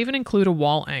 They even include a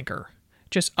wall anchor.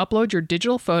 Just upload your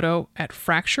digital photo at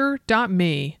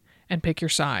fracture.me and pick your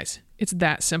size. It's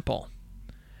that simple.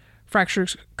 Fracture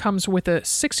comes with a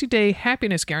 60-day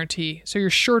happiness guarantee, so you're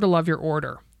sure to love your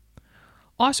order.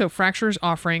 Also, Fracture is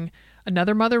offering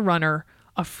Another Mother Runner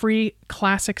a free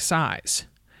classic size.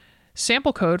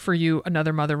 Sample code for you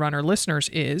Another Mother Runner listeners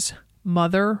is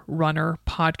Mother Runner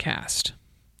Podcast.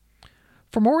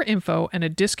 For more info and a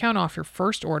discount off your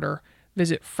first order,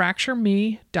 visit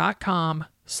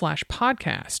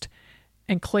fractureme.com/podcast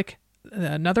and click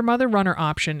the Another Mother Runner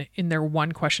option in their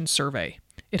 1-question survey.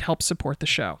 It helps support the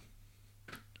show.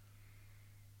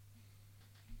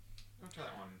 I'll try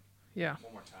that one. Yeah.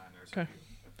 One more time.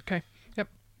 Okay. Yep.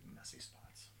 Messy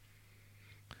spots.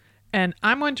 And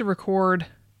I'm going to record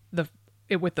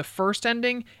it with the first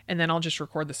ending, and then I'll just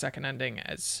record the second ending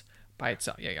as by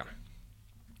itself. Yeah.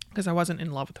 Because I wasn't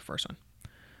in love with the first one.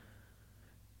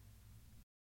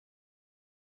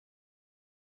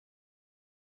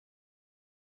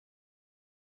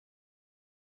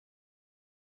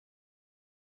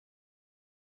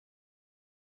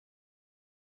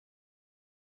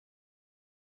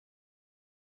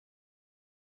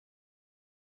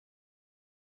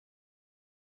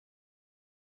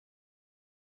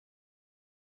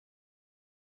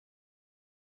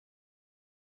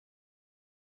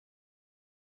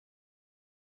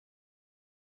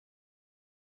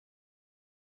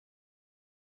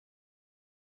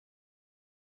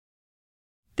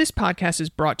 This podcast is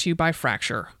brought to you by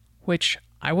Fracture, which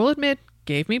I will admit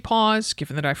gave me pause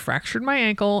given that I fractured my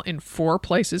ankle in 4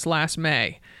 places last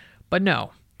May. But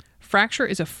no, Fracture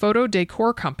is a photo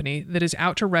decor company that is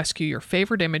out to rescue your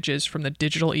favorite images from the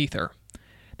digital ether.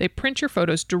 They print your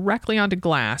photos directly onto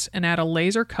glass and add a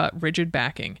laser-cut rigid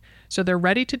backing, so they're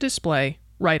ready to display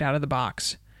right out of the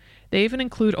box. They even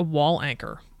include a wall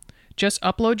anchor. Just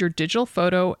upload your digital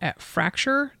photo at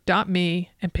fracture.me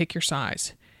and pick your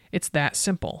size. It's that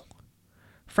simple.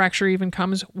 Fracture even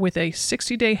comes with a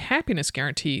 60-day happiness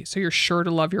guarantee, so you're sure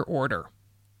to love your order.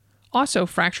 Also,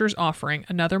 Fracture is offering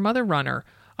Another Mother Runner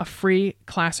a free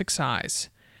classic size.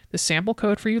 The sample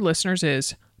code for you listeners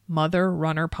is Mother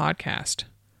Runner Podcast.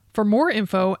 For more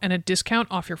info and a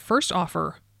discount off your first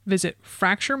offer, visit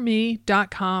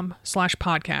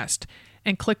fractureme.com/podcast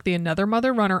and click the Another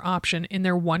Mother Runner option in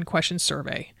their 1-question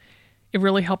survey. It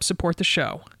really helps support the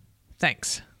show.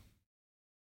 Thanks.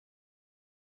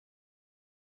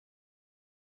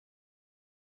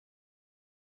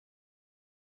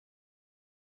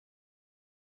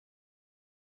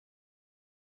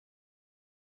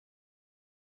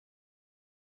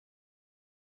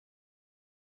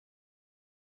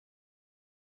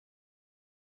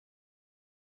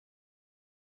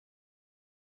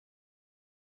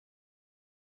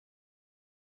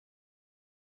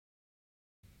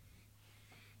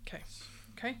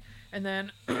 Okay. And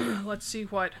then let's see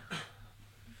what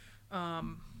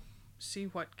see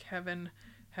what Kevin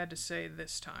had to say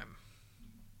this time.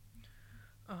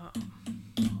 Hold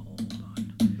on.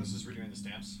 This is redoing the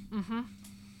stamps? Mm-hmm.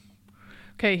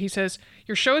 Okay, he says,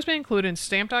 your show has been included in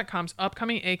Stamp.com's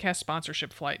upcoming ACAST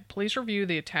sponsorship flight. Please review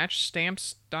the attached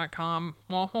Stamps.com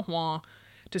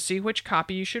to see which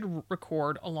copy you should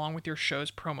record along with your show's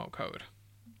promo code.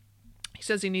 He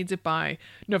says he needs it by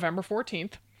November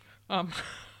 14th.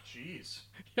 Jeez.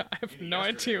 Yeah, I have no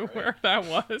yesterday, idea right? where that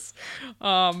was.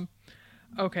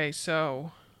 Okay,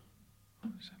 so...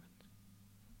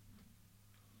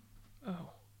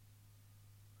 Oh.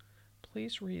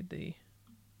 Please read the...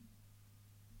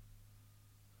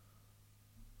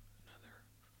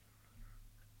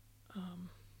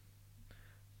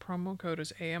 promo code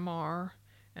is AMR,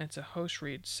 and it's a host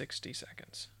read 60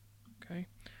 seconds. Okay,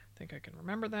 I think I can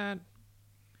remember that.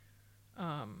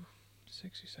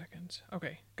 60 seconds.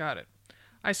 Okay, got it.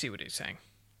 I see what he's saying.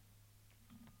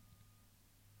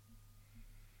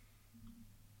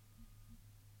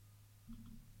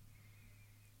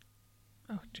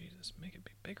 Oh, Jesus, make it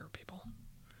be bigger, people.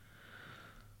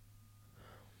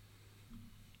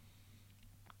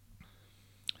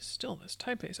 Still this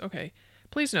typeface. Okay.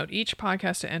 Please note, each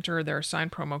podcast to enter their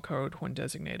assigned promo code when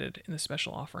designated in the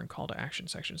special offer and call to action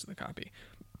sections of the copy.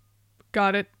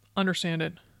 Got it. Understand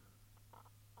it.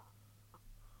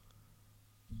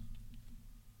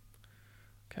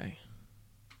 Okay.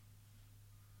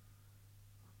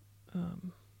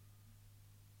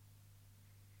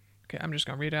 Okay, I'm just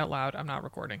going to read it out loud. I'm not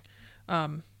recording.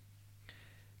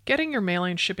 Getting your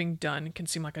mailing and shipping done can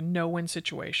seem like a no-win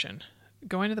situation.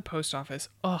 Going to the post office,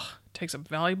 takes up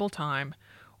valuable time,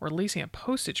 or leasing a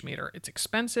postage meter. It's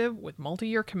expensive with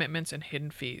multi-year commitments and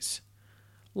hidden fees.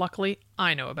 Luckily,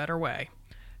 I know a better way.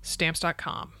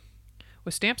 Stamps.com.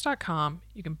 With Stamps.com,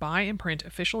 you can buy and print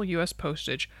official U.S.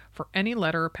 postage for any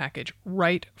letter or package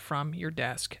right from your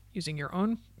desk using your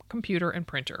own computer and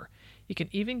printer. You can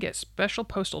even get special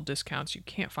postal discounts you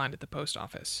can't find at the post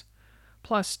office.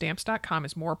 Plus, Stamps.com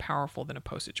is more powerful than a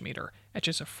postage meter at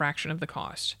just a fraction of the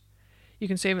cost. You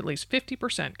can save at least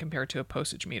 50% compared to a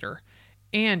postage meter,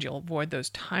 and you'll avoid those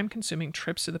time-consuming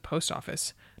trips to the post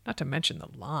office, not to mention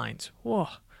the lines. Whoa.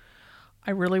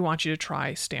 I really want you to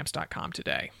try Stamps.com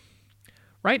today.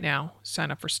 Right now,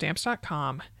 sign up for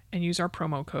Stamps.com and use our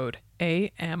promo code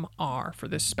AMR for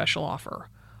this special offer,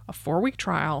 a 4-week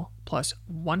trial plus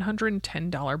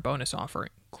 $110 bonus offer,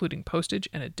 including postage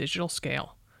and a digital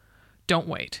scale. Don't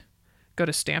wait. Go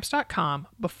to Stamps.com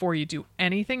before you do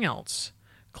anything else.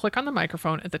 Click on the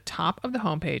microphone at the top of the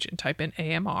homepage and type in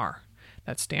AMR.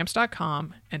 That's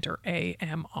Stamps.com. Enter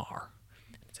AMR.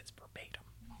 It says verbatim.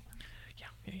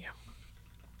 Yeah.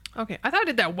 Okay, I thought I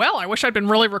did that well. I wish I'd been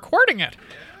really recording it.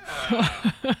 Yeah.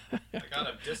 I got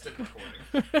a distant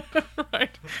recording.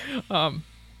 Right.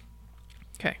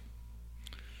 Okay.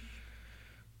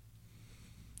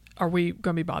 Are we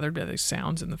going to be bothered by the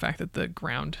sounds and the fact that the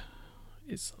ground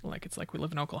is like, it's like we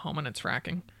live in Oklahoma and it's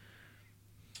fracking?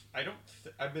 I don't.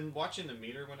 I've been watching the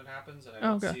meter when it happens, and I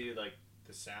don't Okay. see like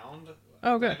the sound.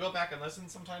 Oh, good. I go back and listen.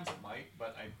 Sometimes it might,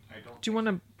 but I don't. Do you want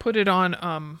to put it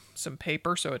on some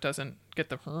paper so it doesn't get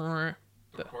the recorder?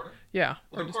 Yeah.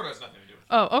 Well, the recorder has nothing to do with it.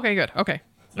 Oh, okay, good. Okay.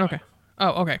 the Okay.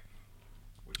 Oh, okay.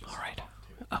 All right.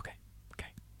 Okay.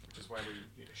 Which is why we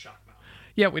need a shock mount.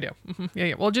 Yeah, we do. Mm-hmm.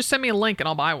 Yeah. Well, just send me a link and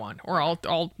I'll buy one, or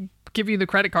I'll give you the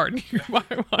credit card and you can buy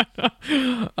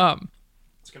one.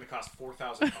 It's going to cost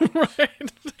 $4,000. Right.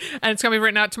 And it's going to be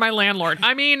written out to my landlord.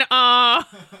 I mean,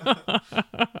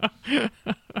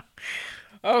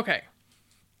 okay.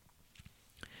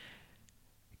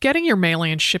 Getting your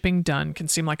mailing and shipping done can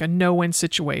seem like a no-win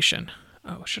situation.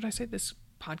 Oh, should I say this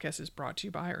podcast is brought to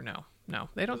you by, or no? No,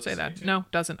 they don't say that. No,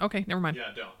 doesn't. Okay, never mind.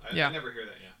 Yeah, don't. I never hear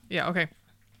that, Yeah, okay.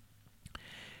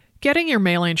 Getting your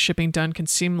mailing and shipping done can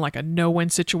seem like a no-win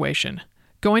situation.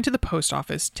 Going to the post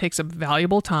office takes up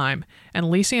valuable time, and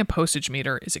leasing a postage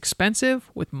meter is expensive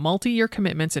with multi-year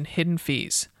commitments and hidden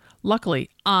fees.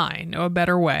 Luckily, I know a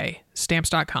better way.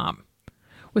 Stamps.com.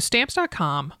 With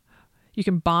Stamps.com, you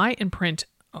can buy and print...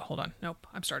 Oh, hold on. Nope.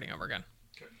 I'm starting over again.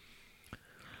 Okay.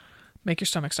 Make your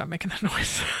stomach stop making that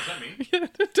noise. Is that me? Yeah,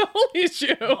 totally is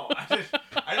you. No,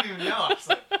 I didn't even know. I was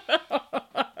like...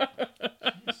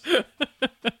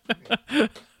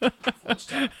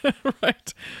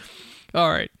 Right. All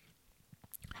right.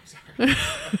 I'm sorry.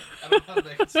 I don't know how to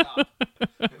make it stop.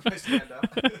 If I stand up.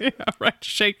 Yeah, right.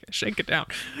 Shake it down.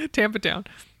 Tamp it down.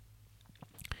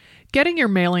 Getting your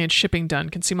mailing and shipping done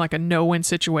can seem like a no-win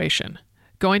situation.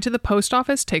 Going to the post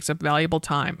office takes up valuable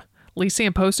time. Leasing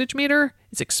a postage meter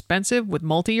is expensive with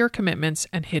multi-year commitments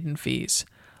and hidden fees.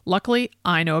 Luckily,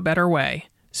 I know a better way.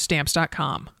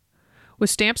 Stamps.com. With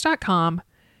Stamps.com,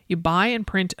 You buy and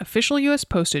print official U.S.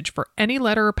 postage for any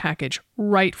letter or package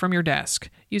right from your desk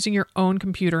using your own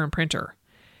computer and printer.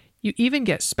 You even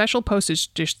get special postage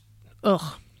You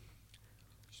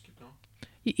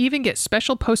even get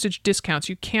special postage discounts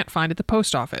you can't find at the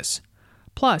post office.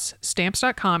 Plus,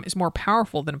 Stamps.com is more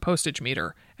powerful than a postage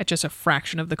meter at just a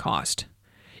fraction of the cost.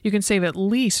 You can save at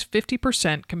least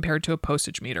 50% compared to a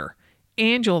postage meter,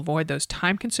 and you'll avoid those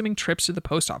time-consuming trips to the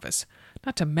post office,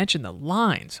 not to mention the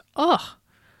lines. Ugh!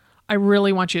 I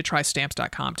really want you to try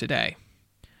Stamps.com today.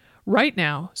 Right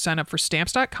now, sign up for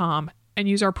Stamps.com and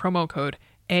use our promo code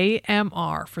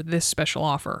AMR for this special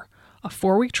offer. A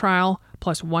 4-week trial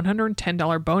plus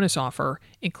 $110 bonus offer,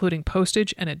 including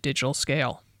postage and a digital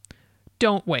scale.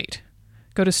 Don't wait.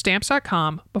 Go to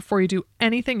Stamps.com before you do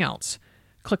anything else.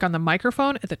 Click on the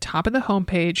microphone at the top of the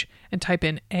homepage and type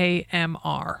in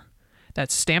AMR.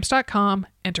 That's Stamps.com,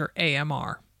 enter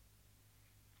AMR.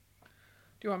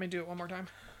 Do you want me to do it one more time?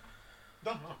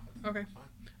 No. Okay.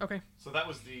 Okay. So that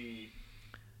was the...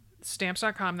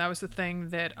 Stamps.com, that was the thing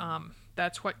that,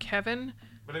 that's what Kevin...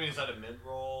 But I mean, is that a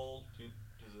mid-roll?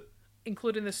 Is it...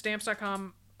 Including the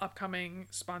Stamps.com upcoming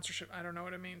sponsorship. I don't know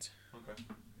what it means. Okay.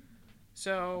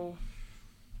 So,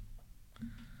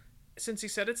 since he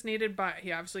said it's needed by...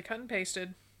 He obviously cut and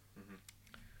pasted. Mm-hmm.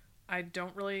 I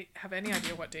don't really have any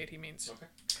idea what date he means. Okay.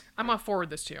 I'm going to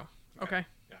forward this to you. Okay?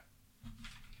 Yeah.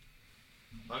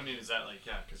 I mean, is that like,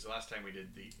 yeah, because the last time we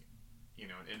did the, an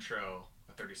intro,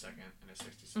 a 30-second, and a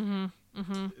 60-second. Mm-hmm.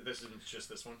 Mm-hmm. This isn't just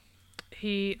this one?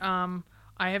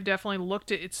 I have definitely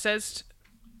looked at... It says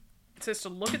to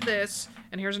look at this,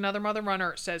 and here's another Mother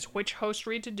Runner. It says which host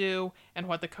read to do and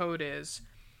what the code is.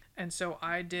 And so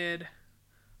I did...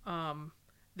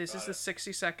 This is the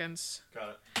 60 seconds. Got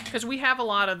it. Because we have a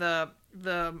lot of the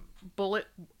bullet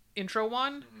intro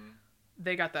one. Mm-hmm.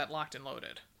 They got that locked and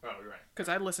loaded. Oh, you're right. Because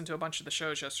I listened to a bunch of the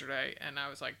shows yesterday, and I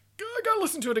was like, I gotta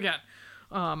listen to it again.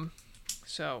 And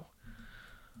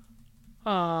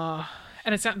the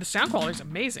sound quality is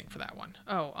amazing for that one.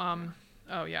 Oh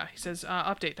yeah. He says,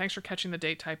 update. Thanks for catching the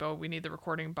date typo. We need the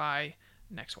recording by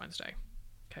next Wednesday.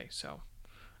 Okay, so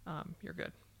you're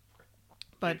good.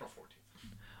 But April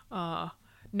 14th.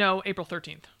 No, April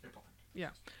 13th. April 13th. Yeah.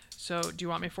 So do you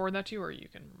want me to forward that to you, or you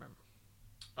can remember?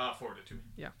 Forward it to me.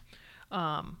 Yeah.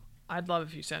 I'd love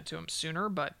if you sent it to him sooner,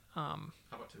 but how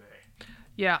about today?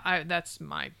 Yeah, that's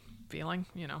my feeling,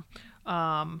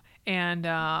 so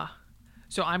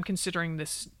I'm considering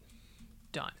this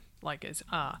done, like as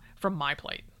from my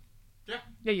plate.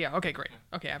 Yeah. Okay, great.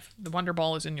 Okay, the Wonder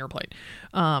Ball is in your plate.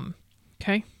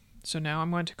 Okay, so now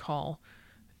I'm going to call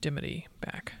Dimity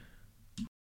back.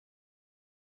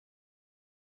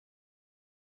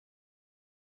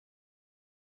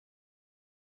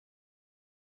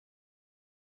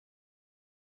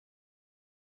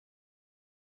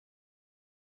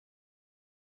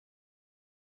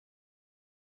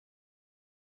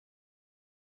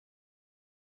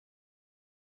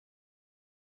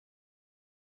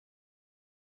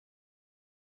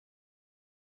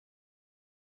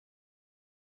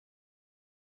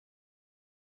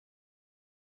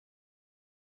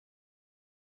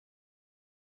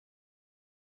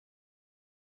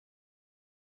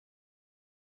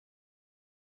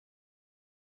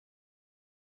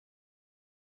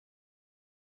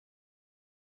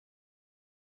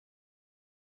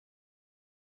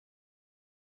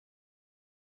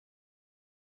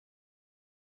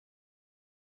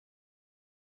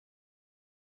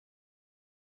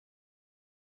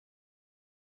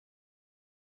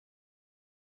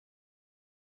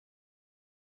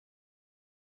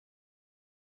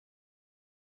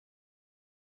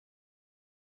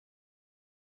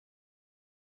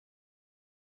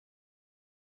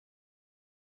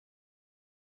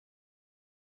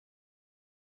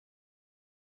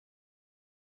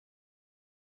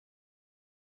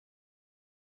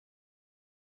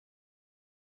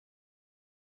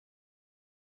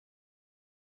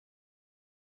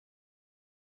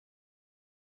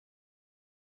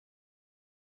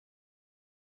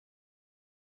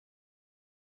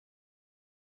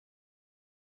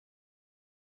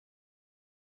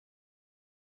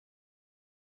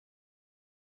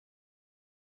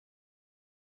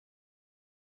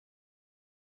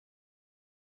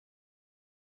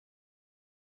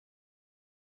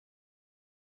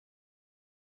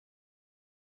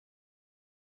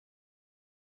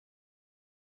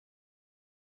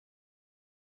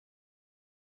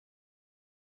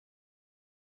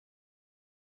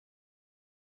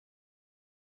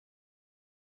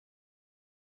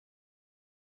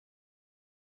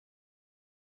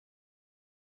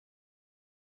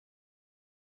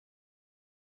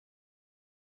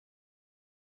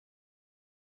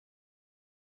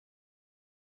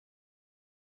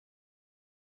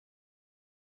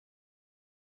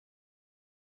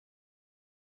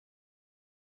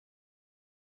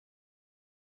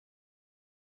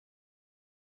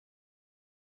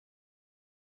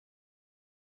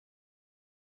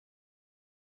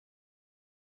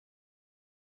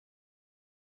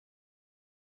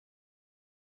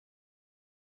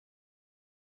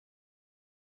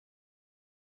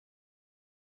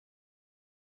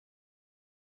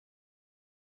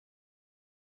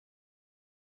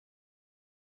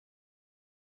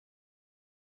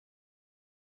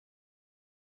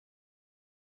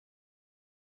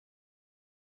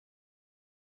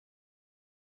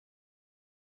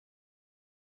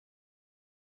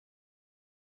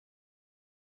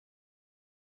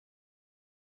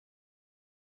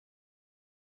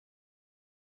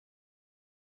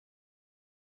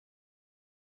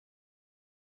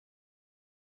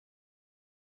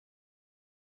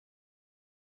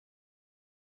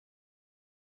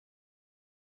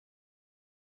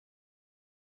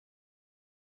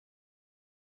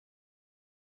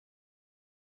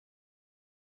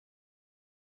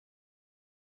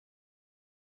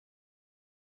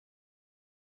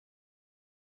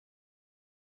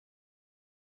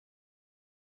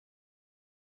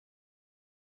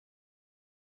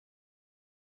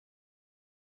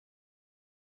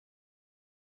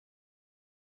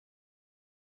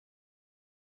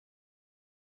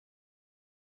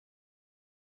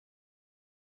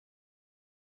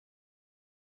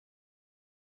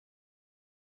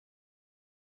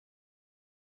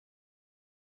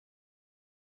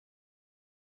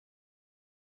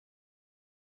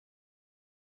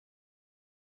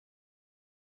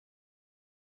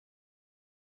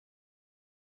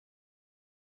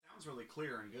 sounds really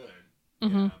clear and good.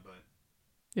 Mm-hmm. Yeah, but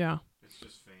yeah, it's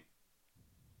just faint.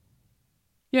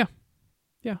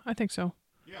 Yeah, I think so.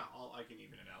 Yeah, I can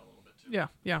even it out a little bit too.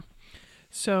 Yeah.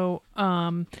 So,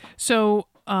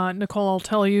 Nicole, I'll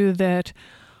tell you that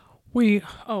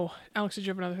Alex, did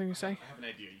you have another thing to say? I have an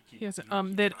idea. Yes.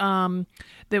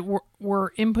 That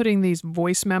we're inputting these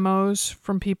voice memos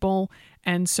from people,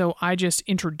 and so I just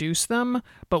introduce them,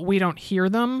 but we don't hear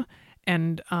them,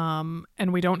 and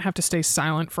we don't have to stay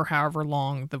silent for however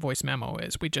long the voice memo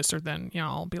is. We just are then,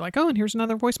 I'll be like, oh, and here's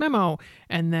another voice memo,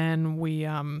 and then we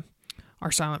are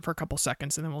silent for a couple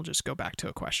seconds, and then we'll just go back to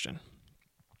a question.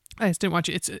 I just didn't want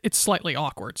you. It's slightly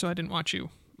awkward, so I didn't want you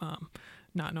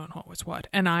not knowing what was what.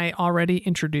 And I already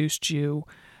introduced you,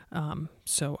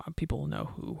 so people will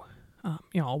know who.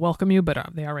 I'll welcome you, but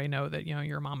they already know that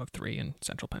you're a mom of 3 in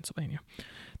Central Pennsylvania,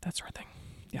 that sort of thing.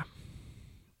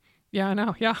 Yeah, I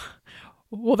know. Yeah.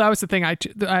 Well, that was the thing.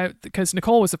 Because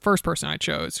Nicole was the first person I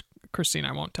chose. Christine,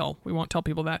 we won't tell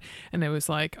people that. And it was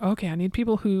like, okay, I need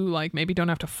people who like maybe don't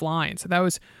have to fly. And so that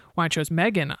was why I chose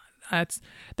Megan.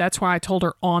 That's why I told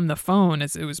her on the phone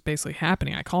as it was basically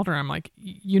happening. I called her. I'm like,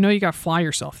 you got to fly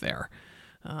yourself there.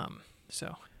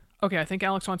 So, okay. I think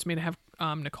Alex wants me to have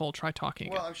Nicole try talking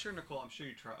again. Well, I'm sure Nicole.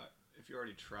 You try. If you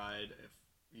already tried, if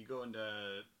you go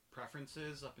into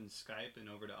preferences up in Skype and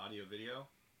over to audio video.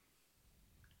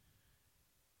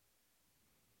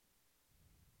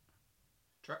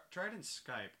 Try it in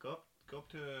Skype. Go up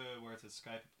to where it says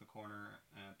Skype in the corner,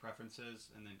 preferences,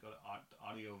 and then go to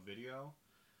audio video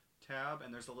tab,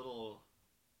 and there's a little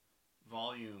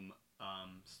volume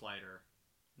slider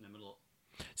in the middle.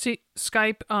 See,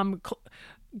 Skype.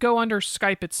 Go under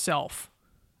Skype itself.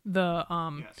 The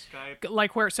Skype,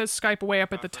 like where it says Skype way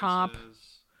up at the top.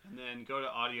 And then go to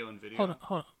audio and video.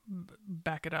 Hold on.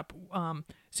 Back it up.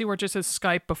 See where it just says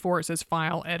Skype before it says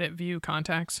File, Edit, View,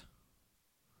 Contacts.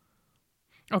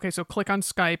 Okay, so click on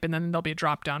Skype, and then there'll be a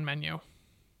drop-down menu.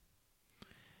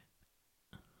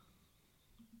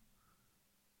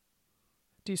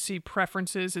 Do you see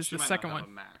Preferences is the second one?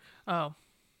 Oh.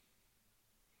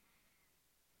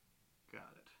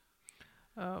 Got it.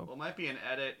 Oh. Well, it might be an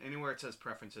edit. Anywhere it says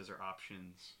Preferences or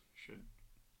Options should...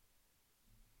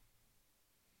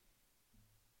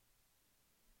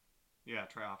 Yeah,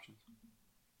 try Options.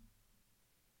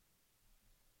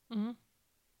 Mm-hmm.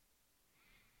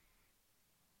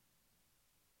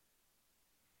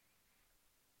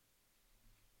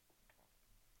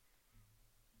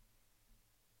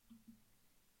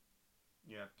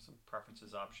 Yeah, some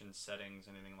preferences, options, settings,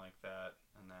 anything like that,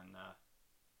 and then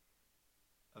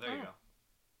there you go.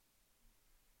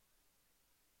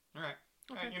 All right.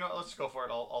 Okay. All right, let's go for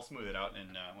it. I'll smooth it out and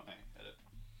when I edit.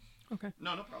 Okay.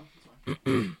 No problem. That's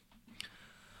fine.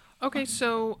 Okay,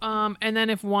 so and then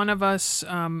if one of us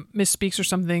misspeaks or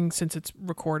something, since it's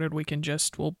recorded,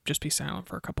 we'll just be silent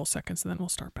for a couple seconds, and then we'll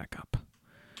start back up.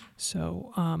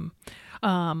 So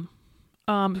well,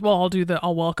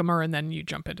 I'll welcome her, and then you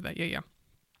jump into that. Yeah.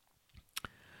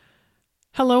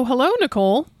 Hello,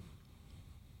 Nicole.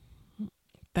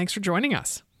 Thanks for joining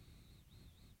us.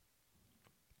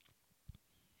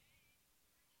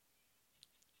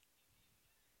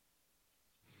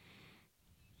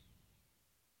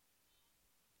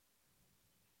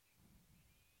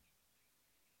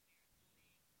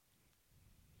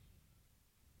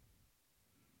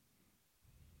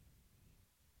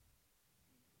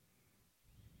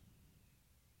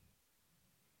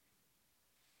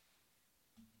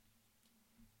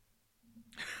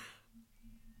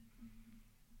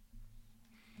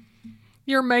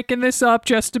 You're making this up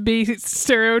just to be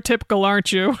stereotypical,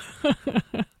 aren't you?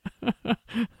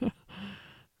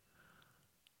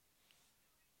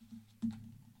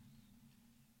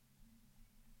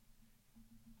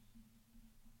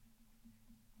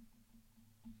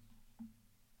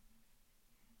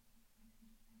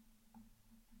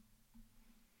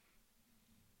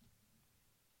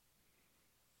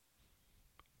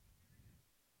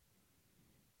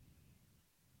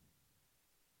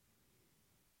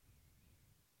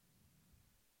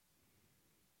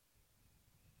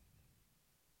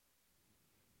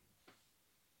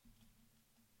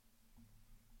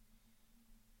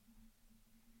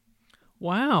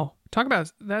 Wow. Talk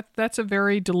about that. That's a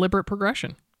very deliberate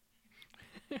progression.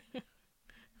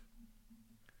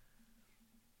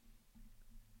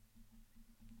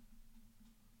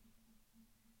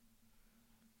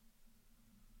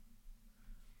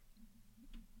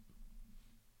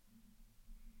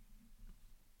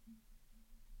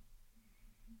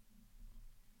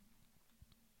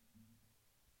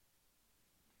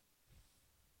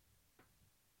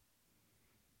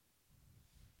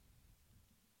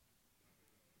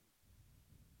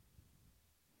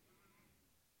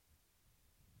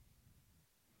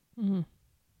 Mm.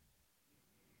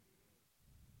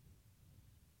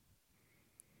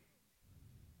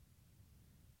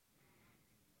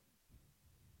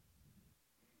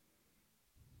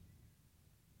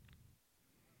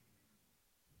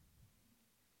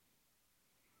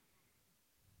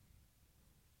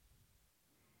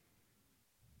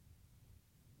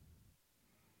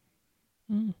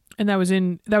 Mm. And that was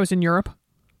in Europe.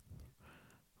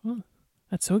 Oh,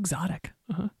 that's so exotic.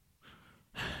 Uh-huh.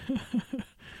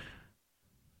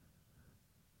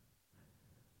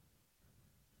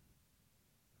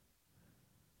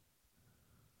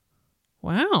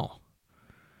 Wow.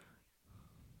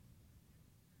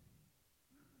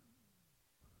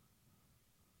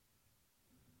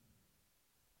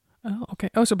 Oh, okay.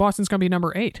 Oh, so Boston's gonna be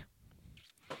number 8.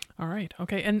 All right.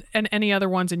 Okay. And any other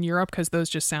ones in Europe? Because those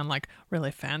just sound like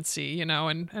really fancy,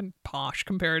 and posh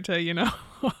compared to,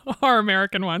 our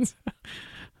American ones.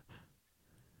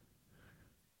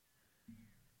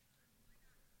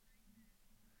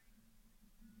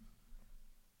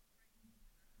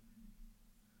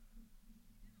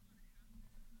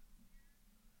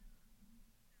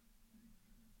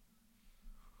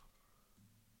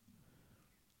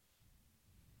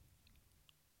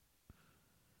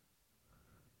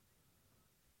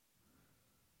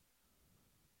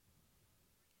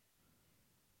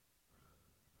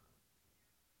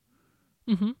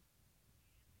 Mm-hmm.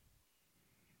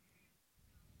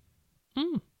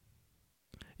 Mm.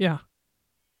 Yeah.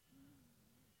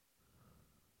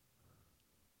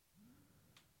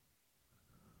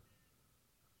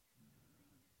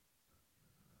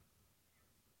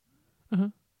 Uh-huh.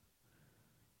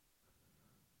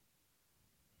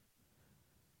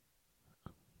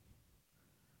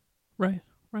 Right.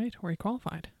 Right. Where he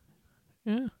qualified.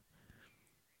 Yeah.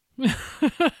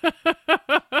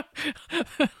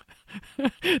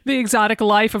 The exotic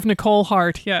life of Nicole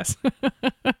Hart. Yes.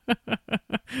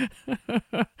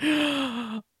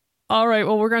 All right.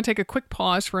 Well, we're going to take a quick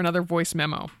pause for another voice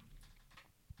memo.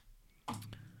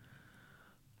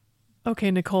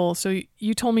 Okay, Nicole. So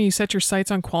you told me you set your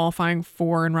sights on qualifying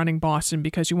for and running Boston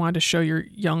because you wanted to show your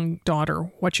young daughter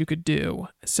what you could do.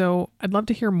 So I'd love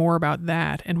to hear more about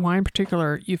that and why in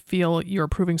particular you feel you're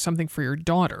proving something for your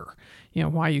daughter.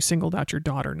 Why you singled out your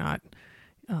daughter, not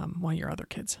one of your other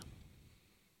kids.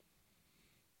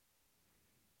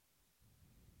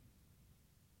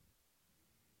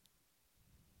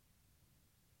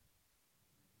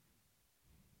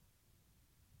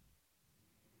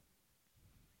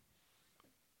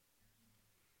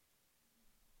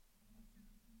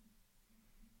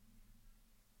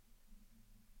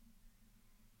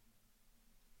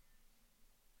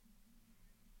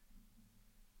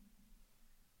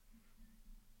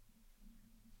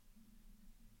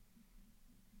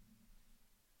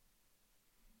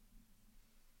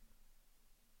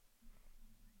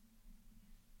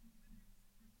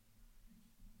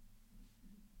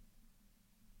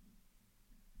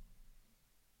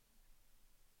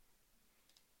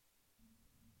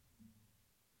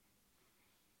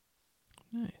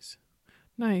 Nice.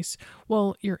 Nice.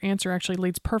 Well, your answer actually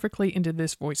leads perfectly into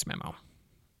this voice memo.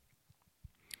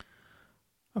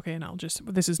 Okay, and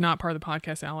this is not part of the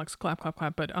podcast, Alex. Clap, clap,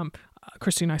 clap. But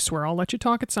Christine, I swear I'll let you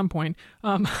talk at some point.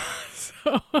 Okay,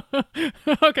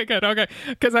 good. Okay,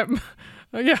 because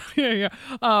yeah.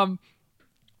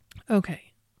 Okay.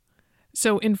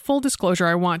 So in full disclosure,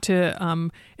 I want to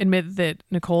admit that,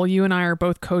 Nicole, you and I are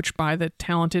both coached by the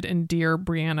talented and dear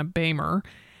Brianna Bamer,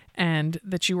 and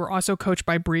that you were also coached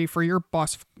by Bree for your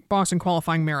Boston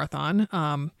qualifying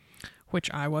marathon,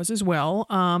 which I was as well,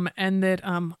 and that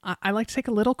I like to take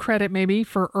a little credit maybe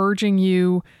for urging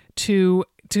you to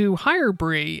hire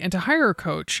Bree and to hire a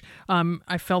coach.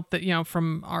 I felt that,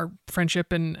 from our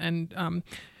friendship and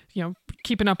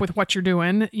keeping up with what you're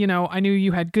doing, I knew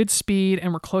you had good speed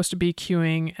and were close to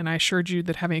BQing, and I assured you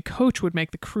that having a coach would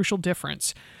make the crucial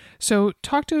difference. So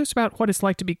talk to us about what it's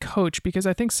like to be coached, because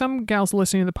I think some gals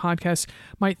listening to the podcast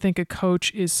might think a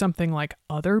coach is something like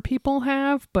other people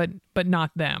have, but not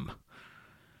them.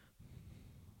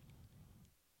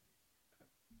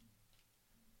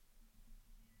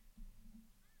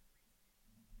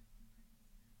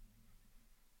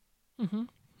 Mm-hmm.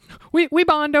 We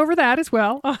bond over that as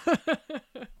well.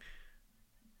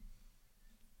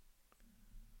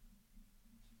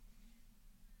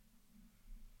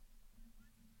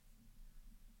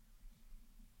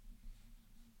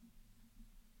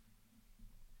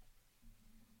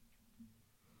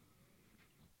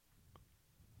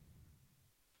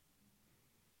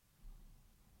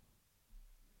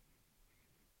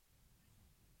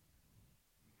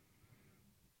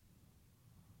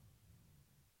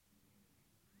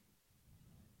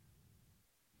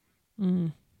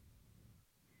 Mm.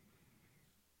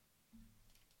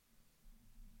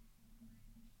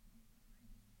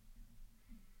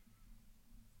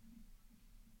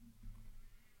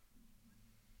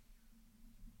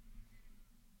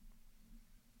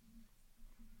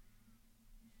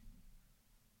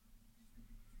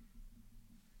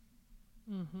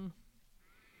 Mm-hmm.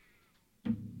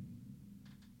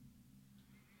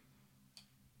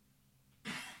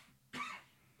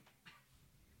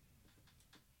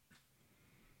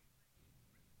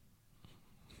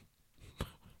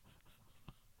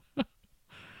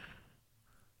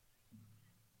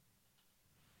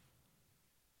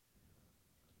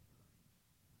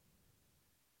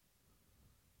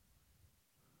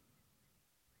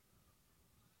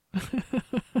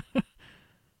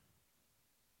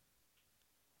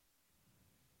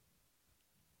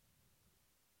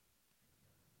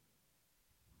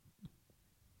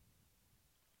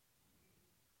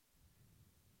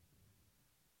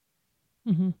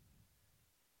 Mm-hmm.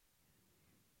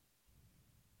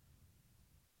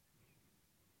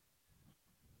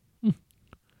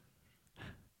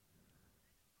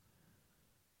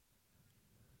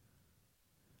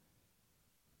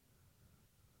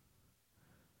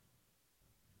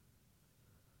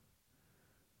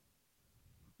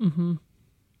 Mm-hmm.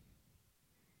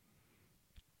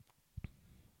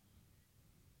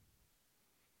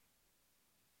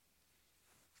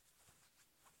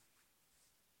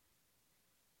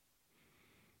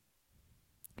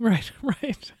 Right,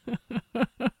 right.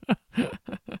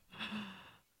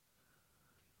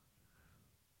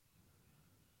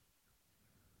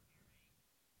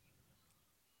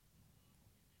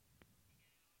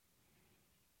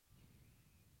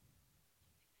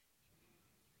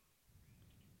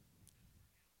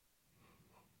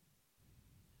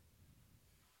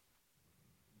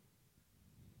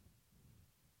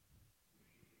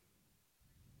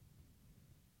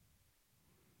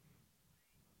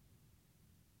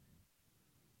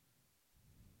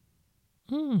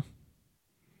 Mm.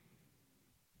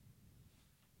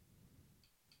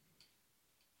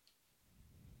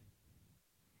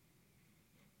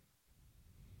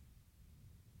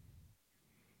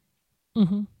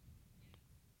 Mm-hmm.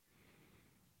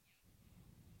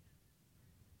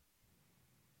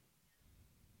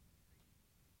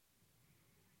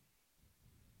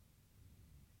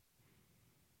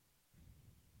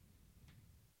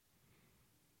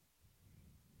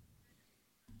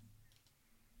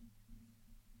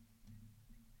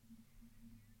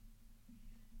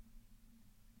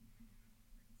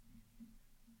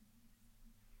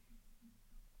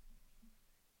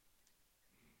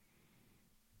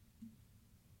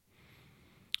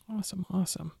 Awesome,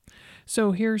 awesome.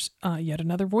 So here's yet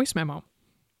another voice memo.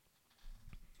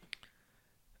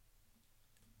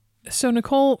 So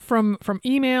Nicole, from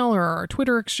email or our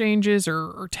Twitter exchanges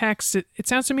or text, it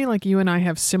sounds to me like you and I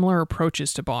have similar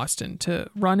approaches to Boston, to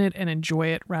run it and enjoy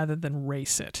it rather than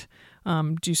race it.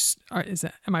 Am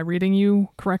I reading you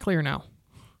correctly or no?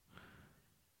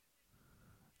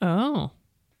 Oh.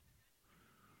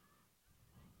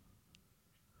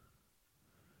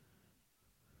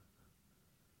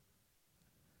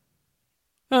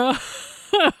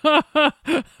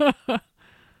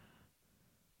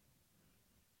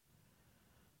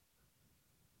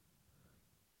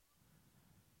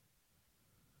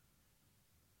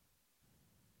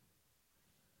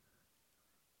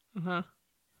 Uh-huh.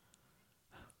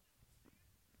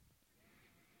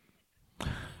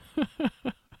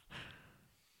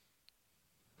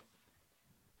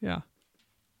 Yeah.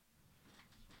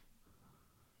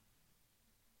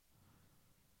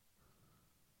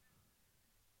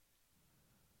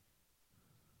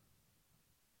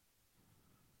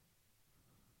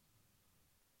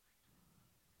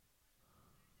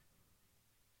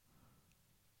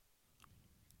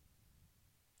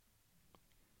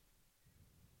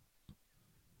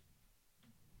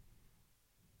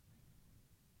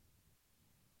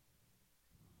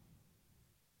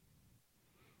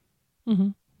 Mm-hmm.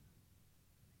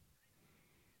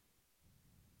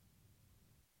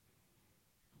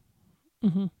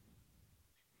 Mm-hmm.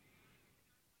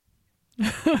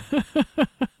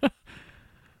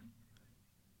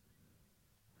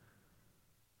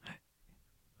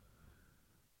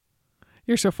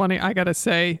 You're so funny. I gotta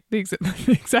say the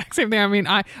exact same thing. I mean,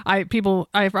 I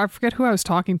forget who I was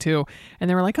talking to, and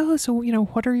they were like, "Oh, so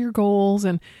what are your goals?"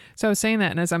 And so I was saying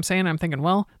that, and as I'm saying, I'm thinking,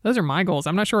 well, those are my goals.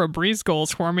 I'm not sure what Bree's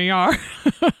goals for me are.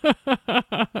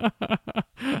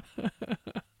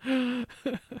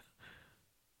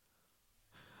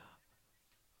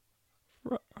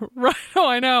 Right? Oh,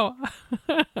 I know.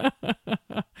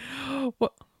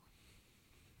 Well,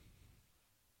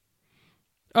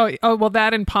 Oh, well,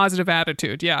 that and positive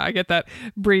attitude. Yeah, I get that.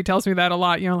 Bree tells me that a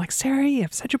lot. Like, Sarah, you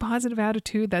have such a positive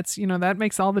attitude. That's, that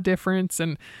makes all the difference.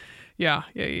 And yeah.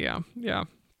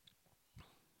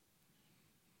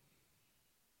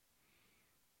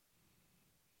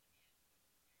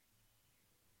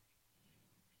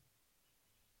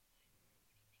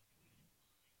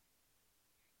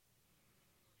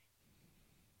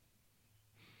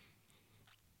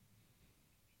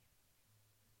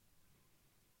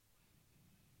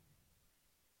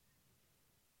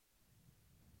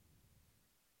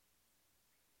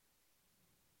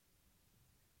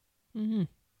 Mm-hmm.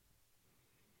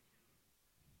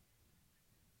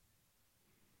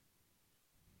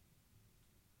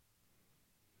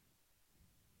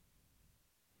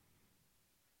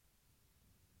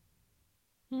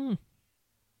 Mm.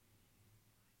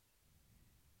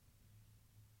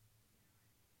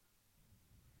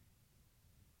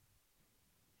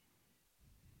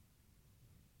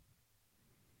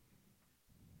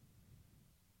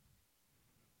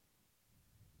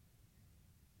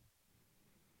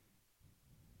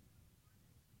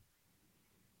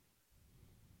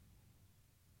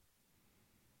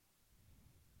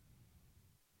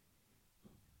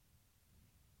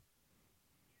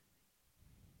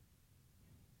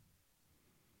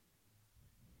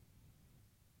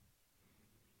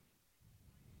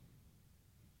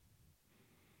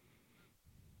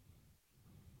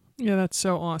 Yeah, that's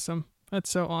so awesome.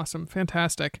 That's so awesome.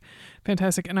 Fantastic.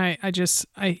 And I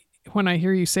when I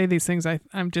hear you say these things,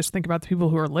 I'm just thinking about the people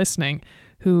who are listening,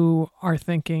 who are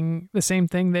thinking the same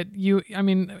thing that you,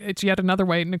 it's yet another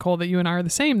way, Nicole, that you and I are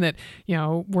the same, that,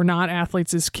 we're not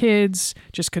athletes as kids,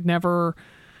 just could never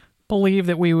believe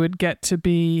that we would get to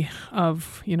be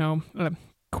of, a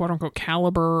quote unquote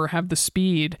caliber or have the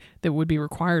speed that would be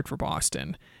required for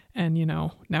Boston. And,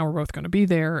 now we're both going to be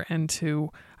there. And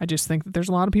I just think that there's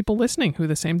a lot of people listening who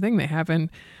the same thing. They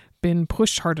haven't been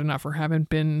pushed hard enough or haven't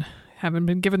been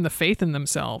given the faith in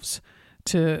themselves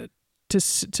to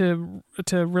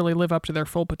really live up to their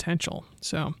full potential.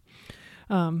 So,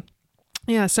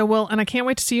 yeah. So, well, and I can't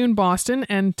wait to see you in Boston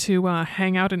and to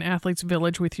hang out in Athletes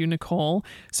Village with you, Nicole.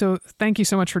 So thank you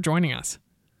so much for joining us.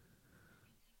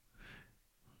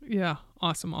 Yeah.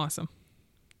 Awesome.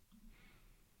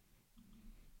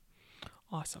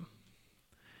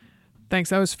 Thanks.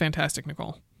 That was fantastic,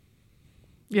 Nicole.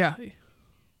 Yeah.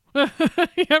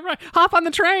 Yeah, right. Hop on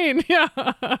the train. Yeah.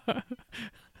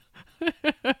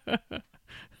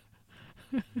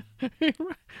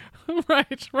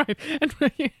 Right. And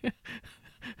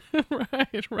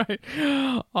right.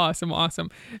 Awesome.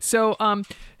 So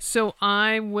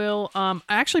I will,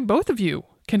 actually both of you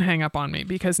can hang up on me,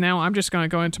 because now I'm just going to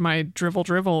go into my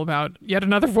drivel about yet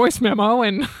another voice memo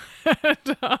and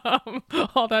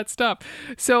all that stuff.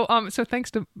 So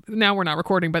thanks to, now we're not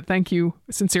recording, but thank you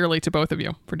sincerely to both of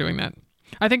you for doing that.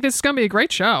 I think this is going to be a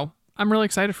great show. I'm really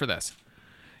excited for this.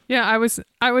 Yeah, I was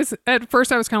at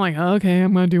first I was kind of like, oh, okay,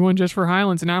 I'm going to do one just for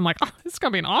Highlands. And now I'm like, oh, this is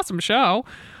going to be an awesome show.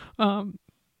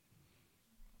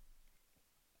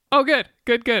 Oh,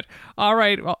 good. All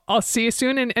right. Well, I'll see you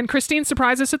soon. And Christine,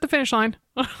 surprise us at the finish line.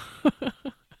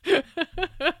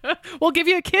 We'll give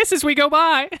you a kiss as we go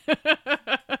by.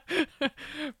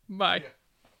 Bye.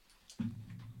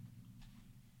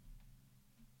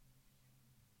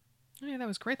 Yeah, that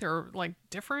was great. They were like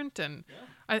different, and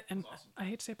awesome. I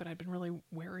hate to say it, but I've been really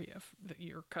wary of that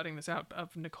you're cutting this out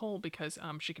of Nicole, because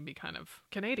she can be kind of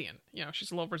Canadian.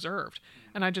 She's a little reserved,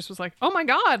 and I just was like, oh my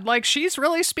God, like she's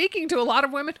really speaking to a lot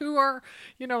of women who are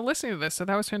listening to this. So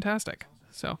that was fantastic.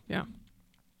 So yeah.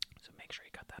 So make sure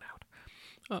you cut that out.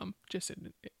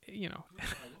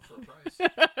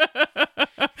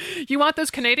 You want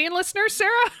those Canadian listeners,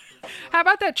 Sarah? How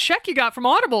about that check you got from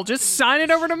Audible? Just sign it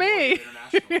over to me.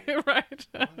 Right.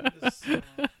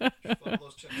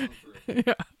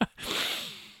 Yeah.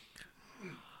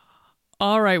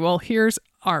 All right. Well, here's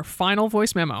our final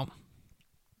voice memo.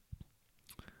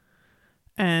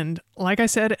 And like I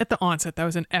said at the onset, that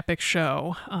was an epic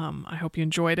show. I hope you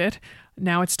enjoyed it.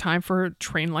 Now it's time for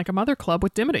Train Like a Mother Club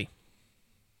with Dimity.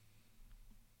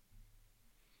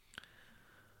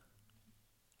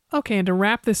 Okay, and to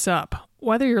wrap this up,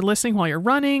 whether you're listening while you're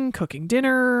running, cooking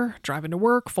dinner, driving to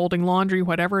work, folding laundry,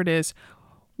 whatever it is,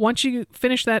 once you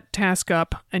finish that task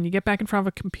up and you get back in front of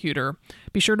a computer,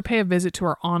 be sure to pay a visit to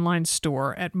our online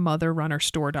store at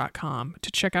motherrunnerstore.com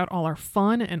to check out all our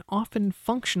fun and often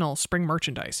functional spring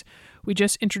merchandise. We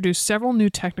just introduced several new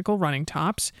technical running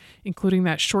tops, including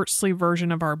that short sleeve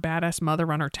version of our Badass Mother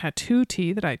Runner tattoo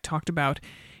tee that I talked about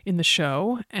in the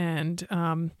show, and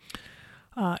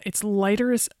It's light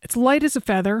as a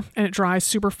feather, and it dries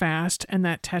super fast, and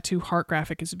that tattoo heart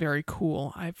graphic is very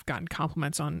cool. I've gotten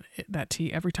compliments on that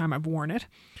tee every time I've worn it.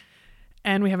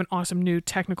 And we have an awesome new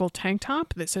technical tank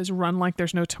top that says "Run Like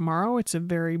There's No Tomorrow." It's a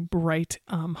very bright,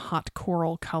 hot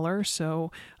coral color,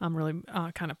 so really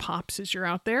kind of pops as you're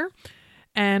out there.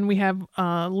 And we have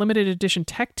limited edition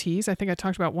tech tees. I think I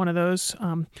talked about one of those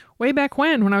way back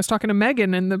when I was talking to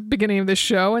Megan in the beginning of this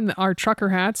show, and our trucker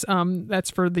hats.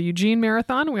 That's for the Eugene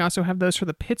Marathon. We also have those for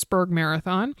the Pittsburgh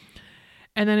Marathon.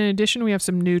 And then in addition, we have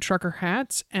some new trucker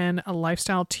hats and a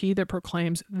lifestyle tee that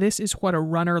proclaims, "This is what a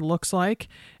runner looks like."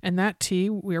 And that tee,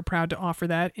 we are proud to offer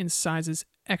that in sizes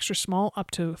extra small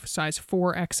up to size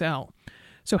 4XL.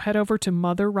 So head over to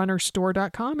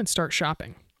motherrunnerstore.com and start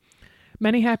shopping.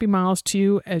 Many happy miles to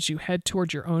you as you head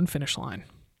towards your own finish line.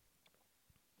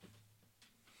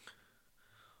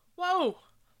 Whoa!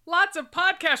 Lots of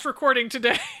podcast recording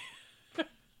today.